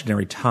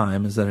imaginary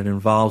time is that it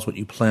involves what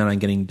you plan on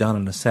getting done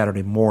on a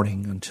Saturday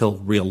morning until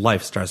real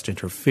life starts to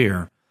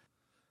interfere.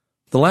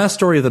 The last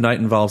story of the night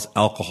involves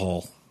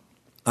alcohol.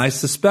 I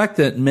suspect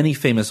that many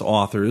famous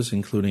authors,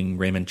 including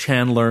Raymond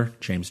Chandler,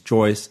 James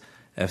Joyce,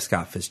 F.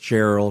 Scott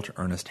Fitzgerald,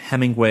 Ernest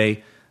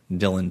Hemingway,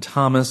 Dylan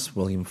Thomas,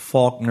 William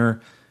Faulkner,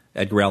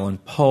 Edgar Allan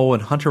Poe,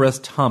 and Hunter S.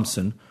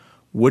 Thompson,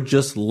 would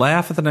just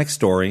laugh at the next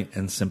story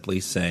and simply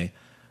say,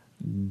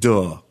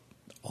 duh,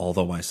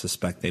 although I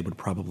suspect they would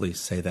probably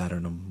say that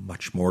in a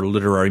much more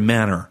literary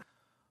manner.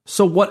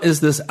 So what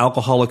is this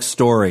alcoholic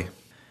story?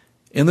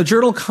 In the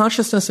journal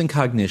Consciousness and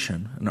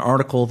Cognition, an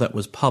article that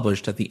was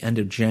published at the end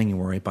of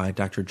January by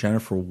Dr.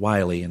 Jennifer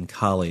Wiley and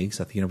colleagues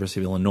at the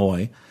University of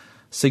Illinois,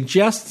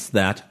 suggests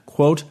that,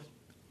 quote,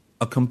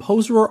 a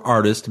composer or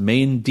artist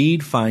may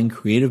indeed find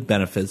creative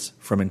benefits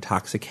from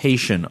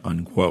intoxication,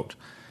 unquote.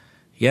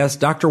 Yes,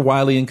 Dr.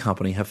 Wiley and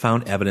company have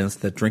found evidence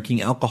that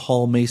drinking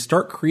alcohol may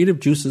start creative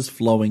juices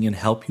flowing and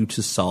help you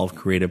to solve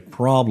creative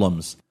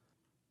problems.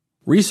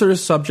 Research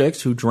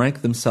subjects who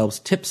drank themselves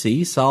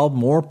tipsy solved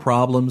more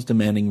problems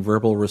demanding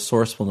verbal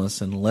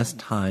resourcefulness in less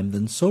time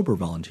than sober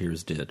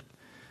volunteers did.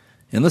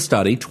 In the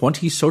study,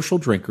 20 social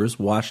drinkers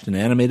watched an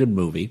animated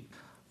movie.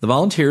 The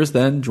volunteers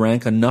then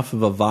drank enough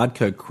of a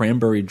vodka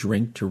cranberry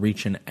drink to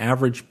reach an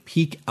average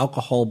peak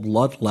alcohol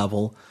blood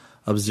level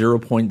of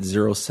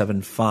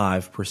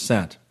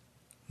 0.075%.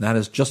 That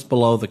is just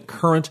below the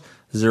current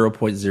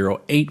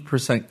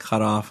 0.08%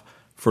 cutoff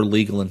for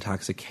legal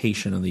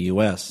intoxication in the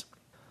U.S.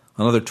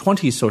 Another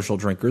 20 social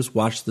drinkers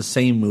watched the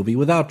same movie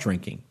without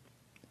drinking.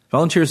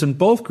 Volunteers in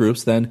both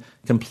groups then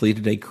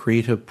completed a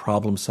creative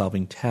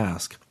problem-solving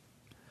task.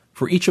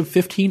 For each of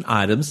 15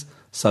 items,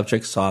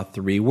 subjects saw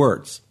 3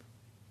 words.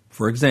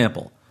 For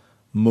example,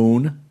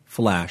 moon,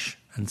 flash,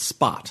 and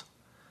spot.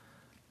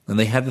 Then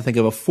they had to think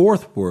of a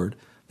 4th word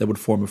that would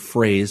form a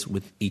phrase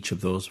with each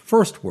of those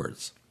first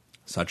words,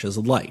 such as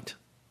light,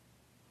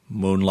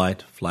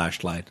 moonlight,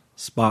 flashlight,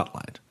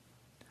 spotlight.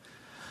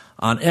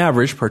 On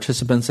average,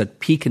 participants at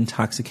peak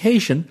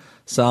intoxication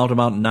solved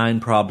about 9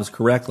 problems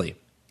correctly,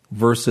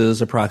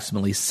 versus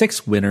approximately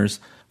 6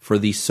 winners for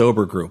the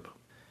sober group.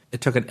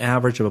 It took an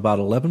average of about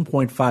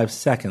 11.5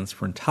 seconds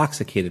for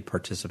intoxicated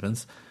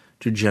participants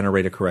to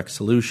generate a correct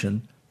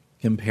solution,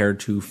 compared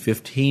to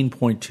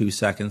 15.2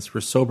 seconds for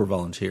sober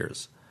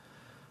volunteers.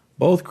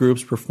 Both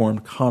groups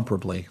performed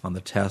comparably on the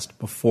test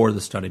before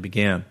the study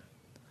began.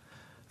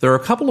 There are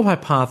a couple of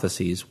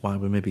hypotheses why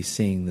we may be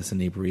seeing this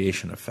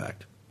inebriation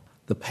effect.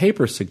 The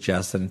paper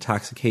suggests that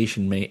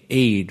intoxication may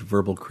aid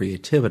verbal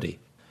creativity,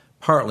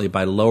 partly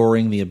by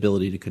lowering the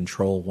ability to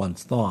control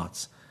one's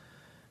thoughts.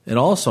 It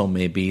also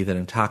may be that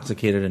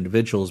intoxicated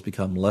individuals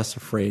become less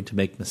afraid to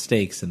make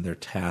mistakes in their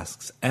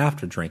tasks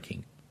after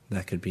drinking.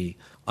 That could be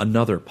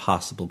another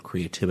possible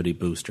creativity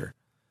booster.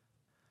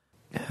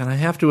 And I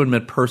have to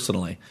admit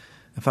personally,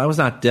 if I was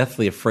not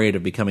deathly afraid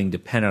of becoming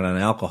dependent on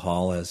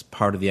alcohol as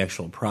part of the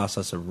actual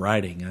process of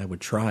writing, I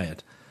would try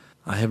it.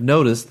 I have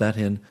noticed that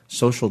in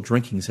social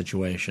drinking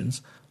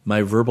situations,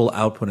 my verbal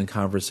output in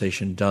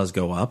conversation does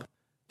go up,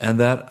 and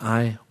that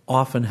I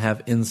often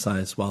have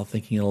insights while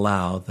thinking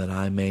aloud that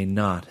I may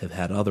not have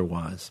had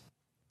otherwise.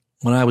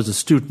 When I was a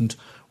student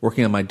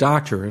working on my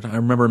doctorate, I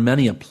remember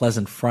many a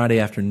pleasant Friday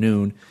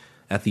afternoon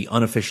at the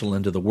unofficial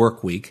end of the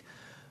work week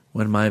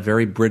when my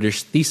very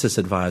British thesis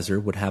advisor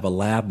would have a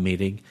lab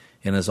meeting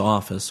in his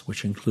office,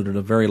 which included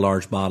a very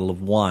large bottle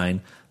of wine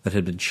that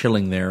had been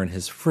chilling there in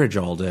his fridge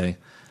all day.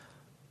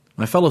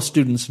 My fellow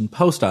students and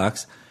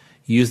postdocs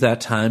used that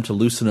time to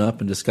loosen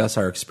up and discuss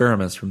our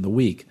experiments from the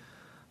week.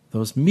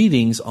 Those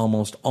meetings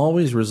almost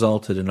always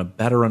resulted in a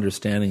better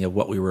understanding of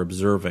what we were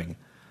observing.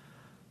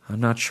 I'm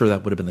not sure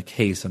that would have been the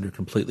case under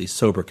completely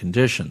sober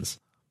conditions.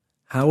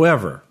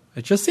 However,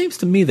 it just seems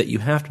to me that you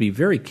have to be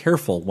very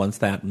careful once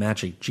that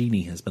magic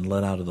genie has been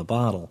let out of the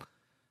bottle.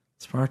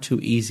 It's far too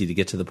easy to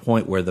get to the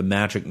point where the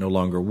magic no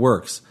longer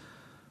works,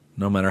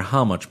 no matter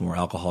how much more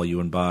alcohol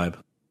you imbibe.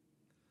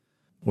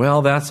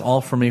 Well, that's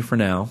all for me for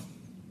now.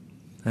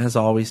 As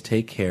always,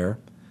 take care.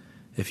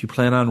 If you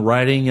plan on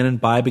writing and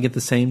imbibing at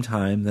the same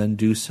time, then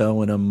do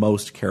so in a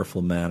most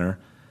careful manner,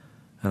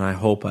 and I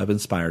hope I've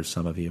inspired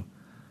some of you.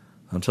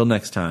 Until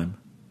next time,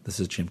 this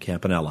is Jim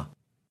Campanella.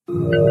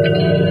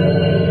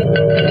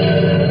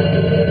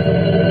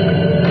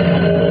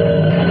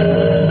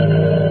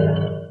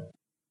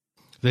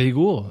 There you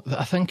go.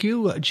 Thank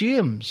you,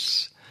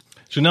 James.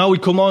 So now we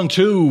come on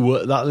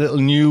to that little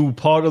new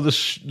part of the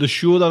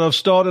show that I've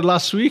started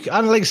last week.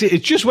 And like I say,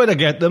 it's just where to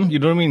get them, you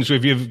know what I mean? So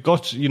if you've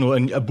got,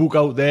 a book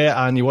out there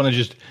and you want to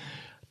just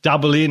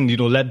dabble in,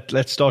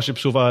 let Starship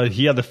Sofa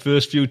hear the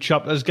first few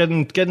chapters, get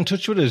in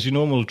touch with us, and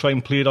we'll try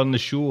and play it on the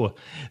show.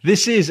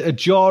 This is A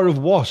Jar of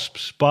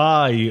Wasps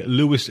by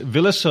Lewis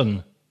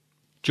Villison.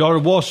 Jar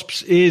of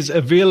Wasps is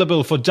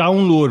available for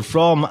download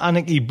from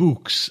Anarchy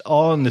Books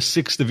on the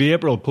 6th of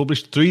April,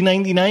 published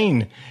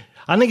 $3.99.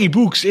 Anarchy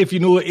Books, if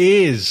you know,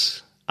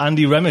 is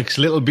Andy Remick's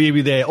little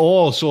baby there.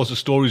 All sorts of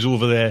stories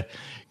over there.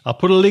 I'll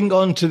put a link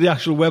on to the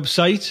actual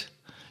website.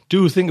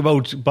 Do think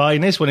about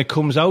buying this when it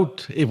comes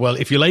out.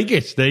 If you like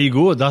it, there you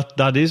go.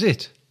 That is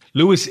it.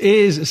 Lewis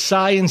is a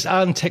science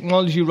and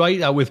technology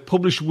writer with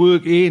published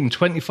work in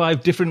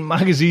 25 different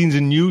magazines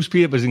and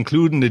newspapers,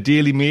 including the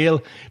Daily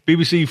Mail,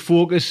 BBC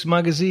Focus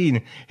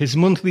magazine. His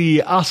monthly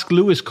Ask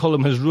Lewis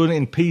column has run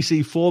in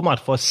PC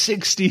format for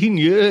 16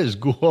 years.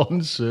 Go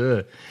on,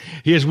 sir.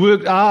 He has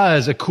worked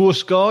as a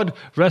Coast Guard,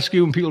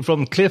 rescuing people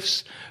from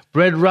cliffs,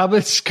 bred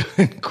rabbits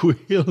and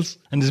quails,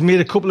 and has made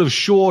a couple of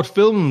short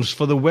films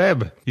for the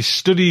web. He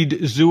studied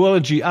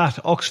zoology at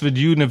Oxford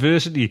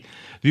University,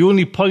 the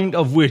only point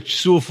of which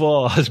so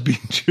far has been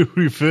to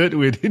refer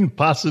to it in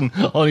passing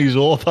on his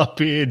author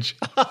page.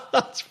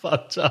 That's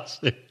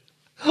fantastic.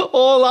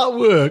 All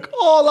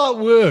that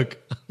work.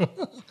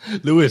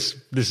 Lewis,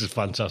 this is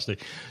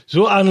fantastic.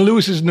 And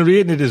Lewis is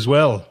narrating it as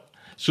well.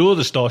 So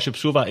the Starship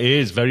Sofa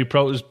is very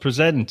proud to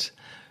present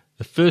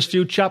the first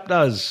few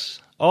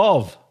chapters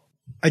of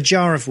A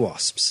Jar of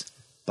Wasps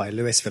by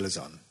Lewis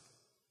Villazon.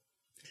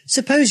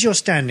 Suppose you're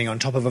standing on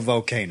top of a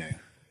volcano.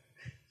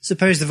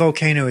 Suppose the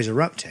volcano is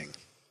erupting.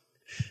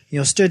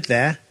 You're stood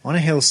there on a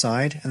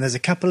hillside and there's a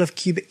couple of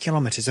cubic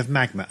kilometres of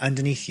magma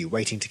underneath you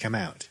waiting to come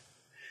out.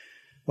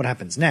 What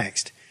happens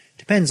next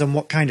depends on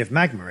what kind of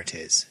magma it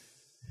is.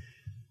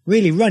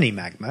 Really runny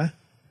magma,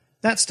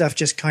 that stuff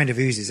just kind of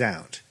oozes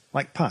out,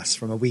 like pus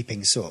from a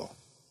weeping sore.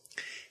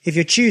 If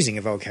you're choosing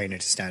a volcano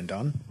to stand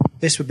on,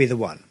 this would be the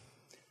one.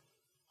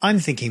 I'm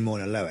thinking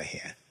Mauna Loa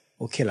here,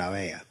 or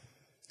Kilauea.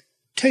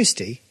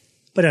 Toasty,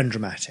 but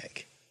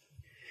undramatic.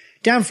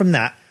 Down from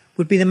that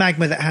would be the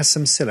magma that has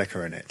some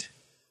silica in it.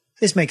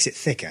 This makes it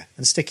thicker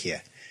and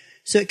stickier,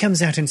 so it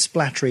comes out in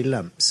splattery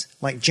lumps,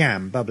 like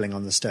jam bubbling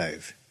on the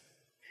stove.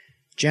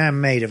 Jam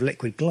made of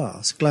liquid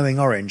glass, glowing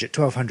orange at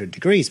 1200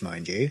 degrees,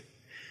 mind you,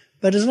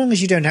 but as long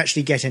as you don't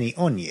actually get any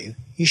on you,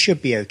 you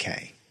should be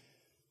okay.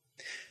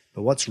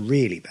 But what's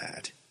really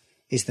bad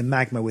is the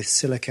magma with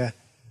silica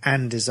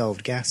and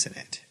dissolved gas in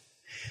it.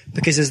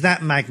 Because as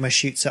that magma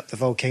shoots up the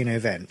volcano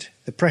vent,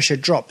 the pressure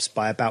drops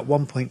by about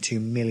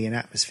 1.2 million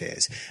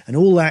atmospheres, and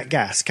all that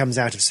gas comes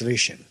out of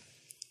solution.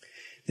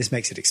 This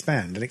makes it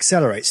expand and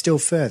accelerate still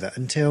further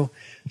until,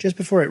 just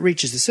before it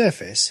reaches the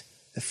surface,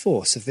 the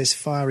force of this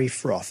fiery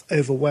froth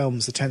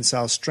overwhelms the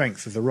tensile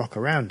strength of the rock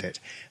around it,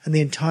 and the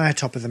entire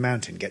top of the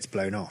mountain gets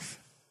blown off.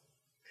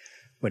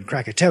 When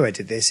Krakatoa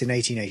did this in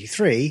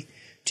 1883,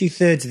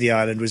 2/3 of the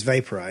island was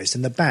vaporized,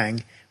 and the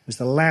bang was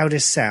the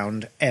loudest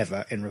sound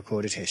ever in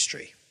recorded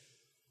history.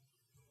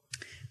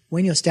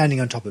 When you're standing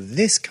on top of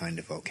this kind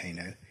of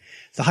volcano,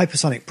 the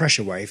hypersonic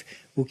pressure wave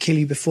will kill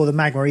you before the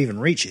magma even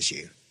reaches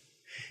you.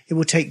 It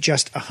will take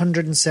just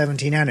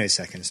 170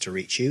 nanoseconds to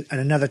reach you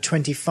and another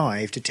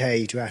 25 to tear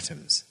you to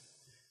atoms.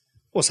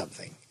 Or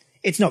something.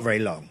 It's not very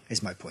long,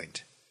 is my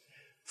point.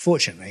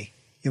 Fortunately,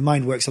 your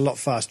mind works a lot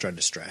faster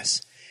under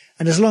stress,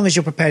 and as long as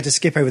you're prepared to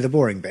skip over the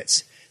boring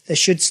bits, there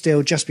should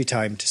still just be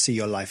time to see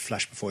your life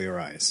flash before your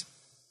eyes.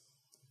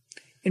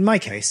 In my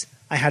case,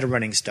 I had a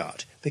running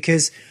start,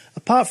 because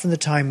apart from the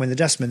time when the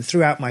dustman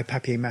threw out my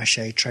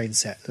papier-mâché train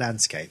set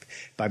landscape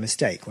by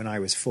mistake when I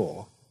was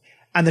 4,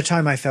 and the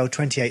time I fell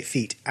 28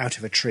 feet out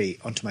of a tree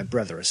onto my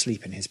brother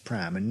asleep in his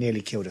pram and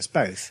nearly killed us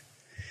both,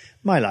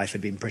 my life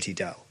had been pretty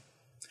dull.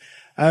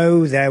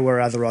 Oh, there were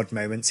other odd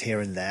moments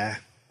here and there.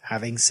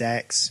 Having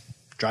sex,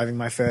 driving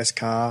my first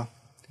car,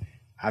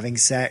 having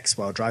sex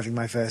while driving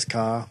my first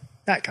car,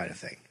 that kind of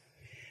thing.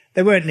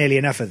 There weren't nearly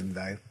enough of them,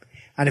 though,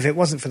 and if it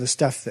wasn't for the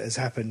stuff that has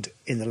happened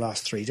in the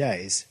last 3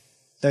 days,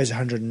 those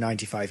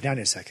 195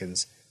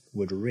 nanoseconds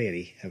would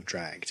really have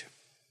dragged.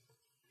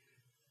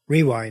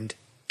 Rewind.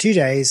 2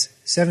 days,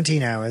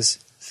 17 hours,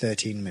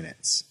 13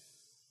 minutes.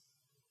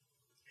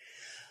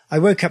 I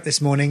woke up this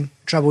morning,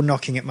 trouble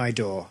knocking at my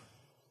door.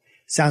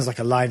 Sounds like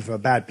a line from a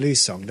bad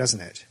blues song,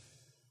 doesn't it?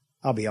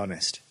 I'll be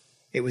honest.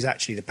 It was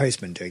actually the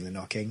postman doing the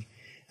knocking,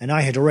 and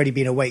I had already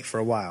been awake for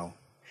a while.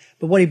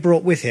 But what he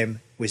brought with him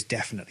was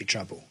definitely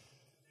trouble.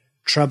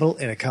 Trouble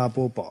in a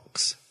cardboard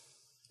box.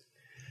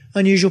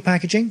 Unusual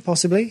packaging,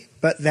 possibly,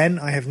 but then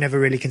I have never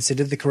really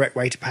considered the correct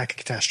way to pack a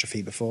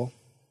catastrophe before.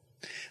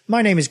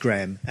 My name is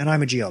Graham, and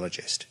I'm a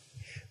geologist.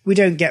 We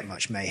don't get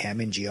much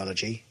mayhem in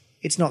geology.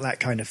 It's not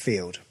that kind of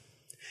field.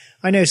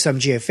 I know some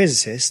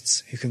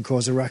geophysicists who can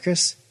cause a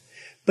ruckus,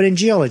 but in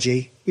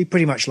geology, we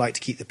pretty much like to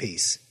keep the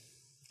peace.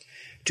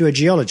 To a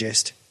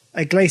geologist,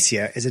 a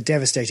glacier is a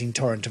devastating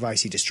torrent of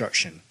icy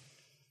destruction.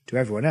 To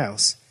everyone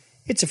else,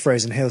 it's a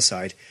frozen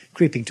hillside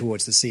creeping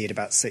towards the sea at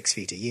about 6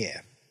 feet a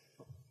year.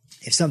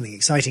 If something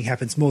exciting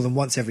happens more than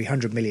once every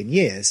 100 million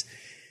years,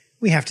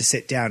 we have to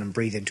sit down and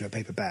breathe into a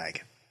paper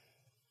bag.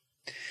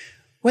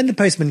 When the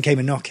postman came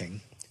a-knocking,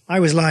 I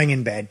was lying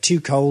in bed,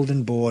 too cold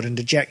and bored and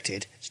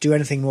dejected to do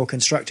anything more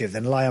constructive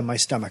than lie on my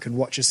stomach and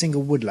watch a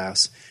single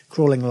woodlouse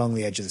crawling along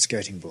the edge of the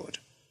skirting board.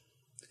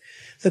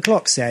 The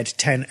clock said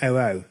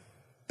 10:00,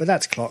 but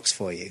that's clocks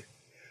for you.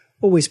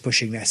 Always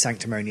pushing their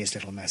sanctimonious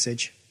little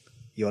message.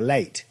 You're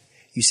late.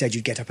 You said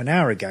you'd get up an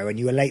hour ago and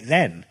you were late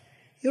then.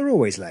 You're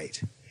always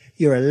late.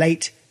 You're a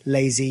late,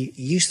 lazy,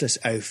 useless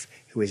oaf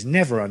who is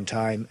never on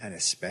time, and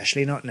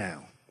especially not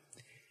now.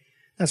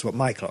 That's what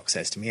my clock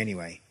says to me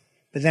anyway,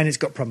 but then it's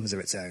got problems of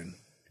its own.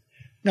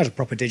 Not a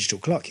proper digital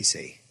clock, you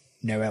see.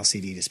 No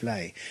LCD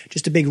display.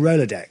 Just a big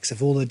Rolodex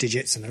of all the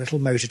digits and a little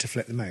motor to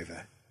flip them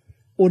over.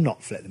 Or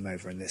not flip them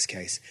over in this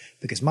case,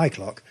 because my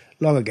clock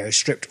long ago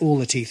stripped all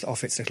the teeth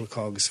off its little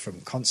cogs from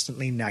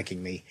constantly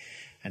nagging me,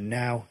 and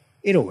now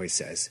it always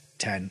says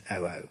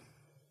 10:00.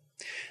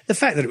 The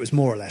fact that it was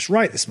more or less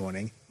right this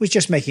morning was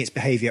just making its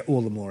behaviour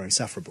all the more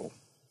insufferable.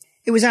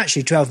 It was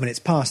actually 12 minutes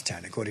past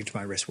 10, according to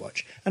my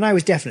wristwatch, and I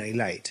was definitely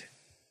late.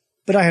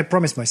 But I had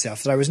promised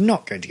myself that I was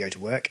not going to go to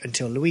work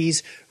until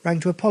Louise rang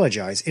to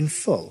apologise in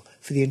full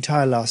for the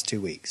entire last 2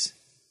 weeks.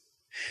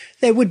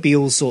 There would be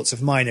all sorts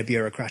of minor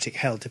bureaucratic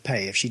hell to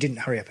pay if she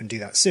didn't hurry up and do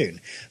that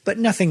soon, but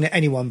nothing that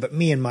anyone but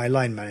me and my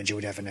line manager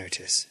would ever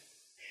notice.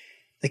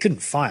 They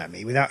couldn't fire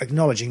me without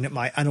acknowledging that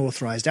my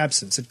unauthorised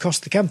absence had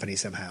cost the company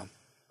somehow.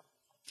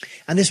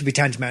 And this would be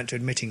tantamount to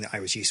admitting that I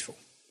was useful.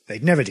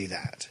 They'd never do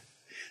that.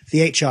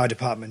 The HR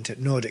department at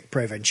Nordic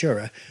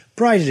ProVentura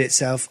prided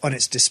itself on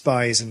its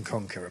despise and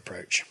conquer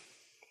approach.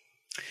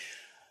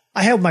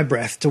 I held my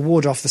breath to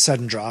ward off the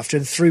sudden draft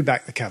and threw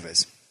back the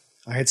covers.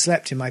 I had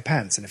slept in my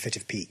pants in a fit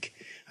of pique.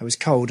 I was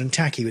cold and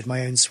tacky with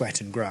my own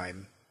sweat and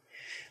grime.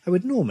 I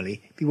would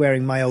normally be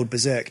wearing my old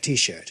Berserk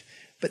T-shirt,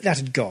 but that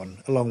had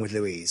gone along with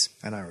Louise,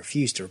 and I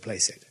refused to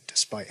replace it,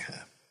 despite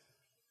her.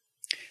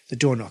 The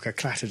door knocker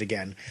clattered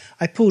again.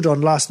 I pulled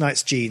on last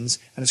night's jeans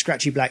and a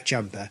scratchy black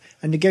jumper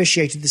and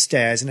negotiated the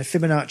stairs in a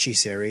Fibonacci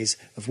series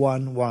of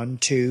 1, 1,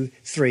 2,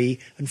 3,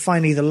 and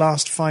finally the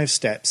last 5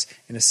 steps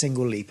in a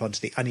single leap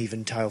onto the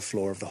uneven tile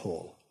floor of the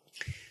hall.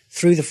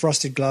 Through the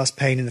frosted glass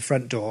pane in the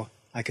front door,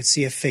 I could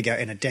see a figure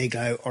in a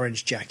day-glow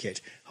orange jacket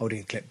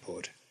holding a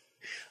clipboard.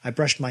 I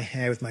brushed my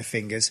hair with my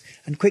fingers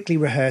and quickly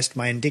rehearsed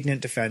my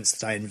indignant defence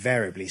that I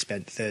invariably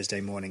spent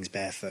Thursday mornings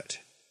barefoot.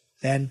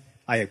 Then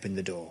I opened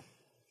the door.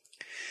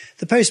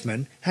 The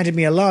postman handed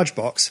me a large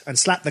box and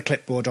slapped the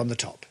clipboard on the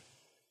top.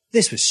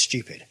 This was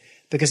stupid,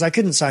 because I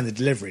couldn't sign the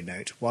delivery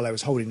note while I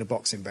was holding the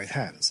box in both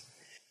hands.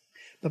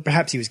 But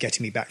perhaps he was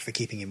getting me back for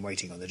keeping him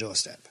waiting on the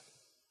doorstep.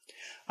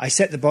 I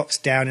set the box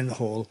down in the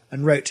hall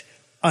and wrote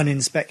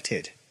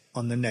 "uninspected"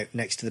 on the note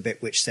next to the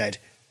bit which said,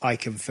 "I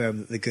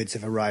confirm that the goods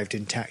have arrived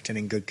intact and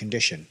in good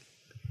condition,"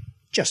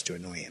 just to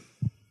annoy him.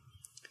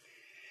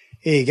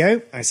 "Here you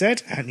go," I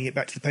said, handing it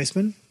back to the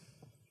postman.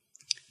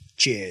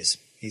 "Cheers,"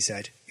 he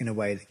said, in a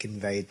way that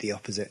conveyed the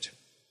opposite.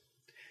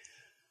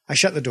 I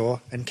shut the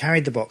door and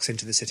carried the box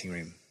into the sitting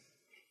room.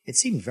 It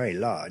seemed very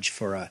large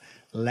for a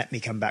 "let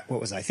me come back,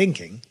 what was I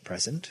thinking"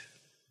 present.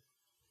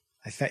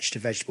 I fetched a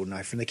vegetable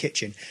knife from the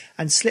kitchen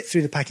and slit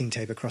through the packing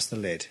tape across the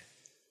lid.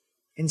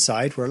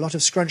 Inside were a lot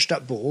of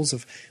scrunched-up balls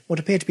of what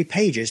appeared to be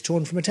pages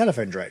torn from a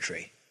telephone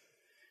directory.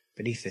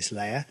 Beneath this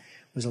layer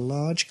was a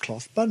large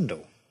cloth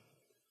bundle.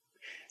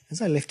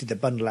 As I lifted the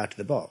bundle out of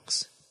the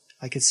box,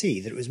 I could see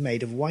that it was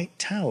made of white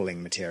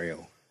toweling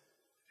material.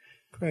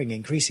 Growing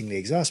increasingly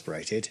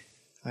exasperated,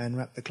 I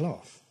unwrapped the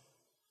cloth.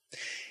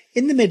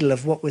 In the middle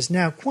of what was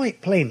now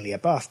quite plainly a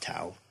bath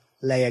towel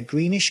lay a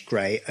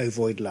greenish-grey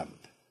ovoid lump.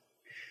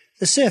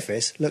 The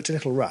surface looked a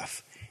little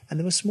rough, and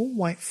there were small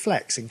white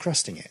flecks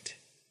encrusting it.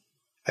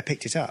 I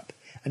picked it up,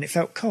 and it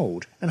felt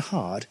cold and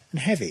hard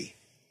and heavy.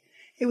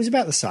 It was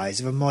about the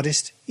size of a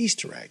modest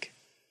Easter egg.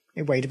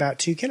 It weighed about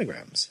 2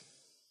 kilograms.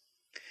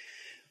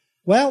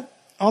 "Well,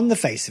 on the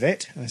face of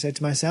it," I said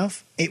to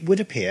myself, "it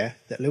would appear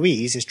that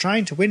Louise is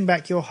trying to win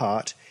back your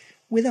heart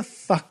with a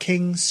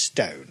fucking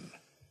stone."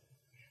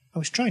 I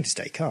was trying to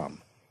stay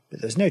calm, but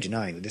there was no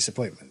denying the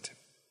disappointment.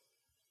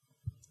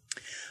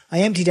 I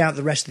emptied out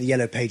the rest of the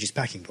Yellow Pages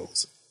packing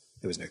balls.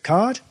 There was no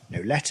card,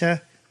 no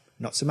letter,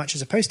 not so much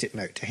as a post-it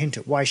note to hint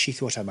at why she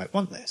thought I might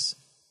want this.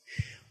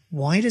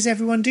 Why does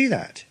everyone do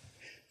that?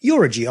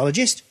 "You're a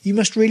geologist, you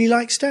must really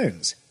like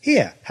stones.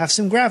 Here, have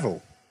some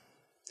gravel."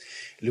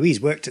 Louise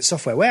worked at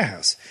Software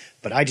Warehouse,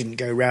 but I didn't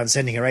go round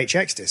sending her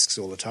HX disks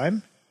all the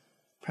time.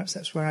 Perhaps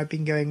that's where I've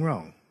been going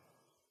wrong.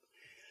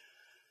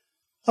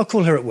 I'll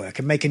call her at work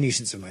and make a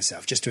nuisance of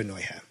myself just to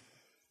annoy her.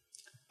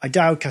 I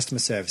dialed customer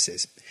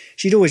services.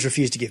 She'd always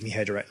refused to give me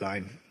her direct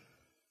line.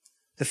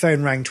 The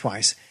phone rang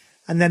twice,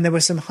 and then there were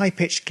some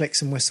high-pitched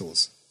clicks and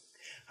whistles.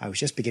 I was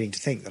just beginning to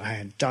think that I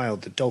had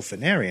dialed the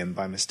Dolphinarium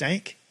by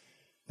mistake,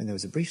 when there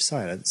was a brief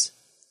silence,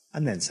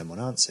 and then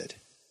someone answered.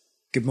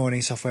 "Good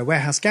morning, Software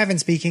Warehouse. Gavin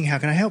speaking. How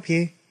can I help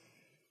you?"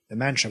 The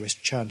mantra was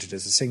chanted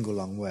as a single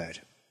long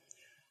word.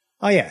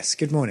 "Ah, yes.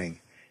 Good morning.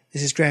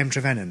 This is Graham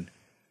Trevennan.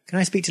 Can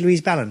I speak to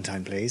Louise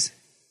Ballantyne, please?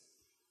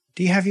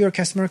 Do you have your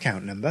customer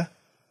account number?"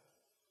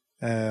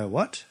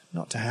 What?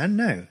 Not to hand,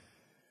 no.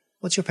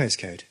 What's your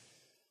postcode?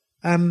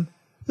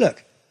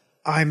 Look,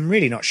 I'm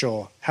really not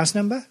sure. House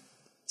number?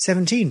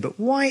 17, but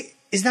why?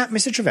 Is that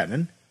Mr.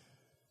 Trevennan?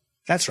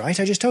 That's right,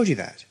 I just told you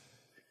that.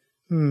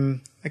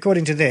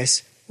 According to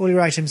this, all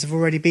your items have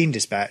already been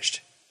dispatched.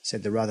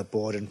 said the rather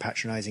bored and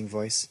patronising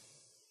voice.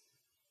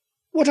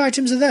 What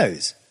items are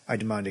those? I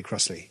demanded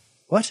crossly.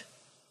 What?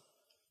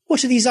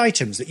 What are these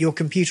items that your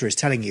computer is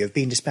telling you have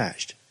been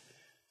dispatched?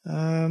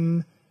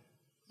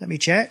 Let me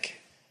check.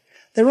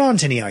 There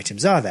aren't any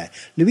items, are there?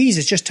 Louise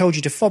has just told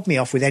you to fob me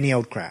off with any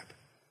old crap.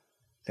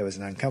 There was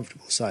an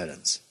uncomfortable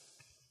silence.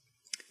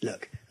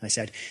 Look, I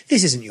said,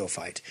 this isn't your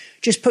fight.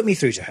 Just put me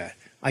through to her.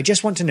 I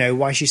just want to know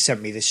why she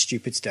sent me this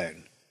stupid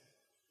stone.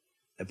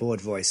 The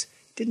bored voice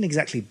didn't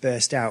exactly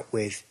burst out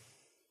with,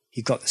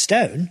 You got the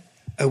stone?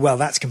 Oh, well,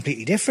 that's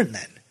completely different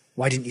then.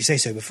 Why didn't you say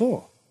so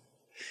before?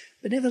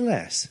 But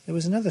nevertheless, there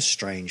was another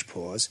strange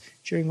pause,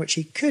 during which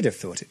he could have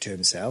thought it to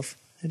himself,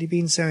 had he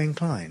been so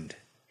inclined.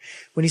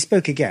 When he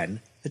spoke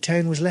again, the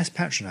tone was less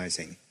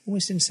patronising,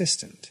 almost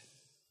insistent.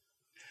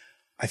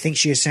 I think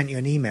she has sent you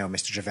an email,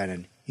 Mr.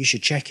 Trevelyan. You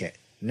should check it.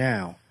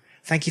 Now.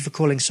 Thank you for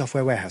calling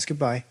Software Warehouse.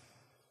 Goodbye.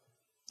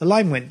 The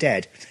line went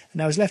dead,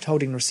 and I was left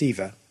holding the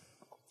receiver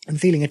and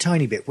feeling a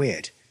tiny bit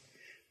weird.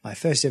 My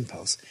first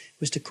impulse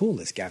was to call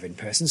this Gavin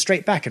person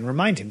straight back and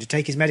remind him to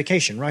take his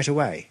medication right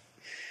away.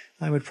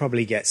 I would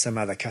probably get some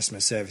other customer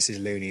services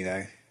loony,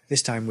 though,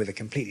 this time with a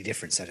completely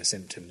different set of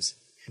symptoms.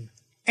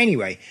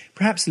 Anyway,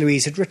 perhaps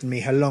Louise had written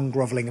me her long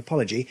grovelling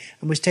apology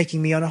and was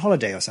taking me on a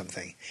holiday or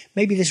something.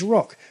 Maybe this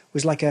rock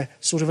was like a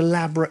sort of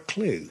elaborate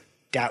clue.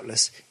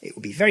 Doubtless it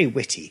would be very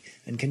witty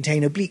and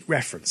contain oblique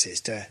references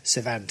to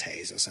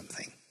Cervantes or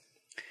something.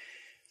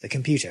 The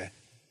computer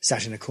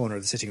sat in a corner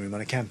of the sitting room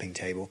on a camping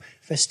table,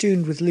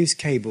 festooned with loose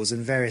cables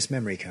and various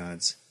memory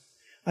cards.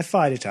 I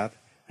fired it up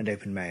and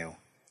opened mail.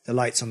 The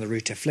lights on the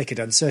router flickered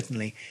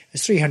uncertainly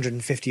as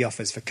 350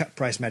 offers for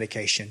cut-price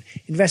medication,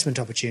 investment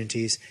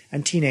opportunities,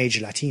 and teenage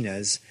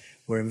Latinas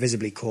were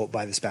invisibly caught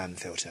by the spam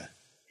filter.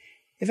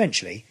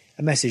 Eventually,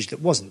 a message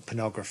that wasn't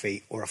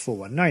pornography or a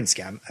 419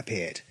 scam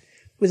appeared,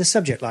 with a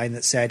subject line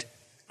that said,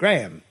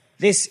 Graham,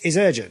 this is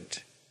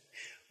urgent.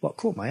 What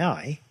caught my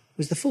eye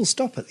was the full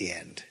stop at the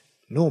end.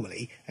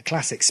 Normally, a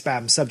classic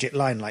spam subject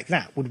line like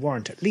that would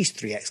warrant at least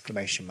 3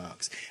 exclamation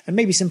marks, and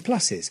maybe some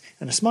pluses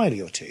and a smiley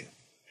or two.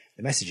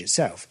 The message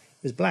itself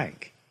was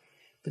blank,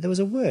 but there was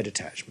a word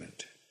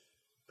attachment.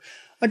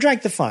 I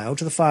dragged the file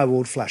to the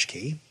firewalled flash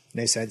key,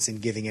 no sense in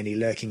giving any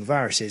lurking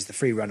viruses the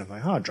free run of my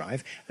hard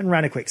drive, and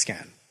ran a quick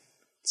scan.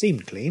 It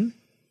seemed clean,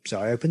 so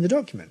I opened the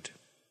document.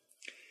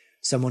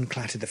 Someone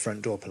clattered the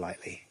front door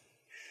politely.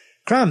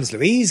 Crumbs,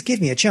 Louise,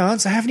 give me a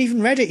chance, I haven't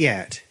even read it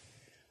yet.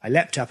 I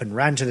leapt up and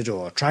ran to the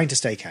door, trying to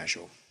stay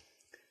casual.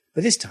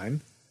 But this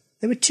time,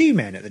 there were 2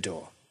 men at the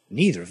door,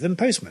 neither of them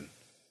postmen.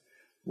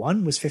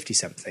 One was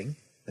 50-something,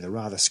 with a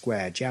rather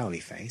square, jowly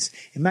face,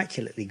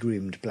 immaculately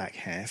groomed black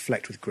hair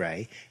flecked with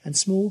grey, and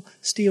small,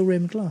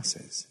 steel-rimmed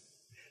glasses.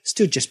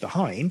 Stood just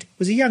behind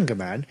was a younger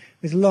man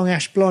with long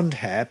ash-blonde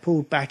hair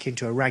pulled back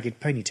into a ragged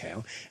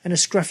ponytail and a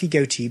scruffy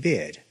goatee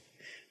beard.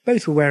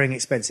 Both were wearing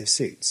expensive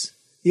suits.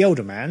 The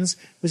older man's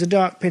was a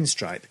dark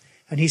pinstripe,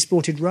 and he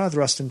sported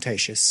rather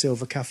ostentatious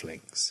silver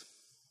cufflinks.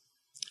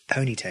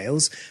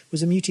 Ponytail's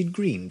was a muted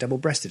green,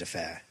 double-breasted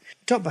affair.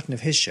 The top button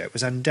of his shirt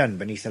was undone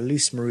beneath a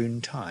loose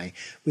maroon tie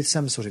with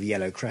some sort of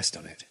yellow crest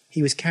on it.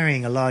 He was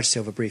carrying a large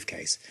silver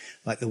briefcase,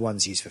 like the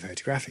ones used for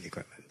photographic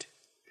equipment.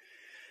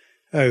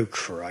 Oh,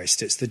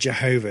 Christ, it's the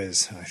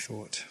Jehovah's, I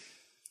thought.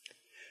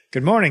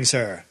 Good morning,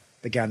 sir,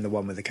 began the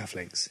one with the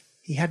cufflinks.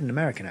 He had an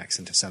American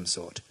accent of some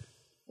sort,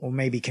 or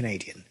maybe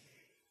Canadian.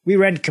 We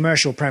rent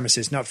commercial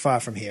premises not far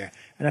from here,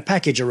 and a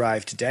package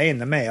arrived today in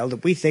the mail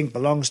that we think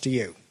belongs to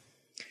you.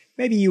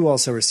 Maybe you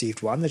also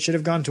received one that should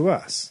have gone to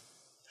us.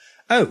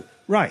 Oh,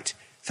 right.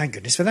 Thank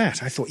goodness for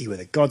that. I thought you were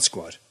the God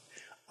Squad.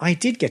 I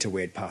did get a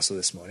weird parcel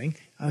this morning.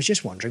 I was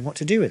just wondering what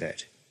to do with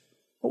it.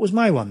 What was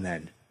my one,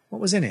 then? What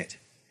was in it?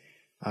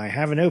 I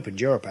haven't opened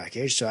your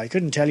package, so I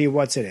couldn't tell you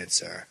what's in it,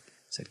 sir,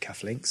 said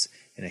Cufflinks,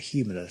 in a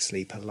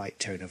humorously polite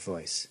tone of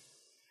voice.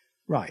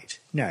 Right.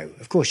 No,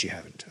 of course you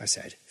haven't, I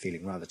said,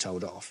 feeling rather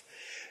told off.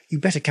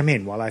 You'd better come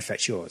in while I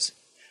fetch yours.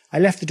 I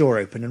left the door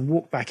open and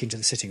walked back into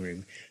the sitting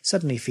room,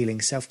 suddenly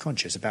feeling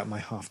self-conscious about my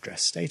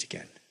half-dressed state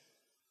again.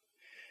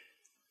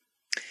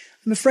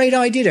 I'm afraid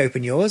I did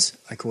open yours,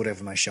 I called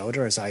over my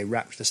shoulder as I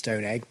wrapped the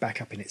stone egg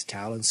back up in its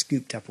towel and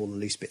scooped up all the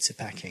loose bits of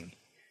packing.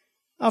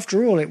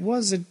 After all, it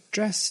was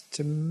addressed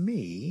to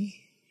me.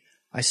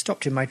 I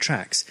stopped in my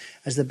tracks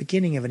as the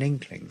beginning of an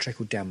inkling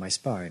trickled down my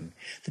spine.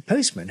 The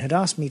postman had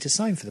asked me to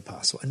sign for the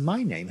parcel, and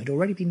my name had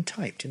already been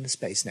typed in the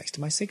space next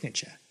to my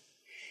signature.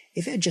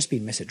 If it had just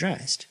been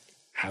misaddressed,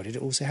 how did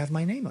it also have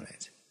my name on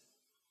it?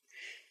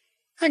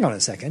 Hang on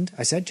a second,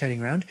 I said, turning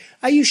round.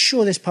 Are you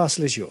sure this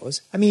parcel is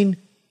yours? I mean,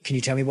 can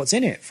you tell me what's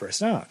in it, for a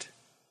start?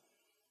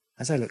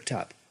 As I looked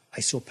up, I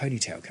saw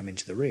Ponytail come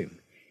into the room.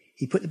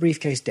 He put the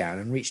briefcase down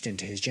and reached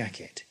into his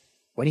jacket.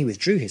 When he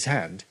withdrew his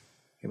hand,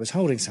 it was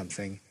holding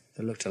something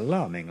that looked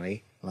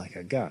alarmingly like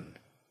a gun.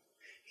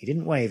 He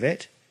didn't wave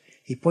it.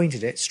 He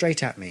pointed it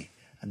straight at me,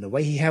 and the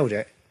way he held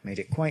it made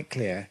it quite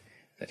clear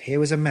that here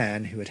was a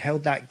man who had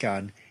held that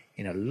gun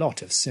in a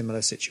lot of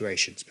similar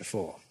situations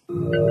before.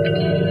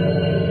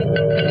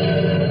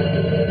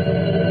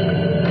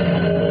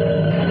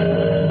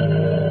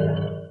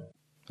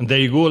 And there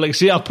you go. Like I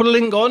say, I'll put a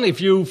link on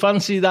if you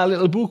fancy that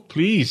little book,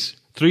 please.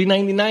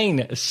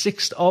 $3.99,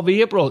 6th of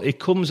April, it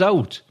comes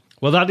out.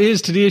 Well, that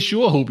is today's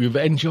show. I hope you've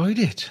enjoyed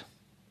it.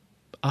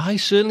 I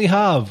certainly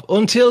have.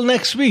 Until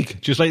next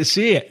week, just like to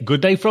say,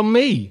 good night from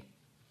me.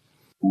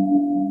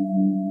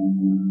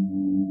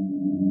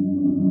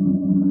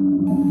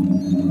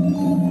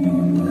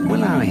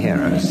 Will our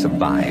heroes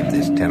survive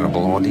this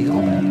terrible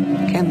ordeal?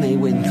 Can they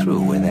win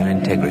through with their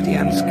integrity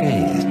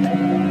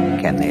unscathed?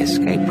 Can they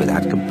escape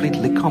without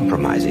completely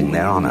compromising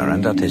their honor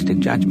and artistic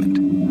judgment?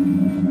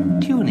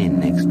 Tune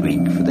in next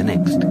week for the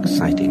next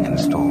exciting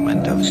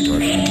installment of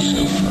Starship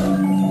Sofa.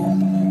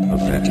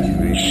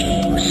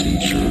 Evacuation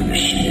procedure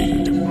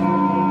initiated.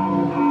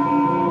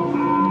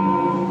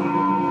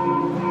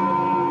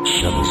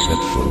 Shuttle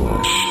set for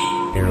launch.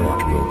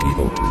 Airlock will be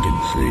opened in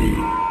 3,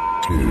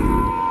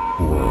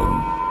 2,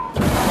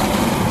 1.